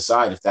have to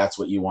decide if that's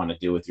what you want to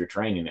do with your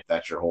training, if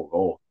that's your whole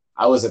goal.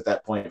 I was at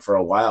that point for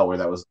a while where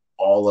that was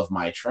all of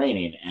my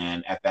training.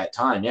 And at that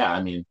time, yeah,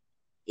 I mean,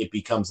 it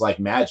becomes like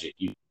magic.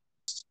 You can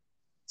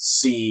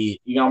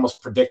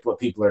almost predict what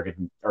people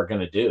are going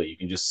to do. You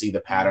can just see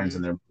the patterns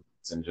in hmm, their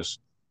movements and just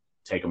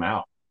take them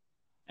out.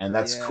 And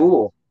that's yeah.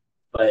 cool.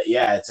 But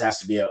yeah, it has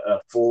to be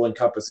a full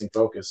encompassing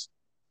focus.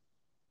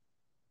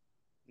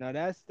 No,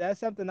 that's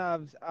something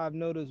I've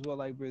noticed with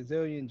like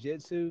Brazilian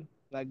Jitsu.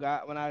 Like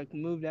when I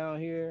moved down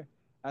here,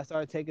 I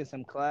started taking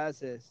some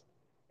classes,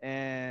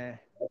 and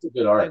That's a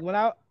good like art. when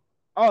I,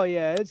 oh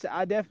yeah, it's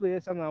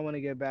something I want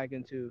to get back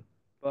into.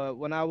 But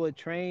when I would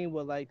train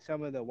with like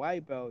some of the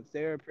white belts,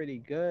 they were pretty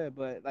good.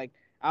 But like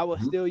I would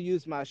Mhm. still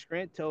use my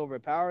strength to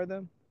overpower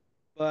them.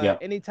 But Yeah.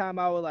 anytime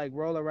I would like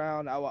roll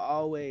around, I would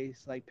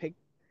always like pick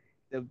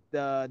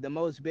the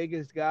most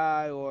biggest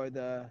guy or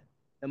the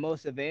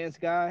most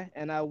advanced guy,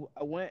 and I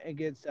went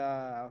against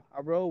I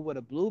rode with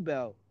a blue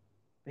belt.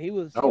 Oh, He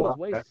was wow.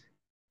 way Okay.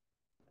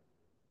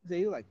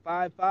 he was like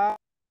 5'5".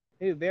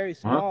 He was very Uh-huh.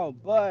 small,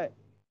 but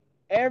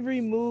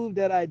every move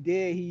that I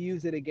did, he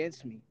used it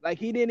against me. Like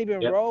he didn't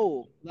even Yep.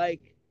 roll.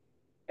 Like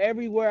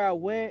everywhere I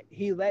went,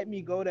 he let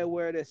me go there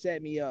where to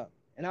set me up.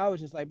 And I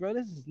was just like, bro,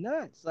 this is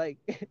nuts. Like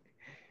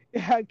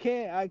I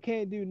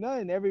can't do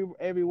nothing.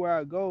 Everywhere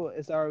I go,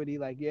 it's already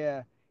like,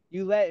 yeah,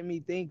 you letting me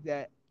think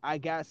that I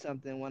got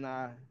something when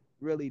I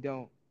really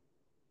don't,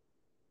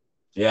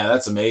 Yeah,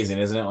 that's amazing,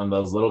 isn't it? When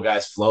those little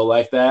guys flow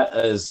like that,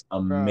 that is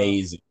bro.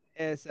 amazing.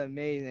 It's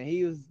amazing.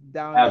 He was I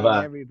have dominating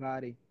a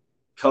everybody.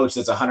 coach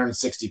that's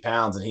 160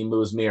 pounds and he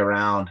moves me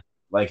around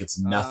like it's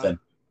Uh huh. nothing,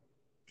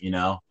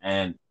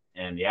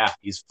 and yeah,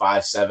 he's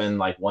 5'7",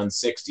 like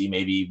 160,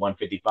 maybe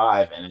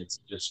 155, and it's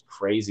just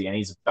crazy. And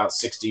he's about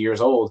 60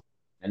 years old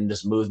and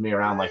just moves me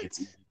around like What? it's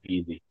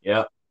easy peasy.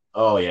 Yep.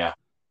 Oh yeah.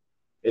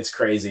 It's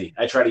crazy.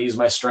 I try to use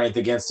my strength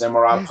against him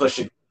or I'll push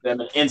against him,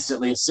 and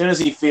instantly, as soon as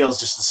he feels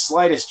just the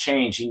slightest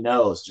change, he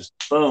knows, just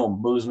boom,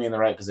 moves me in the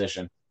right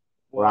position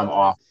where I'm What?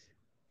 off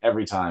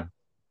every time.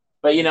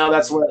 But That's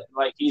that's what, crazy.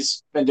 like,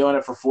 he's been doing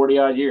it for 40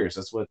 odd years.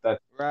 That's what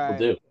that people Right.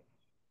 do.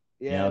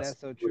 Yeah, It's that's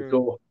so really true.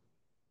 cool.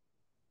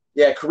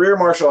 Yeah, career That's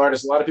martial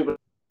artists. A lot of people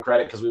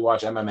credit because we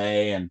watch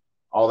MMA and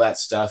all that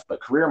stuff,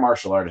 but career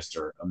martial artists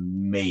are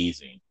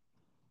amazing.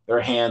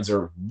 Their hands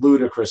are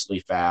ludicrously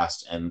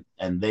fast, and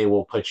they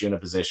will put you in a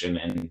position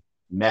and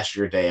mess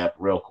your day up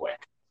real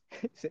quick.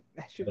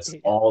 that should That's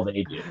be. all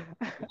they do.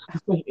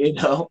 you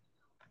know.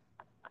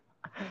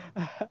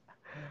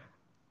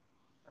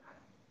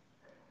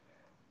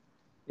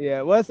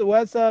 Yeah. What's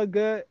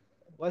good?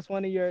 What's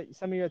one of your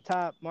some of your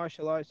top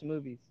martial arts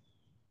movies?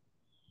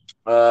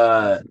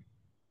 Uh,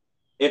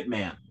 Ip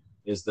Man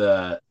is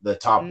the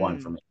top one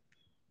for Mm. me.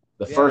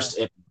 The Yeah. first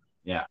Ip,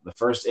 yeah, the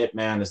first Ip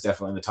Man is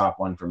definitely the top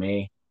one for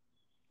me.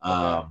 Okay.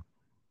 Um,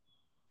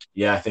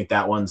 yeah, I think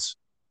that one's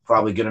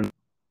probably good enough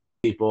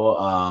for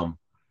people.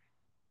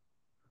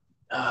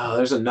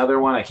 There's another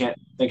one I can't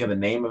think of the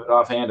name of it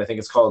offhand. I think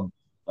it's called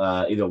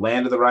either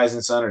Land of the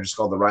Rising Sun or just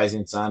called The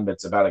Rising Sun. But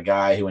it's about a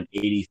guy who in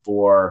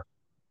 '84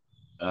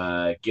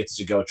 gets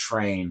to go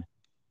train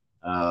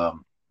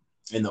um,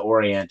 in the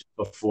Orient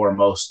before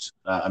most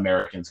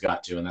Americans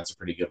got to, and that's a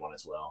pretty good one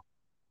as well.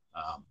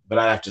 But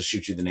I'd have to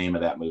shoot you the name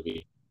of that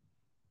movie.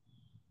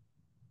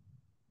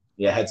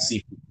 Yeah, it had Okay.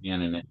 Seafood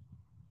Man in it.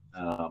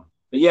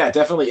 But yeah,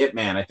 definitely Ip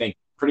Man. I think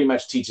pretty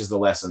much teaches the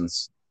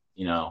lessons,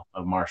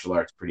 of martial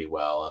arts pretty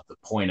well, of the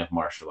point of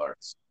martial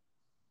arts.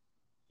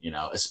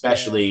 Yeah.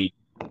 Especially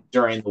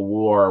during the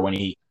war when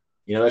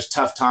there's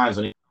tough times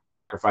when he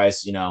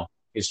sacrificed,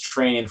 his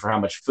training for how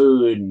much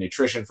food and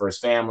nutrition for his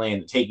family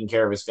and taking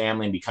care of his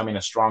family and becoming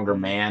a stronger Mm.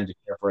 man to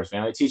care for his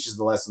family. It teaches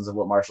the lessons of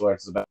what martial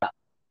arts is about.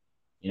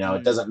 It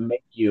Mm. doesn't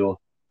make you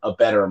a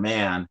better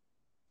man,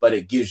 but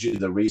it gives you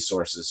the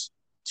resources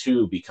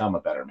to become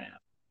a better man.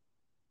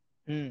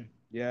 Mm.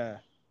 Yeah.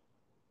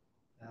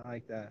 I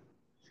like that.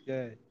 It's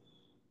good.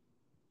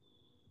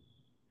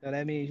 So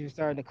that means you're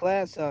starting the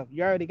class up.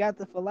 You already got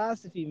the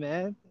philosophy,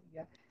 man.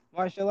 Yeah.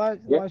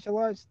 Yeah. Martial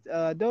arts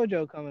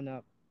dojo coming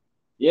up.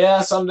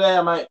 Yeah, someday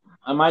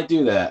I might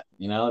do that.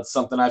 It's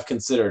something I've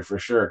considered for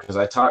sure because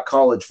I taught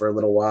college for a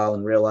little while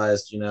and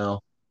realized,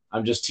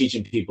 I'm just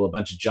teaching people a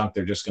bunch of junk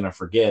they're just going to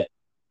forget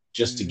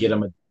just to get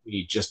Mm-hmm. them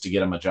just to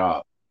get them a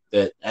job.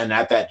 And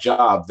at that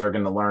job, they're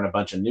going to learn a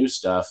bunch of new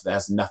stuff that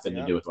has nothing to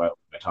Yep. do with what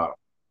I taught them.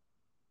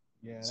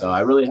 Yeah, So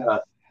I really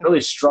that's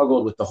really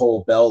struggled with the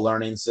whole Bell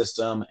learning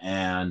system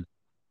and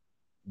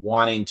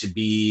wanting to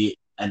be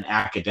an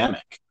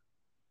academic.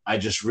 I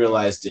just right.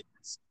 realized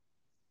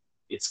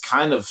it's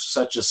kind of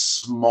such a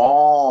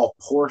small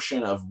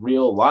portion of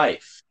real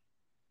life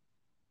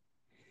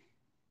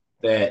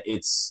that Right.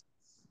 it's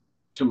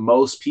to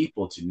most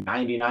people, to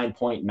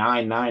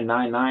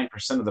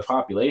 99.9999% of the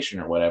population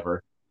or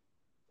whatever,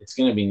 it's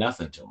going to be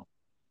nothing to them.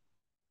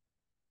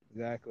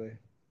 Exactly.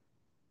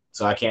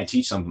 So I can't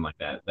teach something like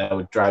that. That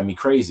would drive me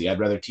crazy. I'd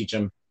rather teach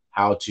them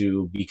how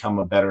to become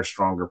a better,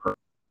 stronger person,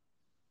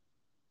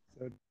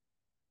 So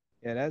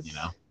yeah, you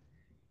know? that's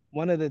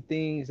one of the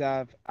things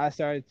I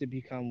started to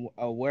become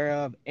aware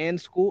of in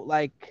school.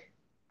 Like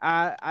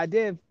I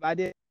did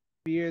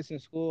years in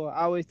school.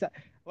 I always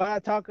when I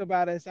talk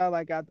about it, it sounds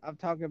like I'm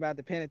talking about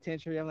the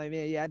penitentiary. I'm like,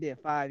 man, yeah, I did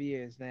 5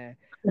 years, man.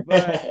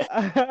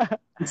 But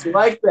It's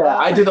like that.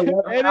 I did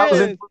 11. it I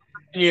was in is. for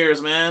 11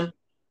 years, man.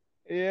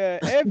 Yeah,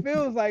 it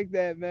feels like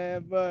that,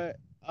 man. But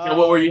And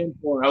what were you Um, in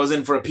for? I was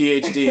in for a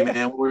PhD,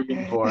 man. What were you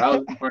in for? I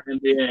was in for an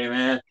MBA,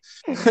 man.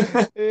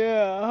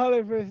 yeah,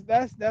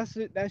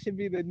 100%. That should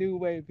be the new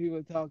way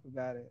people talk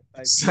about it.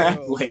 Like for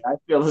real. Exactly. I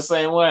feel the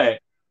same way.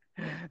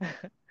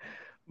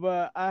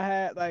 But I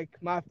had like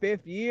my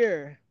fifth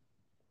year.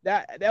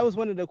 That was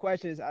one of the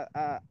questions.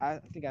 I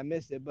think I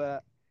missed it,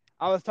 but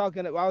I was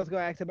talking. I was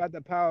going to ask about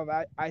the power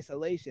of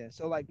isolation.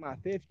 So like my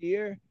fifth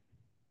year,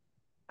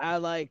 I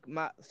like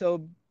my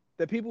so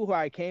the people who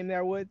I came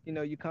there with.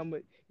 You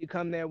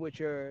come there with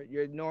your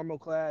normal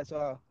class.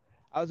 I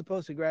was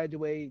supposed to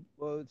graduate.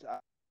 Well, it's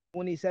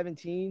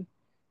 2017.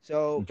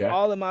 So Okay.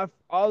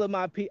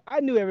 I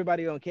knew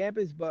everybody on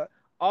campus, but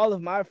all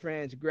of my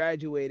friends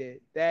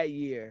graduated that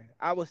year.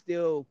 I was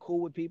still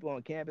cool with people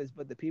on campus,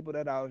 but the people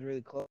that I was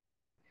really close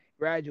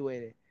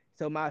graduated.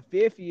 So my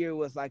fifth year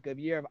was like a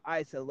year of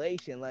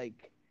isolation.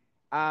 Like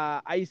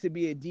I used to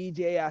be a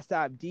DJ. I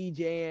stopped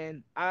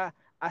DJing. I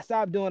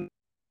stopped doing.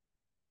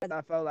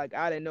 I felt like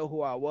I didn't know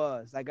who I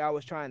was. Like I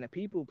was trying to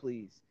people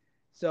please. Yep.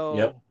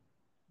 So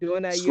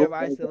during that year School of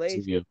does that to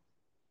isolation, you.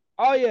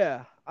 oh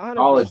yeah, one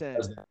hundred College percent.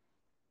 does that.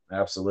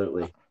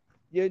 Absolutely.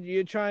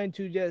 You're trying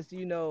to just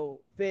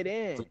fit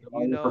in. Forget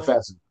all your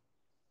professors.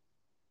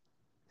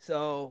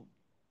 So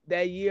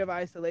that year of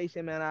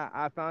isolation, man,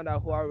 I found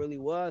out who I really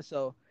was.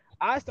 So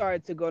I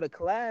started to go to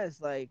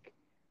class like,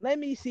 let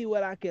me see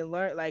what I can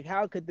learn. Like,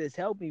 how could this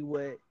help me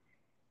with?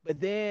 But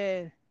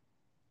then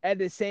at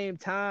the same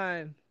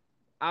time,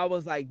 I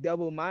was like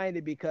double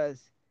minded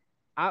because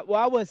I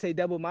wouldn't say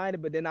double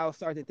minded, but then I'll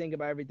start to think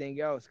about everything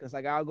else because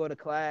like I'll go to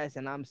class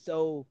and I'm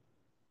so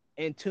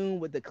in tune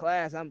with the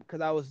class. I'm because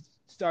I was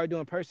started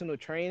doing personal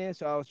training,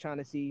 so I was trying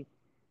to see.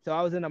 So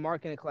I was in a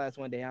marketing class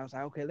one day. I was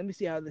like, okay, let me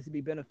see how this would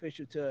be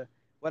beneficial to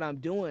what I'm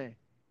doing,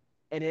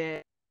 and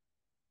then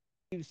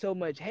so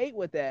much hate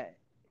with that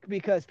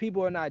because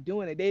people are not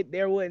doing it.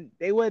 They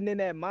wasn't in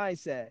that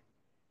mindset.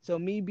 So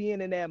me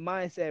being in that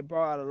mindset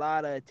brought a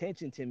lot of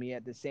attention to me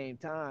at the same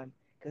time.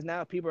 Cause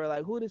now people are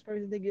like, who this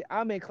person think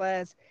I'm in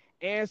class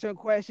answering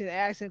questions,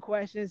 asking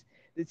questions.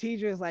 The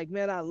teacher is like,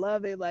 man, I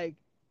love it. Like,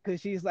 cause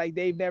she's like,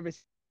 they've never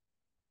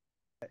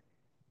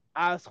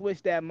I'll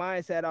switch that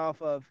mindset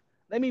off of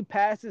let me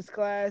pass this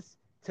class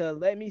to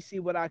let me see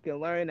what I can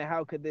learn and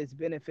how could this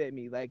benefit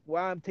me. Like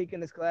while I'm taking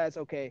this class,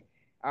 okay,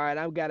 all right,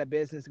 I've got a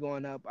business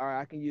going up. All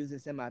right, I can use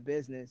this in my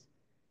business.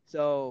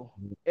 So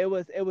it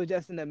was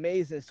just an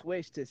amazing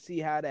switch to see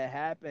how that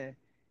happened.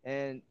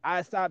 And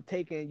I stopped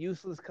taking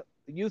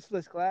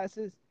useless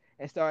classes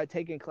and started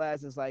taking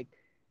classes like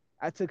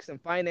I took some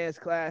finance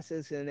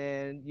classes and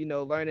then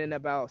learning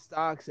about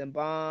stocks and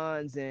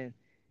bonds and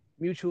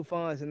mutual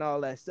funds and all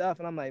that stuff.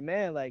 And I'm like,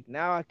 man, like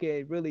now I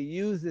could really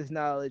use this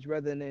knowledge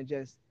rather than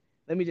just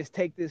let me just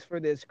take this for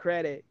this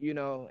credit,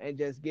 and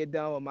just get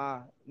done with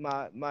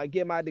my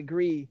get my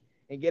degree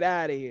and get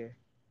out of here.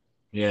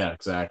 Yeah,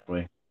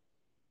 exactly.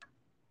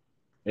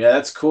 Yeah,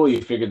 that's cool.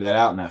 You figured that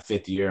out in that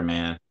fifth year,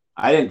 man.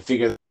 I didn't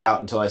figure that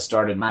out until I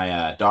started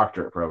my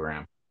doctorate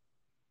program.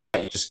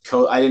 I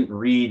didn't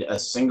read a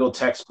single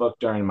textbook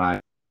during my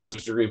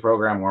degree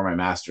program or my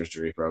master's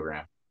degree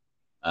program.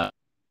 Uh,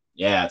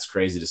 yeah, it's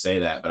crazy to say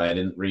that, but I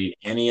didn't read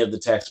any of the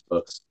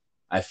textbooks.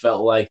 I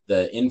felt like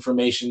the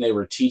information they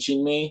were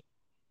teaching me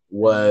Mm-hmm.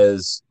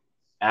 was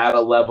at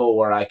a level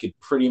where I could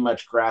pretty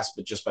much grasp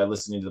it just by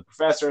listening to the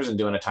professors and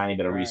doing a tiny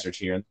bit of Right. research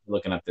here and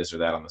looking up this or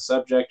that on the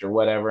subject or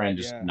whatever, and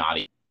just Yeah. not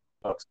eating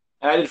books.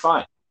 And I did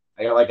fine.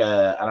 I got like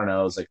I don't know,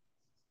 it was like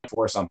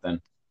four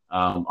something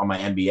on my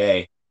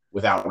MBA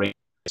without reading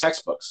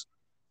textbooks.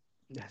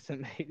 That's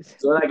amazing.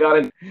 So then I got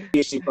into the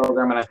PhD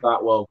program and I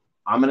thought, well,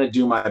 I'm going to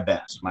do my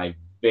best, my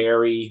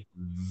very,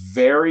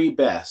 very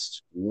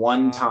best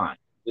one Uh time.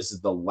 This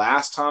is the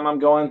last time I'm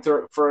going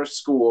through for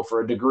school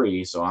for a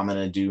degree. So I'm going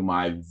to do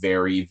my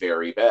very,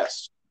 very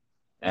best.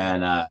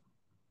 And right.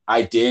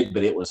 I did,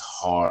 but it was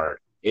hard.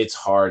 It's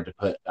hard to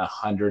put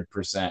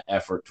 100%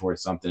 effort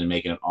towards something and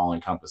make it an all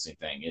encompassing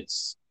thing.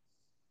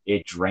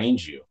 It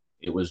drains you.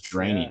 It was Yeah.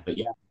 draining. But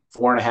yeah,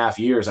 4.5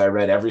 years, I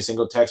read every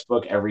single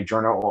textbook, every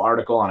journal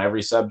article on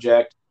every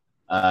subject,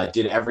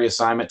 did every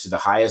assignment to the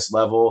highest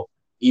level.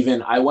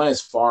 Even I went as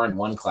far in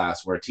one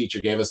class where a teacher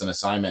gave us an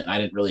assignment and I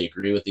didn't really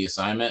agree with the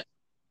assignment.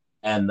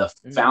 And the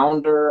Mm-hmm.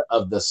 founder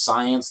of the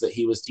science that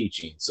he was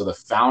teaching, so the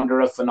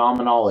founder of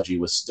phenomenology,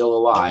 was still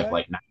alive, What?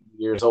 like 90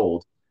 years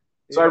old.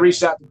 So I Yeah.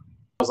 reached out. I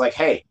was like,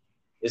 hey,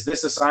 is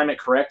this assignment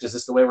correct? Is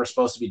this the way we're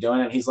supposed to be doing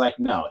it? And he's like,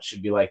 no, it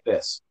should be like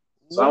this.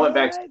 So I went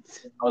back. What?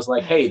 I was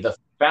like, hey, the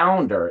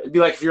founder. It'd be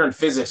like if you're in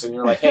physics and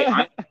you're like, hey,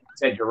 I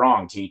said you're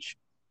wrong, teach.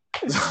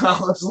 So I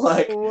was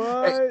like, hey,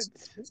 What?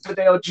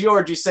 Tadeo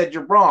Giorgi said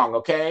you're wrong,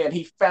 okay? And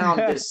he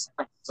found this.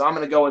 So I'm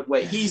going to go with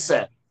what he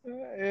said.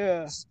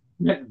 Yeah.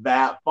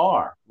 That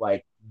far,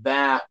 like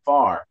that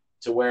far,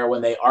 to where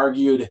when they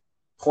argued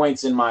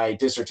points in my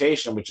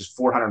dissertation, which is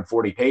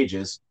 440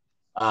 pages,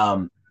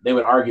 they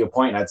would argue a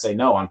point, and I'd say,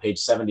 no, on page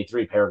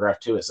 73, paragraph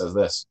 2, it says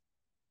this.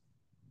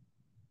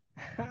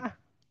 Yeah,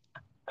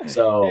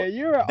 So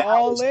you were that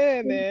all was,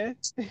 in, man.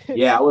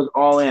 yeah, I was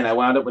all in. I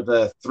wound up with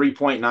a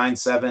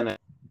 3.97 and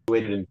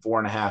graduated in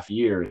 4.5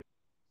 years.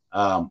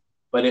 Um,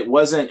 but it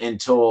wasn't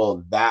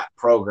until that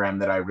program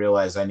that I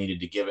realized I needed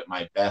to give it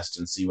my best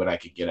and see what I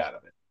could get out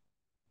of it.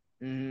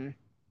 Mhm.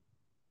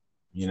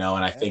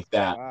 And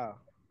That's wow.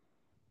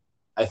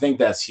 I think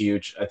that's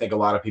huge. I think a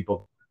lot of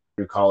people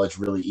through college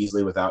really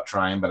easily without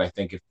trying, but I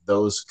think if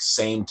those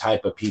same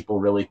type of people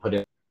really put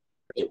in,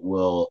 it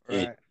will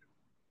Right.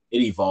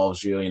 it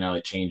evolves you.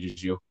 It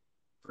changes you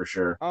for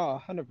sure. Oh,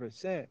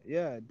 100%.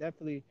 Yeah,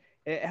 definitely.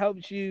 It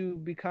helps you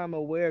become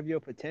aware of your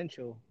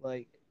potential.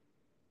 Like,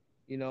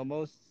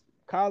 most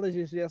college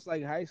is just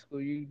like high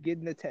school. You get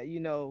in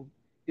the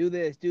do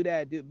this, do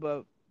that,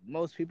 but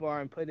most people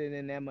aren't putting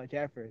in that much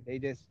effort. They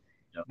just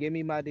Yep. give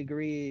me my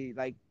degree.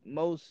 Like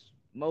most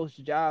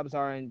jobs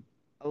aren't,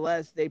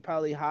 unless they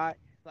probably hot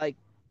like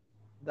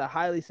the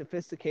highly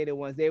sophisticated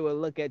ones. They will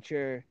look at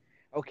your,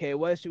 okay,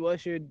 what's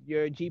your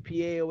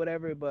GPA or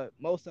whatever, but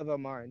most of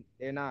them aren't.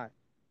 They're not.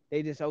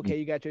 They just, okay,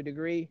 you got your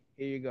degree,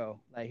 here you go.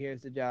 Like,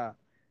 here's the job.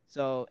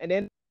 So, and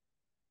then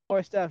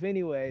more stuff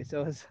anyway.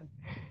 So it's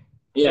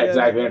it Yeah, doesn't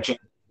exactly. it, Interchange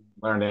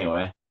learned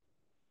anyway.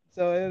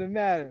 so it doesn't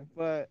matter.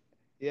 But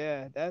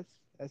yeah, that's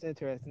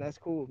interesting. That's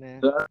cool,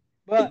 man. So it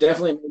But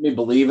definitely made me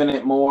believe in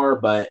it more,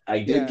 but I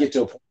did yeah, get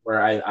to a point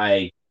where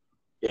I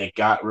it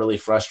got really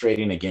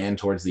frustrating again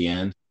towards the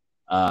end.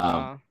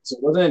 uh, So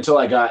it wasn't until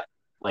I got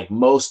like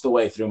most of the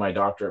way through my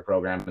doctorate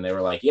program and they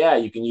were like, yeah,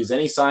 you can use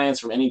any science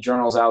from any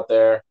journals out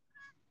there.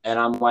 And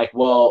I'm like,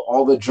 well,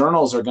 all the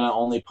journals are going to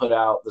only put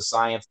out the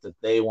science that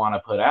they want to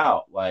put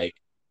out. Like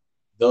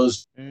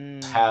those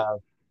mm, have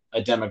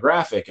a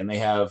demographic and they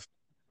have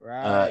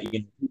right,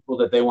 people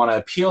that they want to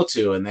appeal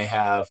to, and they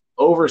have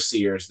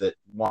overseers that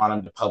want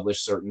them to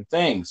publish certain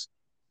things.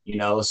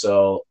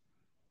 So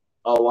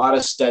a lot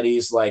of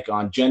studies like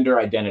on gender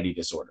identity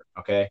disorder.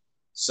 Okay,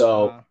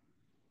 so uh,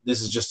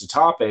 this is just a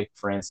topic.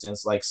 For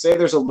instance, like say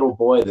there's a little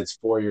boy that's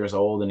 4 years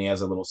old and he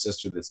has a little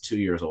sister that's 2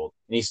 years old,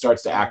 and he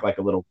starts to act uh, like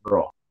a little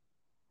girl.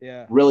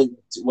 yeah, Really,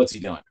 what's he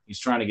doing? He's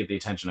trying to get the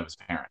attention of his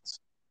parents.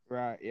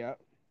 right, yep,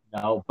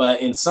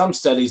 But in some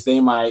studies, they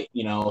might,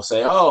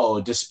 say, oh,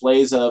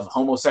 displays of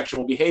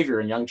homosexual behavior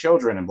in young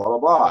children and blah, blah,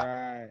 blah,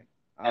 right,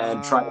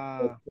 and try to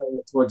uh, play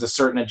it towards a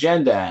certain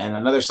agenda. And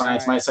another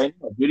science might right, say,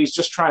 no, dude, he's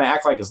just trying to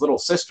act like his little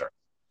sister.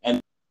 And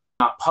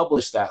not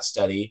publish that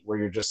study where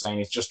you're just saying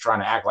he's just trying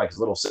to act like his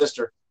little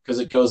sister because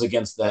it goes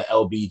against the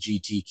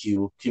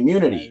LBGTQ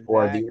community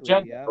or the exactly,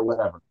 agenda or yep,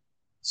 whatever.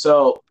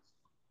 So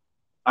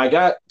I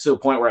got to a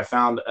point where I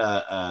found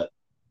a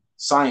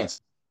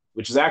science,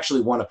 which is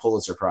actually won a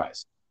Pulitzer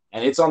Prize,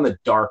 and it's on the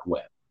dark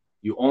web.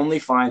 You only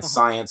find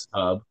Science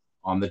Hub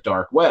on the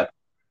dark web.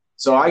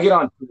 So I yeah, get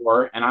on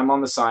Tor and I'm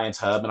on the Science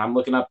Hub and I'm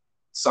looking up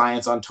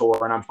science on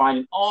Tor and I'm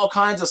finding all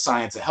kinds of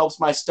science that helps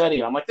my study.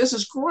 And I'm like, this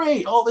is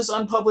great. All this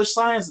unpublished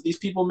science that these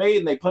people made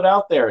and they put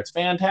out there. It's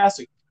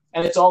fantastic.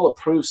 And it's all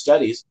approved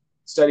studies,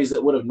 studies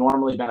that would have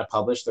normally been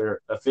published.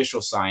 They're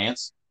official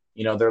science.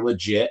 They're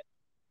legit.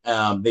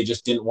 They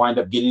just didn't wind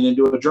up getting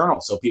into a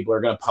journal. So people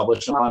are going to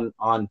publish them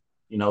on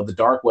the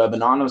dark web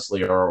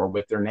anonymously or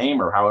with their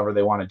name or however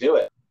they want to do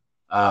it.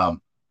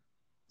 Um,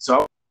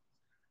 so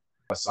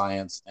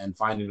science and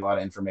finding a lot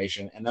of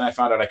information. And then I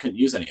found out I couldn't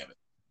use any of it.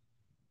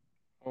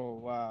 oh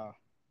wow,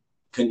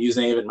 Couldn't use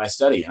any of it in my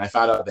study. And I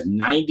found out that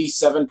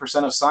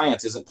 97% of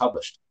science isn't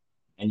published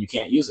and you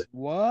can't use it.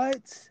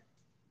 what?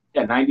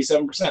 Yeah,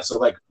 97%. So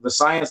like the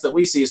science that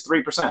we see is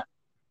 3%.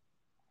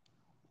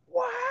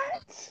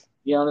 What?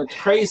 And it's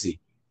crazy.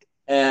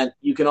 And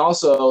you can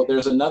also,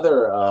 there's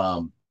another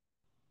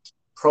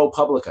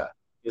ProPublica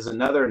is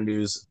another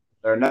news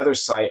or another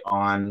site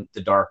on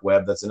the dark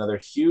web that's another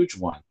huge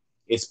one.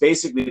 It's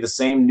basically the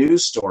same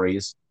news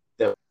stories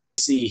that we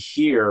see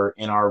here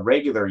in our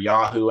regular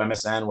Yahoo,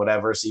 MSN,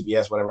 whatever,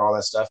 CBS, whatever, all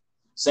that stuff.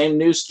 Same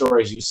news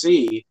stories you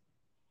see,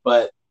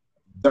 but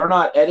they're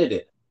not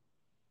edited.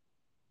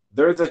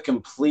 They're the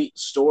complete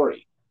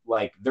story.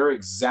 Like they're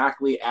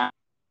exactly as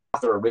the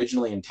author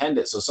originally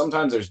intended. So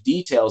sometimes there's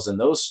details in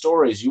those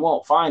stories you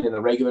won't find in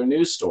the regular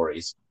news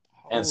stories.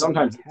 And Holy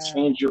sometimes it cow.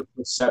 change your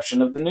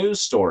perception of the news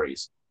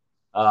stories.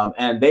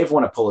 And they've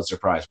won a Pulitzer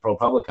Prize,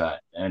 ProPublica,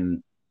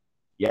 and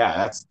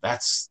yeah,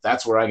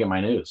 that's where I get my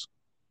news.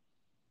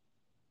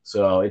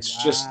 So it's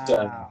just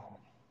Wow.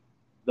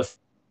 the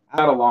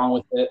got I along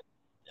with it,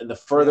 and the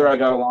further yeah. I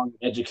got along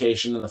in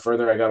education, and the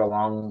further I got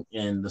along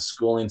in the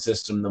schooling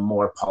system, the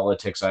more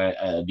politics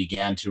I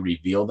began to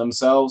reveal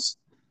themselves,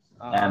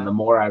 and Uh-huh. the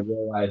more I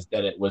realized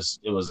that it was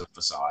a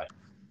facade.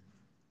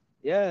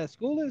 Yeah,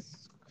 school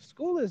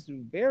is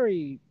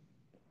very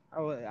I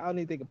don't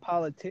even think of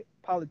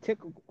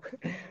political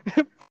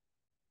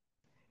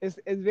it's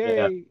Yeah,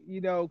 very,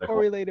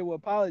 correlated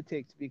with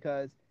politics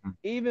because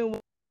even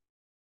with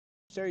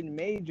certain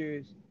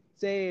majors,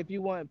 say if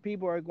you want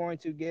people are going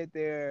to get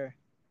their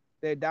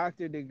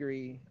doctor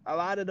degree, a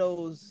lot of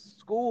those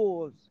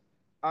schools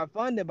are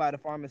funded by the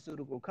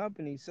pharmaceutical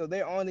companies, so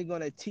they're only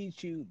going to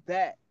teach you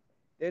that.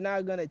 They're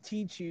not going to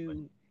teach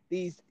you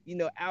these,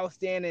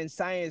 outstanding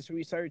science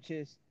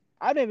researches.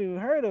 I never even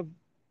heard of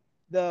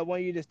the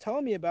one you just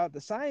told me about, the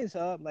science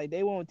hub. Like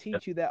they won't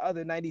teach you that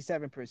other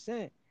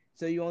 97%.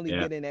 So you only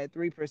Yeah. get in that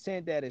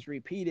 3% that is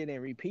repeated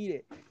and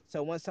repeated.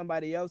 So when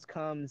somebody else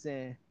comes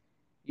and,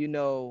 you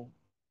know,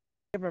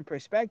 different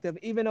perspective,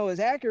 even though it's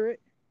accurate,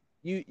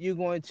 you're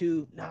going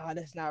to, nah,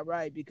 that's not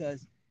right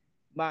because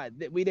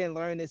we didn't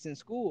learn this in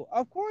school.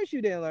 Of course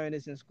you didn't learn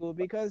this in school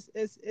because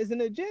it's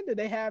an agenda.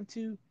 They have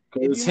to,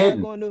 Because if it's you're not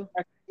hidden. going to,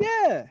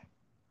 yeah,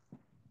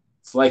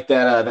 It's like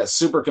that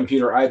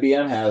supercomputer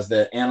IBM has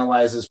that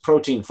analyzes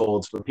protein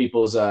folds for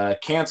people's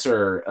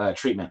cancer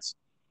treatments.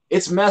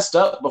 It's messed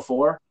up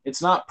before.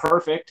 It's not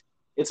perfect.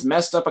 It's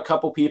messed up a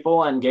couple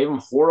people and gave them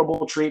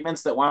horrible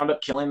treatments that wound up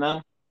killing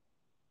them.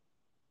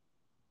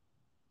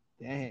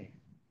 dang,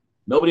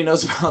 Nobody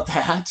knows about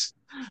that,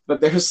 but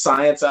there's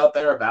science out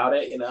there about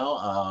it.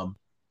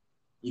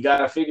 You got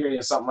to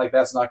figure something like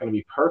that's not going to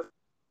be perfect.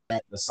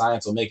 The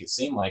science will make it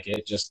seem like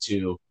it just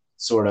to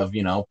sort of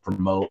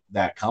promote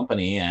that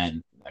company,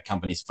 and that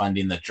company's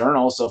funding the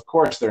journal, so of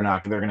course they're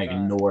going to right.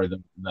 ignore Oh,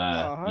 the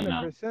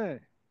 100%.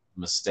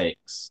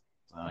 mistakes.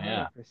 So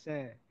yeah.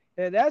 100%.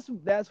 Yeah,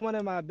 that's one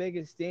of my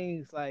biggest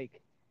things.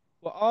 Like,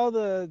 with all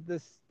the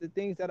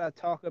things that I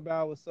talk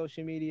about with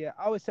social media,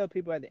 I always tell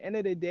people at the end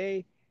of the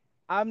day,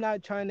 I'm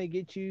not trying to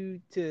get you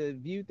to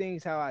view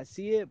things how I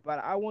see it, but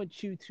I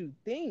want you to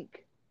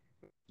think.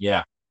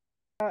 Yeah.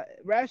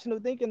 Rational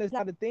thinking is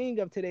not a thing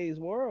of today's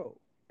world.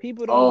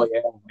 People Oh don't,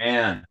 yeah,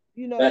 man.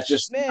 you know, That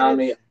just man, found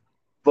me a it's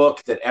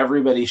book that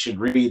everybody should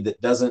read that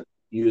doesn't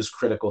use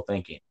critical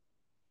thinking.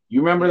 You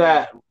remember yeah,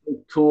 that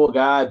really cool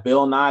guy,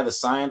 Bill Nye, the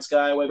science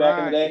guy, way back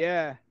in the right, day,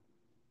 yeah.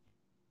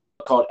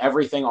 called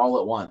Everything All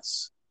at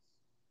Once.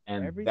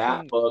 And that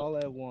Everything book all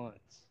at once.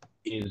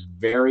 is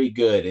very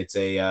good. It's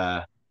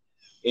a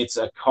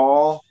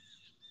call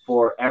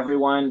for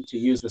everyone to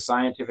use the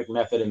scientific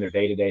method in their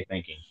day-to-day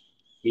thinking.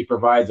 He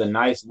provides a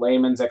nice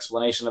layman's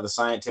explanation of the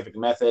scientific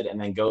method and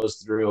then goes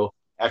through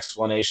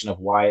explanation of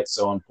why it's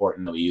so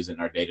important that we use it in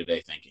our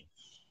day-to-day thinking.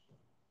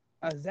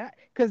 That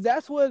because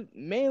that's what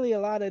mainly a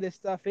lot of this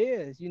stuff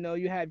is. You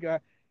have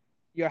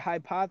your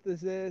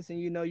hypothesis,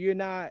 and you're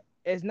not.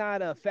 It's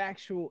not a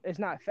factual. It's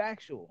not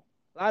factual.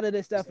 A lot of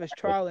this stuff is Exactly.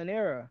 trial and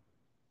error.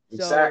 So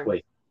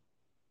Exactly.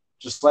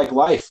 Just like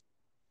life.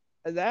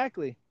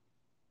 exactly.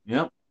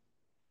 Yep.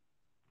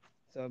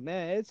 So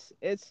man,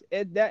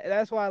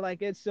 that's why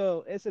like it's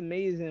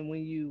amazing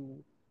when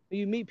you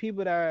meet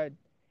people that are.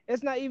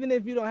 It's not even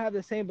if you don't have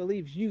the same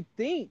beliefs. You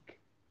think.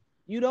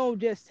 You don't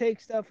just take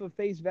stuff for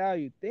face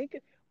value. Think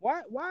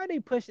why are they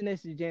pushing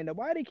this agenda?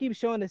 Why do they keep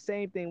showing the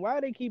same thing? Why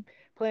do they keep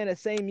playing the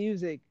same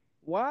music?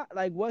 Why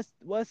like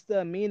what's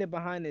the meaning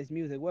behind this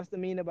music? What's the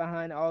meaning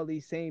behind all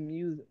these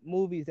same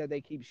movies that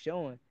they keep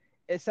showing?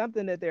 It's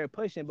something that they're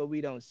pushing, but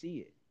we don't see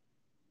it.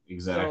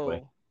 Exactly.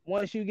 So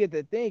once you get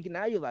to think,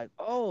 now you're like,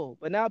 oh,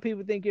 but now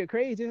people think you're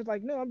crazy. It's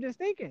like, no, I'm just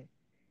thinking.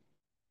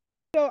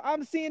 So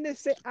I'm seeing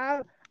this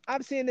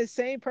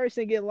same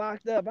person get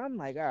locked up. I'm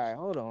like, all right,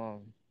 hold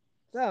on,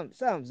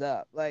 something's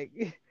up. Like,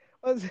 it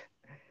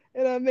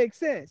don't make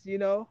sense.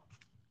 Yep.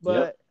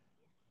 But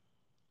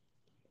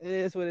it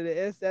is what it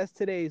is. That's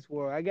today's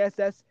world. I guess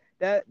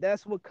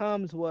that's what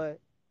comes with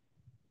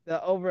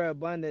the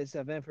overabundance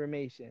of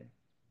information.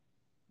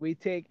 We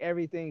take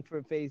everything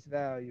for face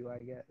value, I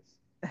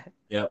guess.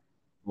 Yep.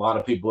 A lot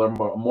of people are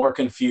more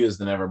confused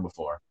than ever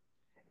before.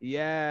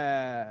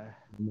 Yeah,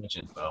 Too much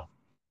info.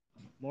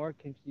 more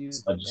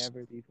confused So than just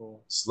ever before.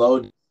 slow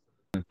down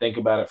and think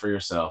about it for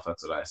yourself.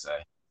 That's what I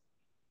say.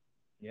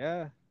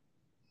 Yeah,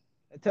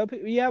 I tell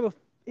people you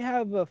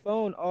have a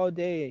phone all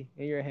day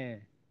in your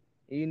hand.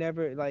 You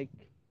never like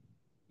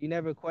you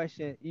never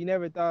question. You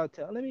never thought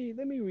to let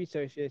me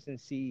research this and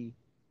see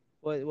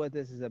what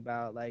this is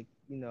about. Like,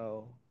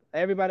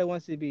 everybody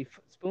wants to be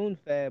spoon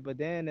fed, but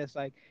then it's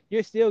like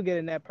you're still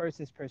getting that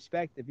person's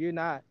perspective. You're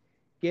not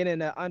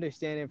getting an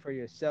understanding for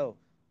yourself.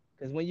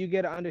 Because when you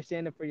get an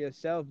understanding for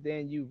yourself,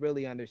 then you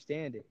really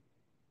understand it.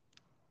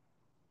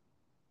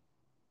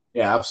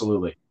 Yeah,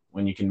 absolutely.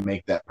 When you can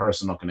make that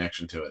personal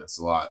connection to it, it's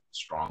a lot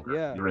stronger.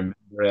 Yeah, You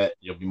remember it.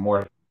 You'll be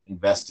more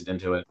invested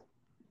into it.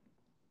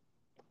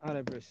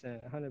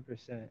 100%,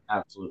 100%.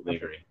 Absolutely I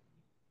for, agree.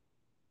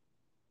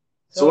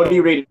 So, what are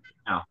you so reading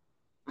now?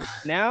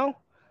 now,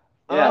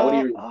 Yeah, what are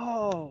you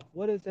reading?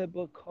 what is that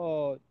book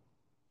called?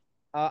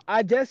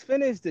 I just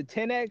finished the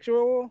 10x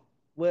rule.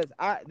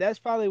 That's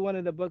probably one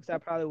of the books I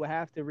probably would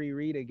have to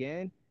reread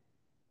again.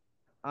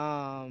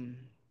 Um,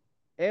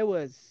 it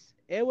was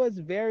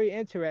very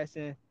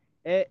interesting.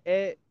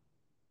 It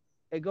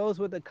goes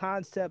with the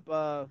concept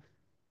of,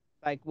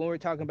 like, when we're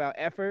talking about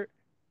effort.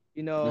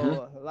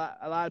 Mm-hmm.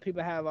 A lot of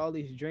people have all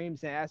these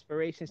dreams and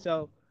aspirations.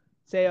 So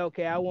say,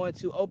 okay, I want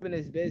to open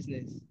this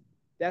business.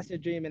 That's a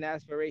dream and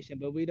aspiration,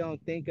 but we don't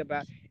think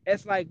about,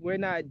 it's like we're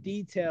not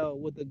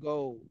detailed with the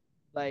goal.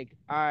 Like,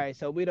 all right,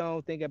 so we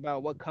don't think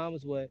about what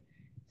comes with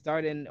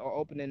starting or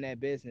opening that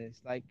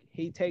business. Like,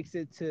 he takes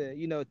it to,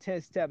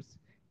 10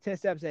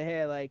 steps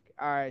ahead. Like,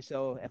 all right,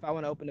 so if I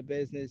want to open a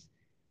business,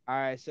 all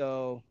right,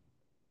 so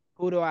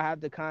who do I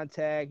have to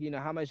contact?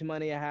 How much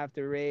money I have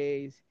to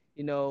raise?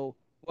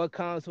 What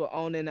comes with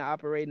owning and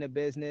operating a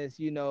business?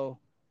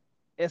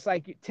 it's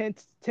like 10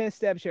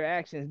 steps your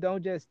actions.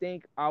 Don't just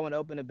think I want to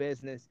open a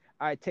business.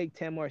 All right, take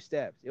 10 more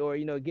steps, or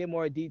get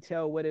more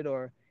detail with it,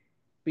 or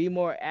be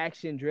more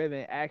action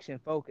driven, action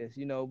focused.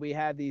 We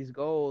have these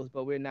goals,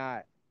 but we're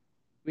not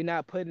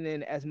putting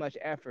in as much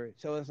effort.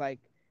 So it's like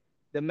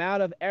the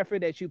amount of effort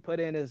that you put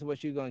in is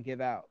what you're gonna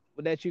give out,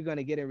 what that you're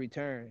gonna get in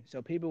return.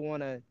 So people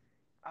wanna,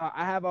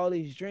 I have all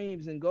these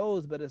dreams and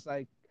goals, but it's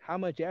like, how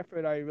much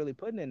effort are you really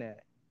putting in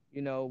that?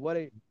 What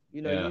are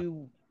Yeah.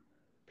 people?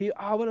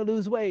 I want to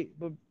lose weight,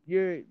 but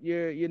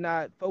you're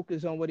not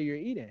focused on what you're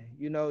eating.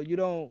 You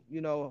don't.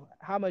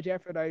 How much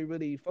effort are you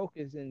really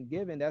focused and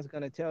giving? That's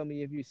gonna tell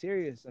me if you're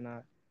serious or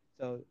not.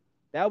 So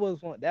that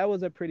was one. That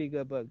was a pretty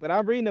good book. But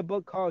I'm reading a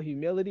book called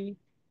Humility.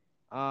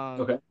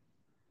 Um, Okay.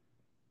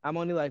 I'm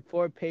only like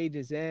 4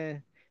 pages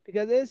in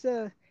because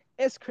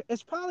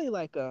it's probably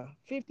like a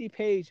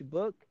 50-page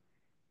book,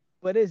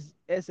 but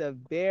it's a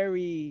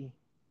very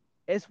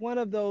it's one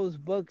of those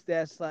books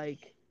that's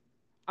like,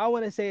 I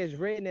want to say it's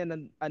written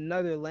in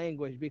another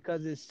language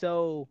because it's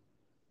so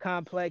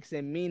complex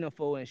and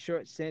meaningful in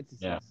short Yeah.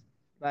 sentences.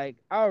 Like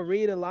I'll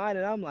read a line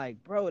and I'm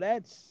like, bro,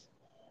 that's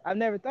I've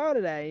never thought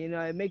of that.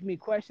 It make me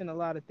question a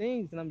lot of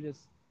things, and I'm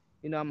just,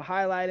 I'm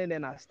highlighting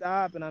and I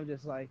stop and I'm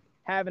just like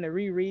having to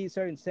reread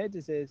certain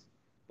sentences.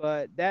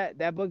 But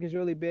that book is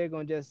really big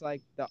on just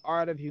like the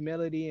art of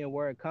humility and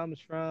where it comes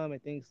from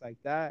and things like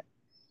that.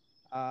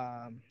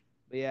 Um,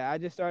 but yeah, I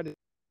just started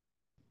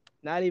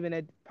not even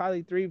at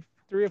probably three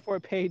or 4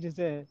 pages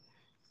in.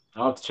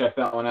 I'll have to check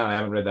that one out. I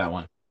haven't read that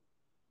one.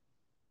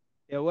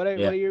 Yeah, what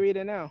Yeah. are you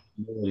reading now?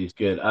 He's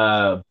good.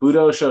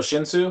 Budo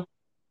Shoshinsu.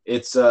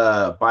 It's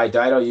by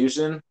Daido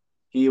Yushin.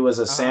 He was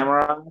a Uh huh.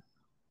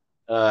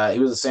 samurai. He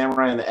was a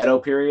samurai in the Edo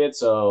period,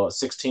 so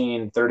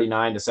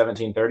 1639 to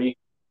 1730.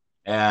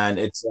 And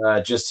it's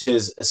just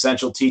his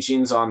essential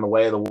teachings on the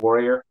way of the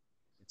warrior.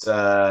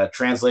 It's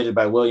translated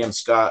by William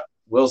Scott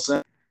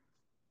Wilson.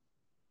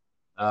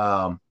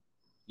 Um,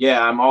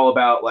 yeah, I'm all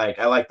about, like,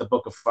 I like the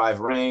Book of Five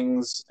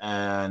Rings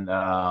and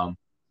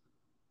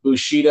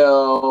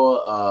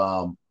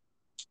Bushido.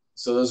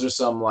 So those are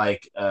some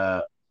like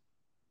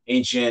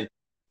ancient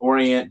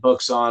Orient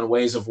books on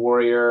ways of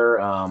warrior,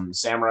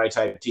 samurai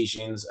type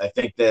teachings. I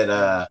think that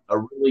Mm, a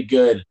really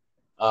good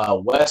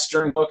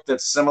Western book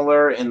that's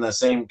similar in the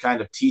same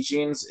kind of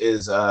teachings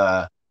is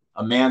A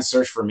Man's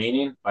Search for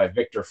Meaning by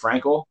Viktor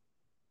Frankl.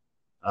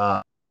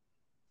 Uh,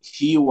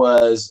 he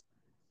was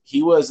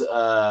he was in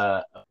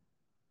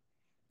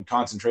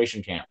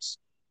concentration camps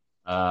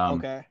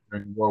okay.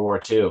 during World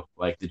War II,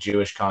 like the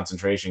Jewish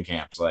concentration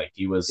camps. Like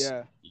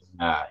Yeah.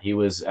 he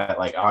was at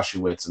like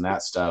Auschwitz and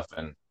that stuff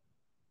and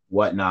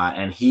whatnot.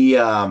 And he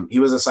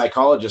was a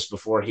psychologist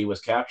before he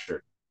was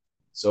captured.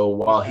 So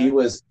while he Okay.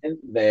 was in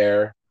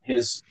there,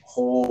 his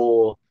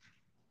whole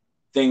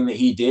thing that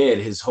he did,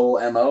 his whole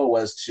MO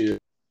was to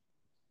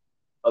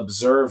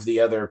observe the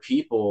other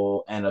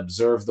people and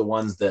observe the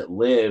ones that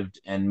lived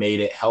and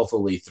made it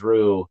healthily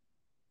through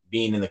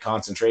being in the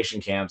concentration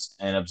camps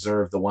and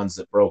observe the ones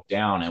that broke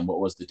down and what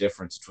was the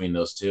difference between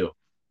those two.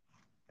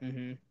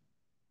 Mhm.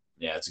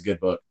 Yeah, it's a good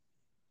book.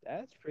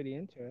 That's pretty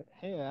interesting.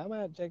 Hey, I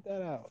might check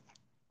that out.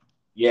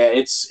 Yeah,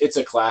 it's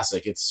a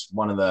classic. It's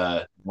one of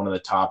the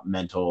top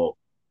mental,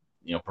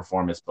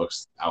 performance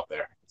books out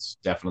there. It's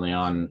definitely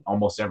on Mhm.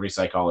 almost every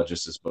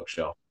psychologist's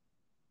bookshelf.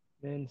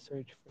 Men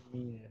search for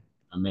meaning.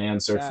 A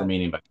Man's Search for Got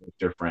Meaning by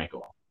Viktor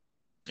Frankl.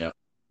 Yep.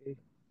 it.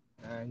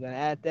 I'm gonna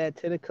add that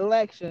to the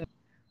collection.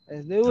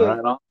 Let's do All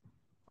it. right,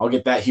 I'll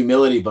get that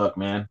humility book,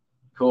 man.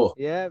 Cool.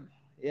 Yep.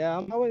 Yeah.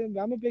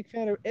 I'm a big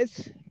fan of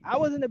it's. I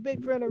wasn't a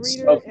big fan of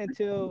reader Stoked for a new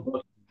until,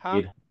 book to huh?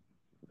 read.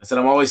 I said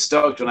I'm always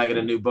stoked when I get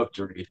a new book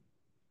to read.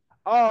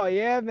 Oh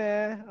yeah,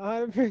 man.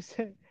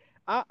 100%.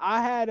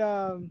 I had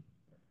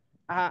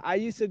I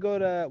used to go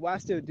to, well, I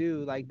still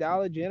do, like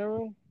Dollar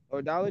General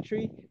or Dollar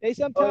Tree. They Oh yeah,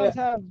 sometimes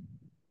have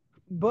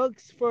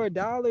books for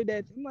 $1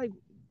 that I'm like,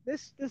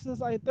 this is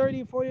like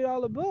 $30,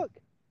 $40 book.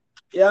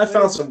 yeah. I But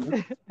found it's some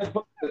really good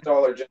books at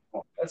Dollar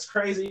General. That's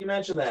crazy you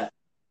mentioned that.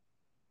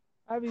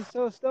 I'd be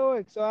so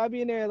stoic. So I'd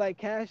be in there like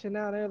cashing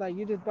out. They're like,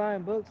 you just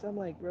buying books. I'm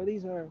like, bro,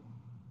 these are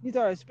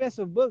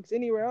expensive books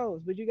anywhere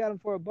else, but you got them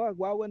for $1.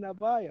 Why wouldn't I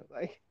buy them?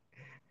 Like,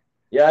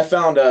 Yeah, I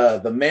found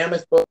the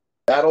Mammoth book,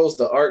 Battles,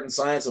 the Art and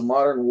Science of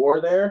Modern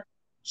War there.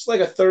 Just like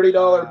a $30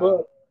 wow.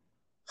 book,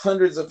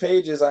 hundreds of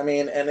pages. I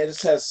mean, and it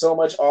just has so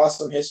much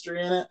awesome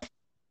history in it.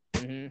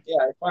 Mhm.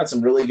 Yeah, I find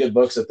some really good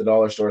books at the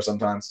dollar store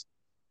sometimes.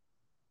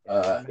 Yeah,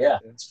 I'm gonna have Yeah,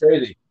 to. it's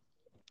crazy.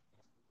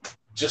 I'm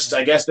Just gonna I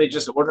have to guess look they at that.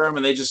 just order them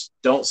and they just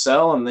don't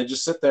sell and they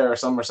just sit there.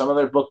 Some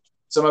other book,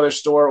 some other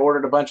store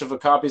ordered a bunch of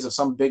copies of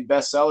some big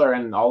bestseller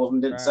and all of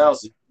them didn't sell. Right.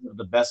 So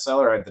the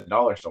bestseller at the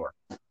dollar store.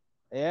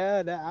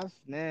 Yeah,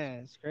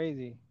 man, it's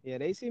crazy. Yeah,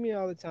 they see me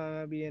all the time.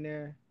 I'll be in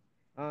there.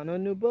 No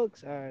new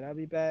books. All right, I'll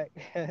be back.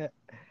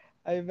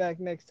 I'll be back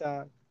next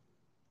time.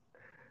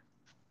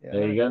 Yeah,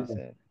 There you hundred go.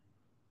 percent.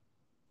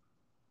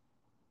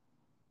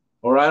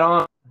 Well, right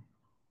on.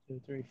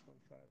 2, 3, 4,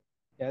 5.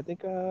 Yeah, I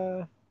think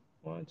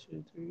 1,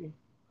 2, 3,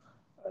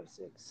 5,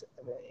 6,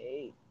 7,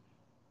 8.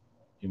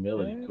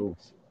 Humility, And cool.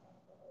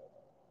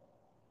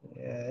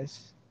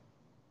 Yes.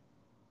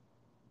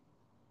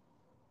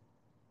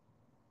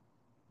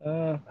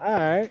 All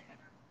right.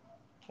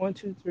 One,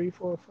 two, three,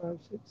 four, five,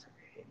 six, seven,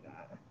 eight, nine.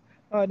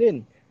 Oh, I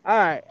didn't. All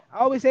right. I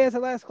always say it's the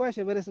last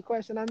question, but it's a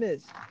question I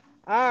missed.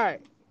 All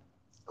right.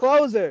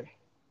 Closer.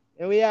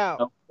 And we out.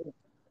 No,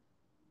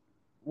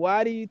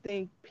 Why do you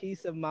think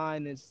peace of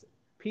mind is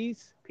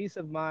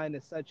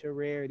such a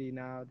rarity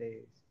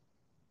nowadays?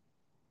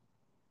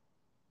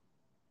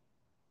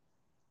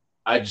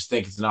 I just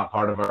think it's not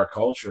part of our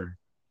culture,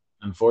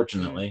 Mm,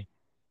 unfortunately.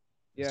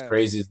 As yes.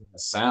 crazy as it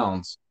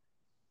sounds,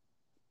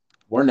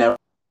 we're never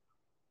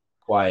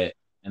quiet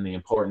and the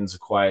importance of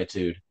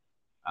quietude.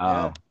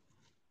 Yeah. Um,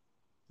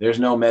 there's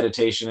no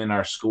meditation in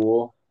our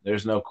school.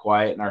 There's no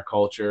quiet in our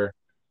culture.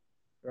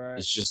 Right.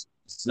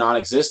 It's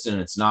non-existent.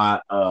 It's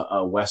not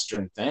a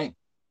Western thing,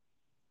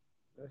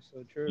 That's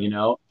so true.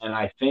 And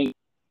I think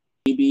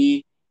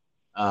maybe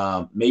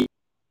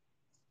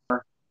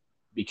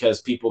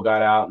because people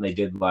got out and they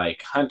did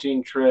like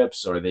hunting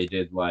trips or they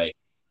did like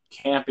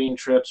camping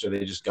trips or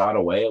they just got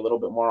away a little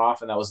bit more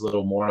often. That was a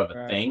little more of a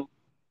Right. thing.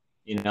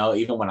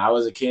 Even when I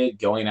was a kid,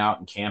 going out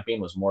and camping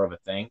was more of a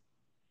thing.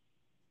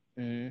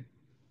 Mm,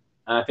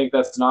 And I think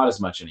that's not as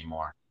much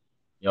anymore.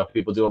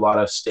 People do a lot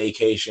of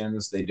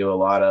staycations. They do a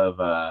lot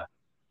of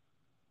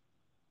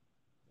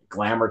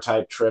glamour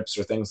type trips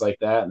or things like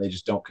that, and they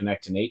just don't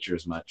connect to nature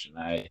as much. And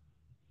I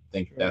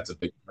think true. that's a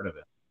big part of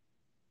it.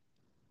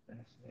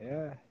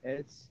 Yeah.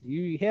 It's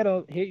you hit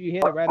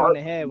it Art, right on art,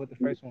 the head with the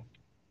first one.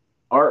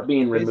 art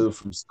being It's removed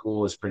from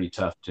school is pretty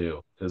tough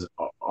too, because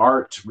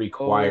art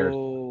requires,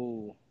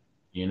 oh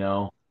you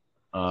know,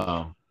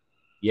 um,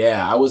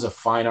 yeah, I was a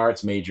fine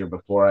arts major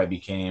before I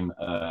became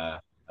a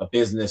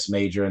business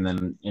major and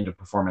then into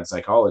performance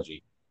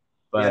psychology.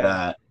 But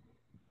yeah.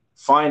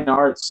 fine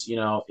arts,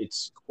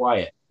 it's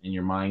quiet and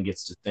your mind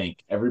gets to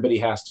think. Everybody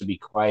has to be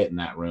quiet in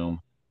that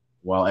room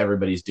while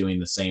everybody's doing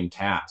the same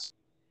task.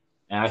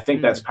 And I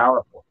think that's Mm,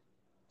 powerful.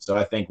 So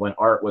I think when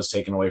art was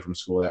taken away from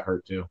school, that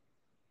hurt too.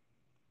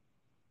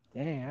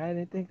 dang, I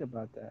didn't think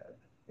about that.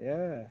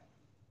 Yeah.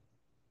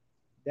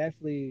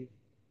 Definitely.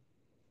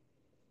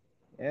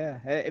 Yeah.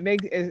 It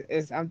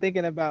makes I'm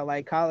thinking about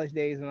like college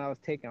days when I was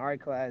taking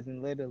art class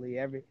and literally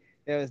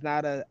there was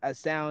not a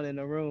sound in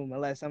the room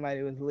unless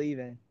somebody was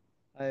leaving.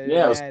 Other than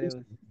Yeah, it was that, it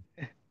peaceful.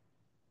 was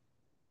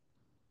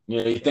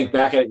You think dang.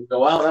 back at it, you go,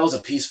 wow, that was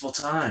a peaceful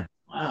time.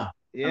 Wow,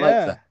 I like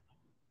that.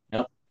 Yeah.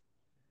 Yep.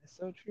 That's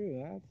so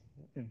true.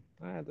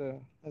 I had to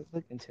let's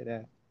look into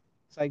that.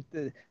 It's like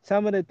the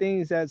some of the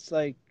things that's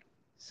like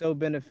so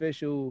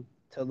beneficial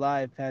to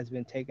life has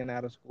been taken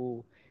out of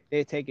school.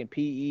 They're taking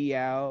PE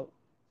out.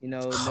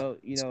 No,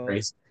 It's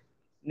crazy.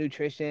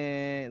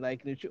 nutrition,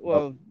 like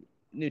Yep.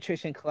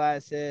 nutrition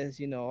classes.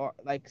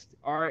 Like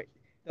art.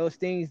 Those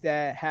things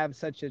that have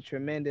such a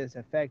tremendous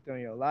effect on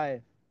your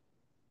life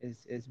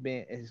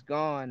is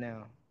gone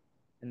now,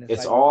 and it's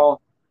It's like what?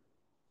 all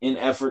in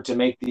effort to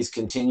make these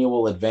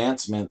continual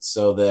advancements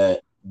so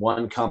that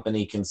one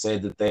company can say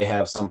that they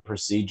have some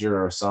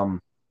procedure or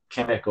some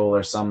chemical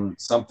or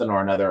something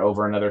or another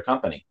over another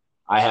company.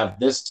 I have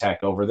this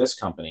tech over this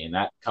company and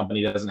that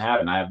company doesn't have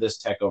it. And I have this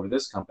tech over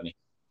this company.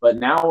 But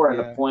now we're at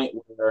a Yeah. point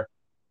where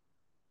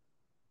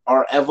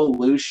our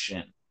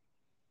evolution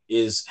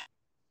is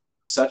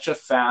such a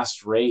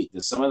fast rate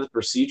that some of the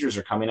procedures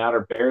are coming out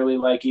are barely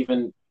like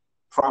even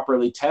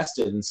properly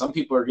tested and some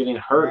people are getting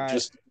hurt Right.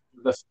 just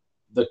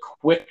the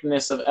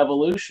quickness of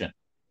evolution.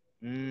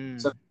 So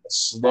Mm.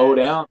 slow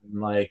Facts. down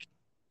and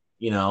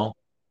you know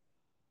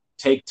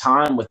take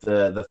time with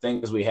the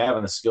things we have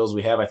and the skills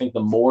we have. I think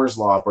the Moore's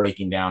law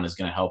breaking down is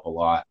going to help a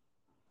lot.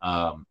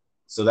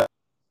 So that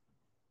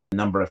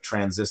number of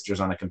transistors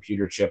on a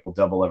computer chip will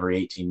double every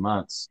 18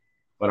 months,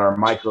 but our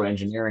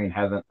microengineering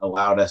hasn't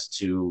allowed us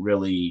to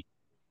really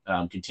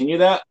continue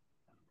that.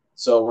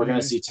 So we're going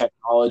to Mm-hmm. see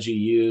technology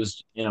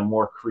used in a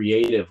more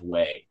creative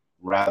way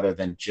rather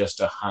than just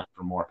a hunt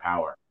for more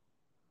power.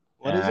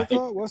 What And is I it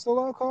think called? What's the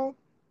law called?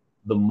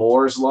 the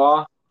Moore's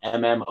law, Okay.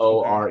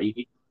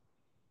 MMORE.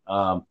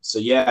 So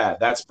yeah,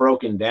 that's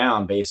broken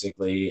down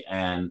basically,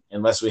 and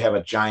unless we have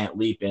a giant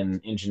leap in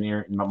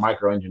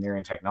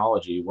microengineering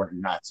technology, we're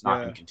not. It's not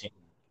going Yeah. to continue.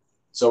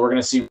 So we're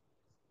going to see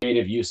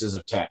creative uses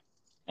of tech,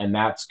 and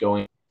that's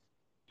going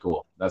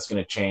cool. That's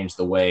going to change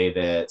the way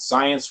that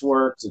science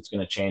works. It's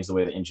going to change the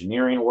way that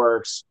engineering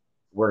works.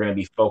 We're going to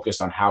be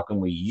focused on how can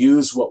we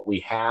use what we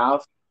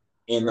have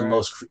in the Right.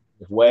 most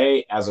creative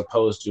way, as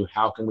opposed to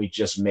how can we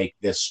just make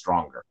this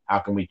stronger? How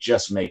can we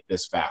just make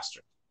this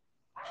faster?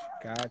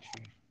 Got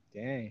you.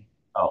 Dang.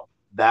 Oh,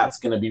 That's that's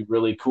going to be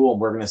really cool.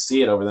 We're going to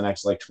see it over the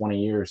next like 20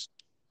 years.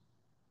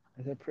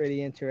 that's a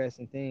pretty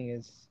interesting thing.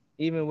 Is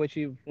even what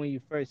you when you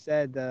first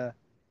said the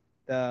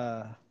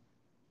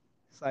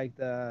it's like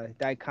the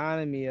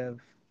dichotomy of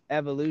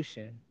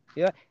evolution.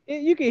 Yeah,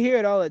 you can hear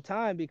it all the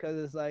time because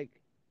it's like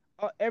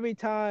every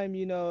time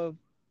when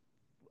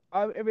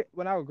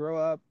I would grow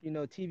up,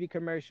 TV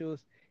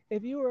commercials.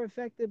 If you were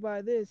affected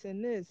by this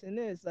and this and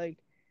this, like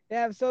they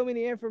have so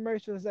many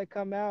infomercials that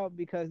come out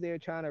because they're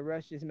trying to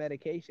rush this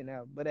medication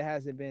out, but it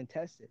hasn't been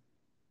tested.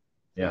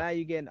 So Yeah. now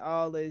you're getting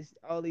all these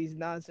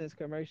nonsense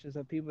commercials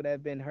of people that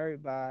have been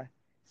hurt by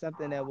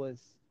something that was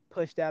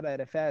pushed out at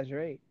a fast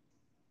rate.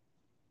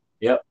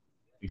 Yep.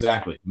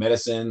 Exactly.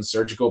 Medicine,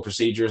 surgical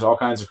procedures, all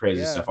kinds of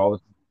crazy Yeah, stuff. All the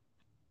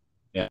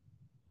yeah.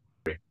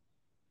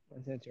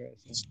 that's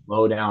interesting.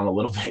 Slow down a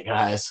little bit,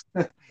 guys.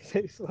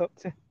 Say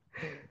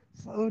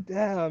slow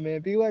down,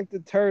 man. Be like the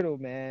turtle,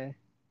 man.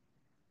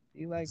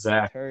 Be like the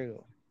Exactly.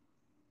 turtle.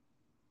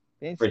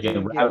 Eventually Freaking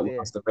you get rabbit there.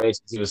 lost the race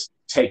because he was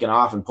taking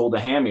off and pulled a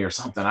hammy or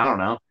something. I don't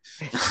know.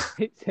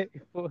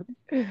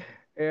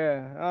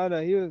 Yeah, I don't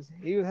know.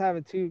 He was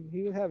having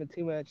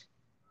too much.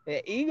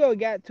 The ego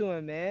got to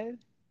him, man.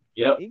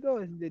 Yep. Ego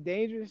is the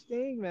dangerous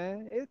thing,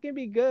 man. It can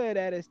be good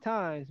at its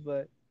times,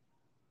 but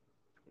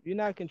if you're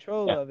not in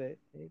control Yeah. of it,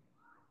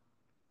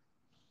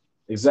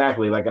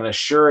 Exactly. Like an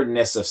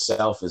assuredness of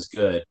self is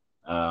good,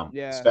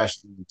 yeah,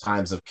 especially in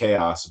times of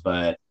chaos.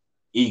 But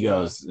yeah.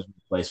 egos is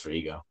a place for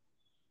ego.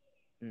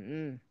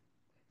 Mm-mm.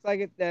 It's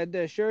like the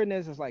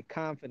assuredness is like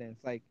confidence.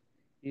 Like,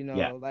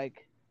 Yeah.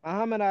 like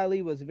Muhammad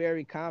Ali was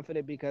very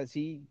confident because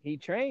he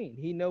trained.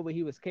 He know what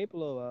he was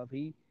capable of.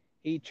 He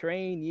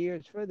trained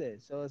years for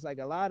this. So it's like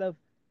a lot of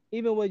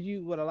even what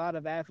a lot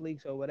of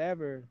athletes or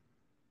whatever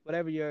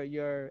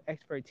your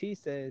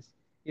expertise is,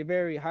 you're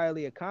very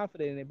highly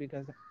confident in it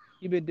because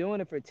you've been doing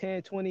it for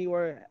 10, 20,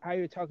 or how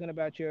you're talking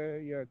about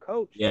your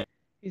coach. Yeah.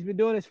 He's been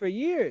doing this for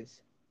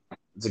years.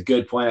 It's a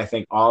good point. I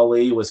think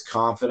Ali was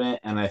confident,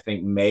 and I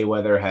think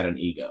Mayweather had an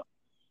ego.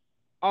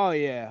 Oh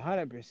yeah,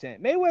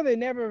 100%. Mayweather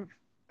never.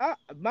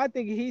 My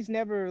thing, he's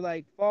never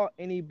like fought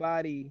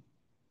anybody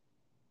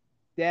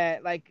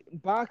that like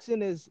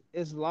boxing is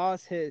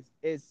lost his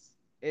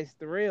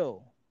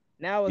thrill.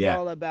 Now it's Yeah.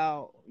 all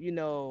about He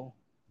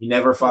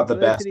never fought the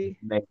best, publicity.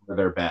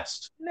 Mayweather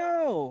best.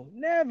 No,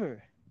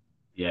 never.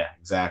 Yeah,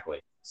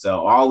 exactly.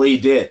 So Ali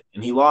did,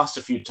 and he lost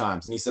a few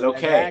times, and he said,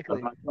 "Okay, I'm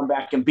Exactly. gonna come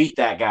back and beat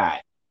that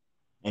guy,"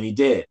 and he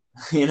did.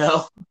 You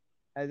know,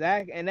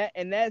 Exactly.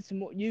 And that's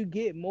more, you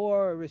get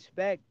more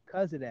respect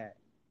because of that.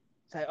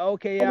 It's like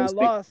okay, I yeah, I always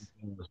think lost.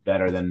 he was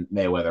better than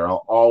Mayweather.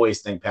 I'll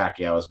always think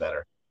Pacquiao was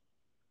better.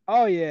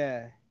 Oh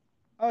yeah,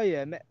 oh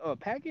yeah, oh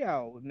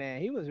Pacquiao,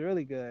 man, he was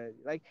really good.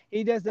 Like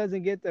he just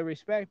doesn't get the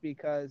respect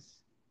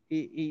because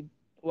he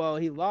well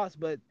he lost,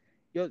 but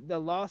the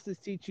losses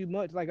teach you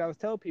much. Like I was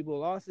telling people,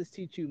 losses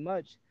teach you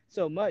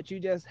so much. You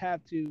just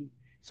have to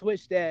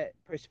switch that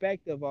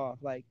perspective off.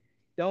 Like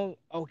don't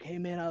okay,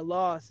 man, I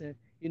lost, and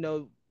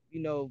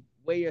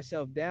weigh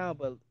yourself down,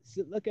 but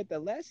look at the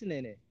lesson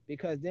in it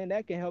because then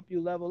that can help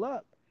you level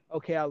up.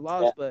 Okay, I Yeah,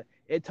 lost, but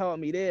it taught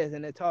me this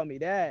and it taught me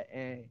that,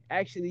 and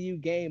actually you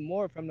gain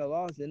more from the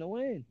loss than the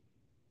win.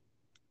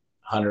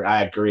 100.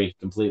 I agree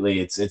completely.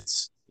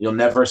 It's you'll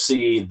never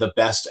see the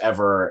best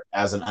ever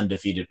as an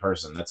undefeated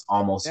person. That's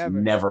almost Never,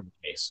 never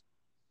the case.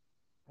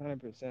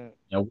 100%, You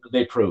know, what did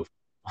they prove?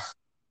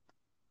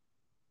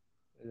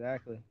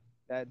 exactly.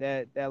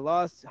 That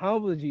loss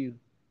humbles you,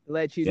 to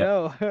let you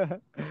Yeah,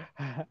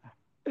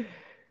 know.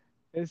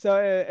 And so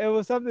it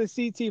was something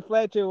CT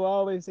Fletcher will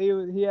always he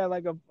had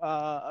like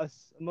a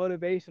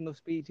motivational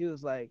speech. He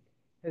was like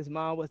his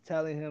mom was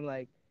telling him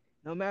like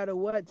no matter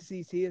what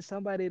CT is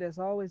somebody that's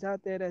always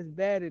out there that's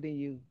better than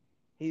you.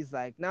 He's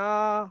like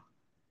nah,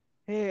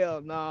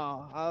 hell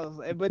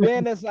no. But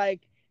then it's like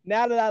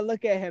now that I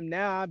look at him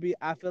now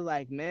I feel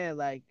like man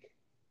like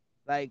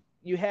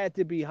you had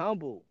to be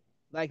humble.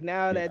 Like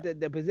now yeah,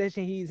 that the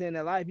position he's in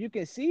life, you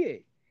can see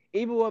it.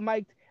 Even with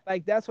Mike,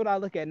 like that's what I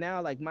look at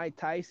now, like Mike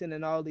Tyson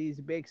and all these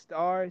big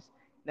stars.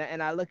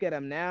 And I look at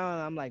him now,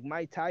 and I'm like,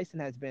 Mike Tyson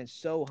has been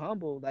so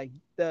humble. Like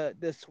the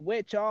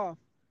switch off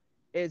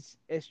is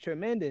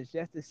tremendous.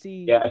 Just to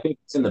see, yeah. I think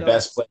it's in you the know,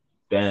 best place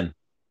he's been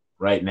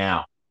right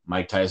now.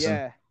 Mike Tyson.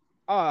 yeah,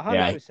 oh,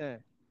 Yeah, 100%,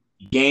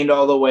 he gained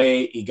all the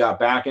weight. He got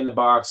back into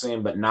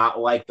boxing, but not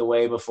like the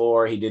way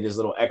before. He did his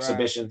little right,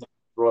 exhibition thing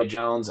with Roy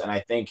Jones, and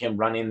I think him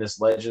running this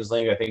Legends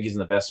League, I think he's in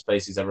the best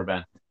place he's ever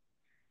been.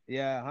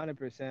 yeah,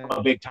 100%, I'm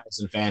a big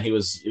Tyson fan. He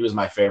was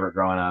my favorite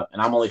growing up,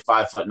 and I'm only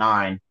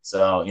 5'9",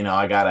 so you know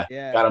I gotta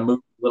yeah, gotta move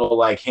a little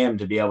like him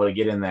to be able to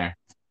get in there.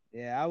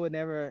 yeah. I would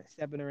never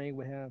step in the ring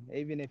with him,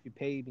 even if you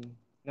paid me.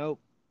 Nope.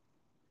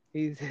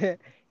 He's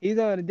he's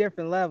on a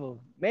different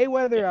level. Yeah.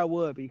 Mayweather, I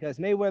would because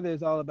Mayweather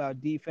is all about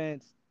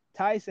defense.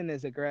 Tyson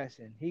is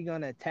aggression. He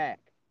gonna attack,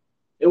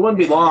 It wouldn't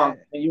be and long.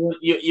 that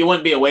You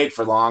wouldn't be awake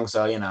for long,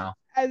 so you know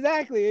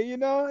exactly.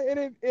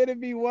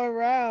 It'd be one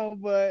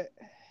round, but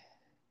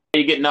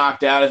you get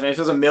knocked out. If it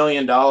was $1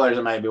 million,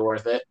 it might be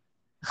worth it.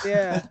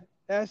 yeah,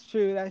 that's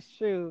true. That's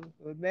true.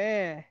 But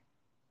man,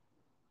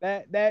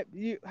 that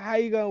you how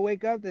you gonna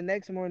wake up the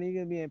next morning?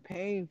 You're gonna be in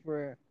pain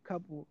for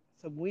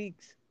some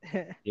weeks.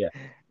 Yeah.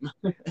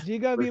 But you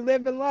gonna be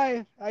living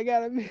life. I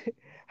got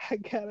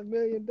 $1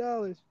 million.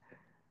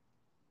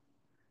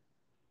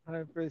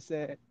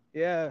 100%.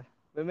 Yeah.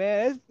 But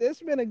man,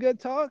 it's been a good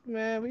talk,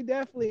 man. We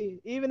definitely,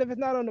 even if it's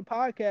not on the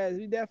podcast,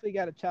 we definitely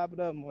got to chop it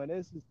up more.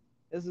 This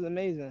is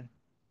amazing.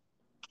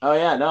 Oh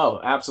yeah, no,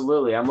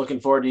 absolutely. I'm looking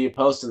forward to you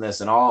posting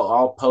this, and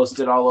I'll post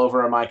it all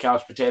over on my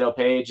Couch Potato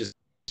page as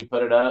you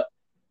put it up.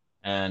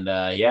 And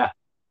yeah,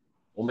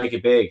 we'll make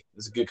it big.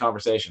 It's a good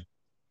conversation.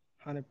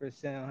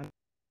 100%.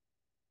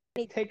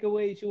 Any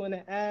takeaways you want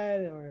to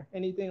add or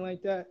anything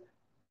like that?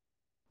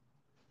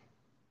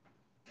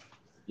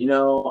 You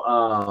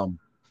know,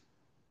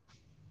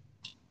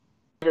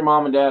 give your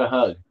mom and dad a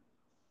hug.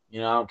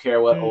 You know, I don't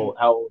care what Mm, old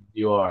how old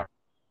you are.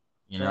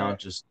 You know, right.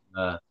 just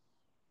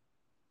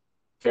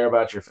care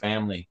about your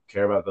family,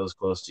 care about those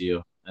close to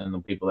you, and the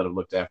people that have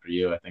looked after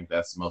you. I think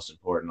that's the most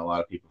important. A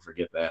lot of people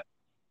forget that.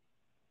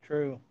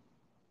 True.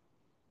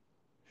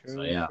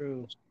 So True. yeah,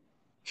 True.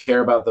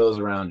 care about those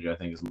around you. I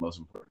think is the most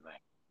important thing.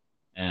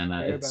 And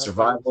Care it's about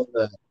those.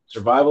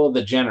 survival of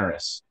the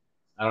generous.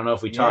 I don't know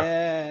if we talked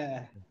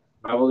Yeah.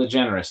 survival of the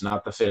generous,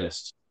 not the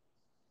fittest.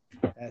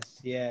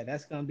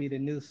 That's gonna be the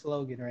new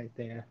slogan right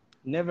there.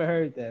 Never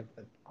heard that,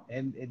 but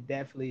it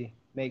definitely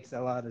makes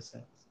a lot of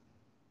sense.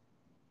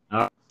 All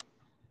right,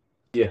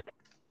 yeah,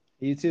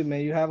 You too,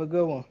 man. You have a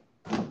good one.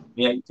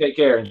 yeah. You take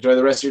care. Enjoy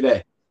the rest of your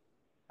day.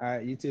 All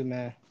right, you too,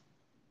 man.